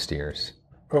them into steers.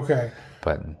 Okay.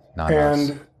 But not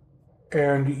us.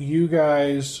 And you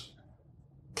guys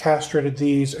castrated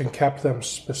these and kept them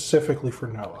specifically for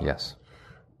Noah. Yes.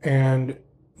 And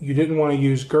you didn't want to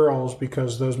use girls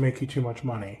because those make you too much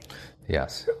money.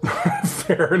 Yes.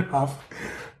 Fair enough.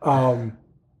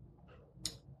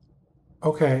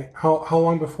 Okay. How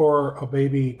long before a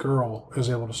baby girl is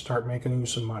able to start making you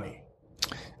some money?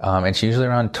 It's usually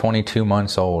around 22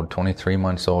 months old, 23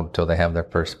 months old till they have their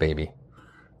first baby.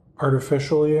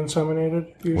 Artificially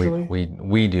inseminated, usually?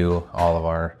 We do all of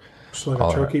our... So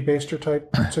like a turkey baster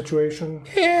type situation?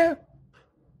 Yeah.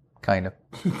 Kind of.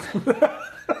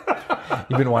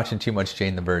 You've been watching too much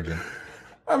Jane the Virgin.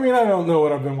 I mean, I don't know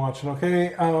what I've been watching,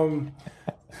 okay? I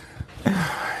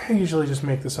usually just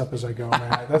make this up as I go,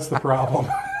 man. That's the problem.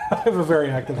 I have a very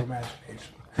active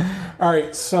imagination. All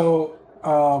right, so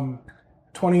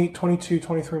 22,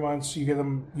 23 months,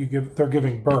 they're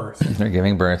giving birth. They're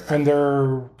giving birth. And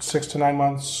they're 6 to 9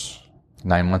 months.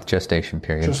 9-month gestation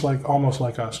period. Just almost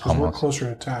like us, because we're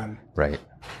closer to 10. Right.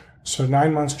 So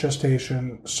 9 months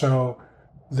gestation. So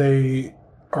they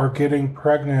are getting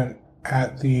pregnant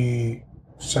at the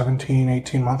 17,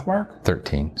 18 month mark?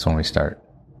 13 is when we start.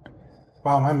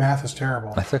 Wow, my math is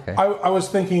terrible. That's okay.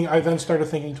 I then started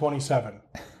thinking 27.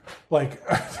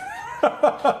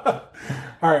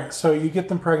 All right, so you get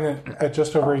them pregnant at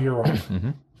just over a year old.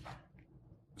 Mm-hmm.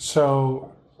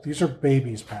 So these are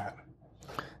babies, Matt.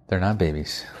 They're not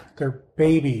babies. They're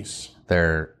babies.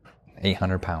 They're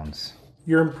 800 pounds.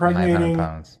 You're impregnating 900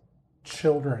 pounds.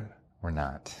 Children. We're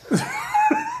not.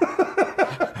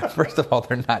 First of all,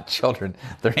 they're not children.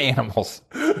 They're animals.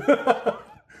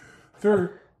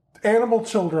 They're animal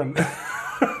children.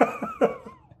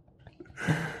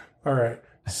 All right.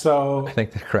 So I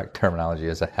think the correct terminology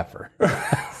is a heifer.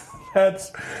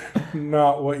 That's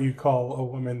not what you call a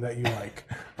woman that you like.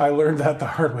 I learned that the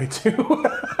hard way too.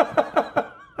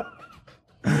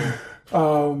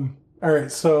 All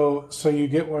right. So you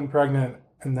get one pregnant,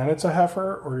 and then it's a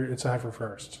heifer, or it's a heifer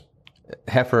first.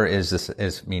 Heifer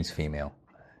means female.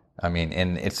 I mean,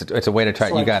 and it's a way to try.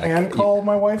 So you got to call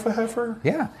my wife a heifer.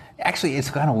 Yeah, actually, it's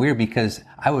kind of weird because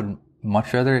I would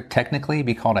much rather technically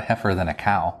be called a heifer than a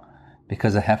cow,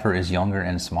 because a heifer is younger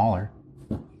and smaller.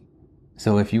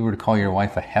 So if you were to call your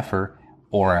wife a heifer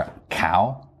or a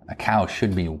cow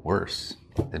should be worse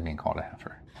than being called a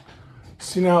heifer.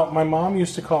 See, now my mom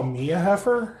used to call me a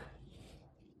heifer,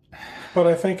 but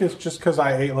I think it's just because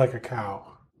I ate like a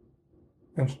cow,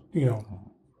 and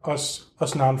us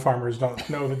non-farmers don't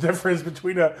know the difference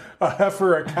between a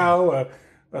heifer, a cow,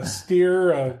 a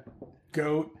steer, a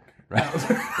goat. Right.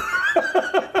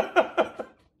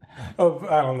 I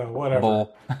don't know, whatever.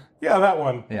 Bull. Yeah, that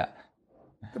one. Yeah.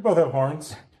 They both have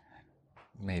horns.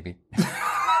 Maybe.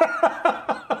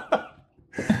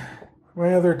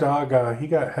 My other dog, he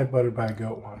got headbutted by a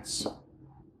goat once.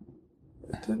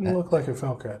 It didn't look like it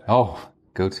felt good. Oh,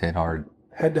 goats hit hard.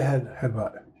 Head-to-head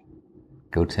headbutt.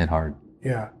 Goats hit hard.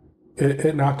 Yeah.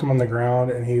 It knocked him on the ground,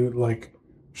 and he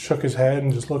shook his head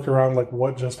and just looked around like,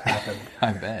 what just happened?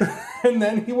 I bet. And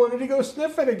then he wanted to go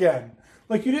sniff it again.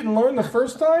 Like, you didn't learn the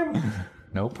first time?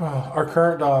 Nope. Our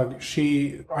current dog,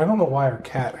 I don't know why our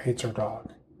cat hates our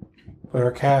dog. But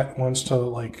our cat wants to,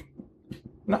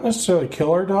 not necessarily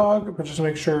kill our dog, but just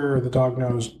make sure the dog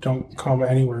knows don't come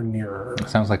anywhere near her.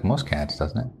 Sounds like most cats,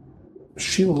 doesn't it?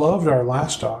 She loved our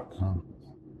last dog. Oh.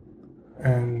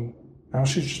 And now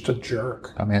she's just a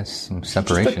jerk. Probably has some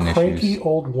separation just a cranky issues.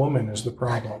 old woman is the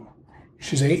problem.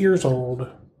 She's 8 years old.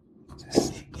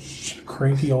 She's a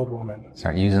cranky old woman.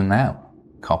 Start using that.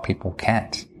 Call people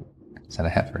cats instead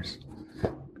of heifers.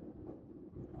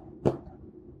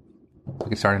 We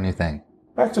could start a new thing.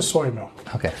 Back to soy milk.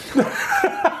 Okay.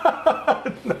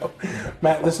 No.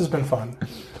 Matt, this has been fun.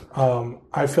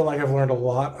 I feel like I've learned a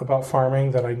lot about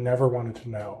farming that I never wanted to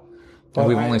know. But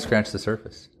we've only scratched the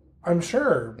surface. I'm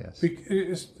sure.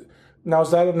 Yes. Now, is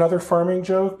that another farming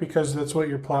joke? Because that's what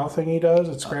your plow thingy does?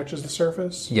 It scratches the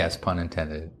surface? Yes, pun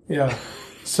intended. Yeah.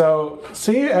 So,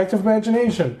 see, active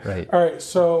imagination. Right. All right.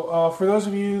 So, for those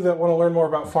of you that want to learn more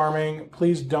about farming,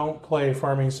 please don't play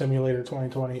Farming Simulator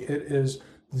 2020. It is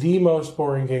the most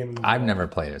boring game in the world. I've never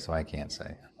played it, so I can't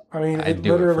say. I mean, I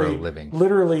do it for a living.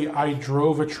 Literally, I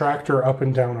drove a tractor up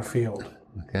and down a field.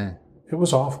 Okay. It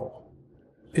was awful.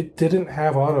 it didn't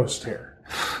have auto steer.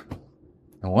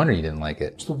 No wonder you didn't like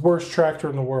it. It's the worst tractor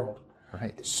in the world.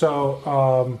 Right.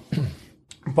 So,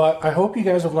 but I hope you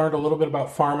guys have learned a little bit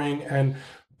about farming and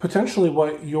potentially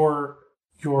what your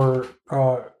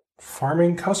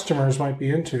farming customers might be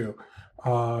into.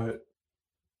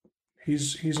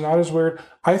 He's not as weird.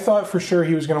 I thought for sure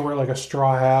he was going to wear like a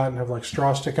straw hat and have like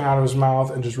straw sticking out of his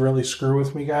mouth and just really screw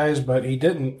with me, guys, but he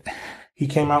didn't. He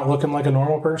came out looking like a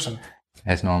normal person.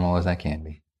 As normal as I can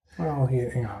be. Well,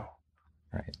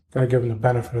 Right. Got to give him the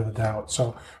benefit of the doubt.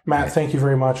 So, Matt, thank you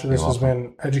very much. This has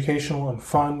been educational and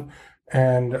fun,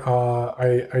 and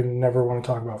I never want to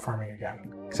talk about farming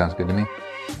again. Sounds good to me.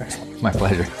 Excellent. My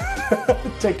pleasure.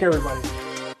 Take care, everybody.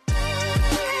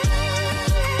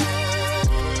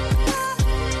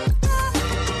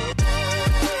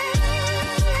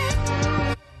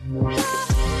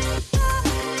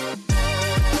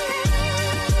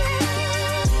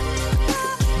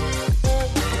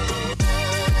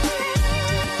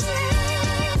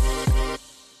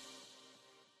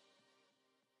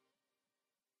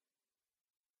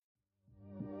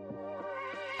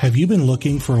 Have you been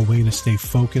looking for a way to stay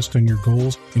focused on your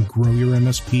goals and grow your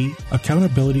MSP?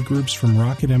 Accountability groups from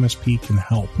Rocket MSP can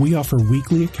help. We offer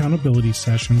weekly accountability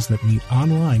sessions that meet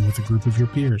online with a group of your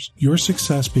peers. Your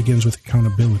success begins with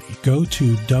accountability. Go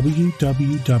to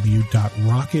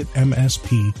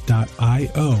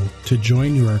www.rocketmsp.io to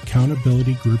join your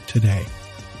accountability group today.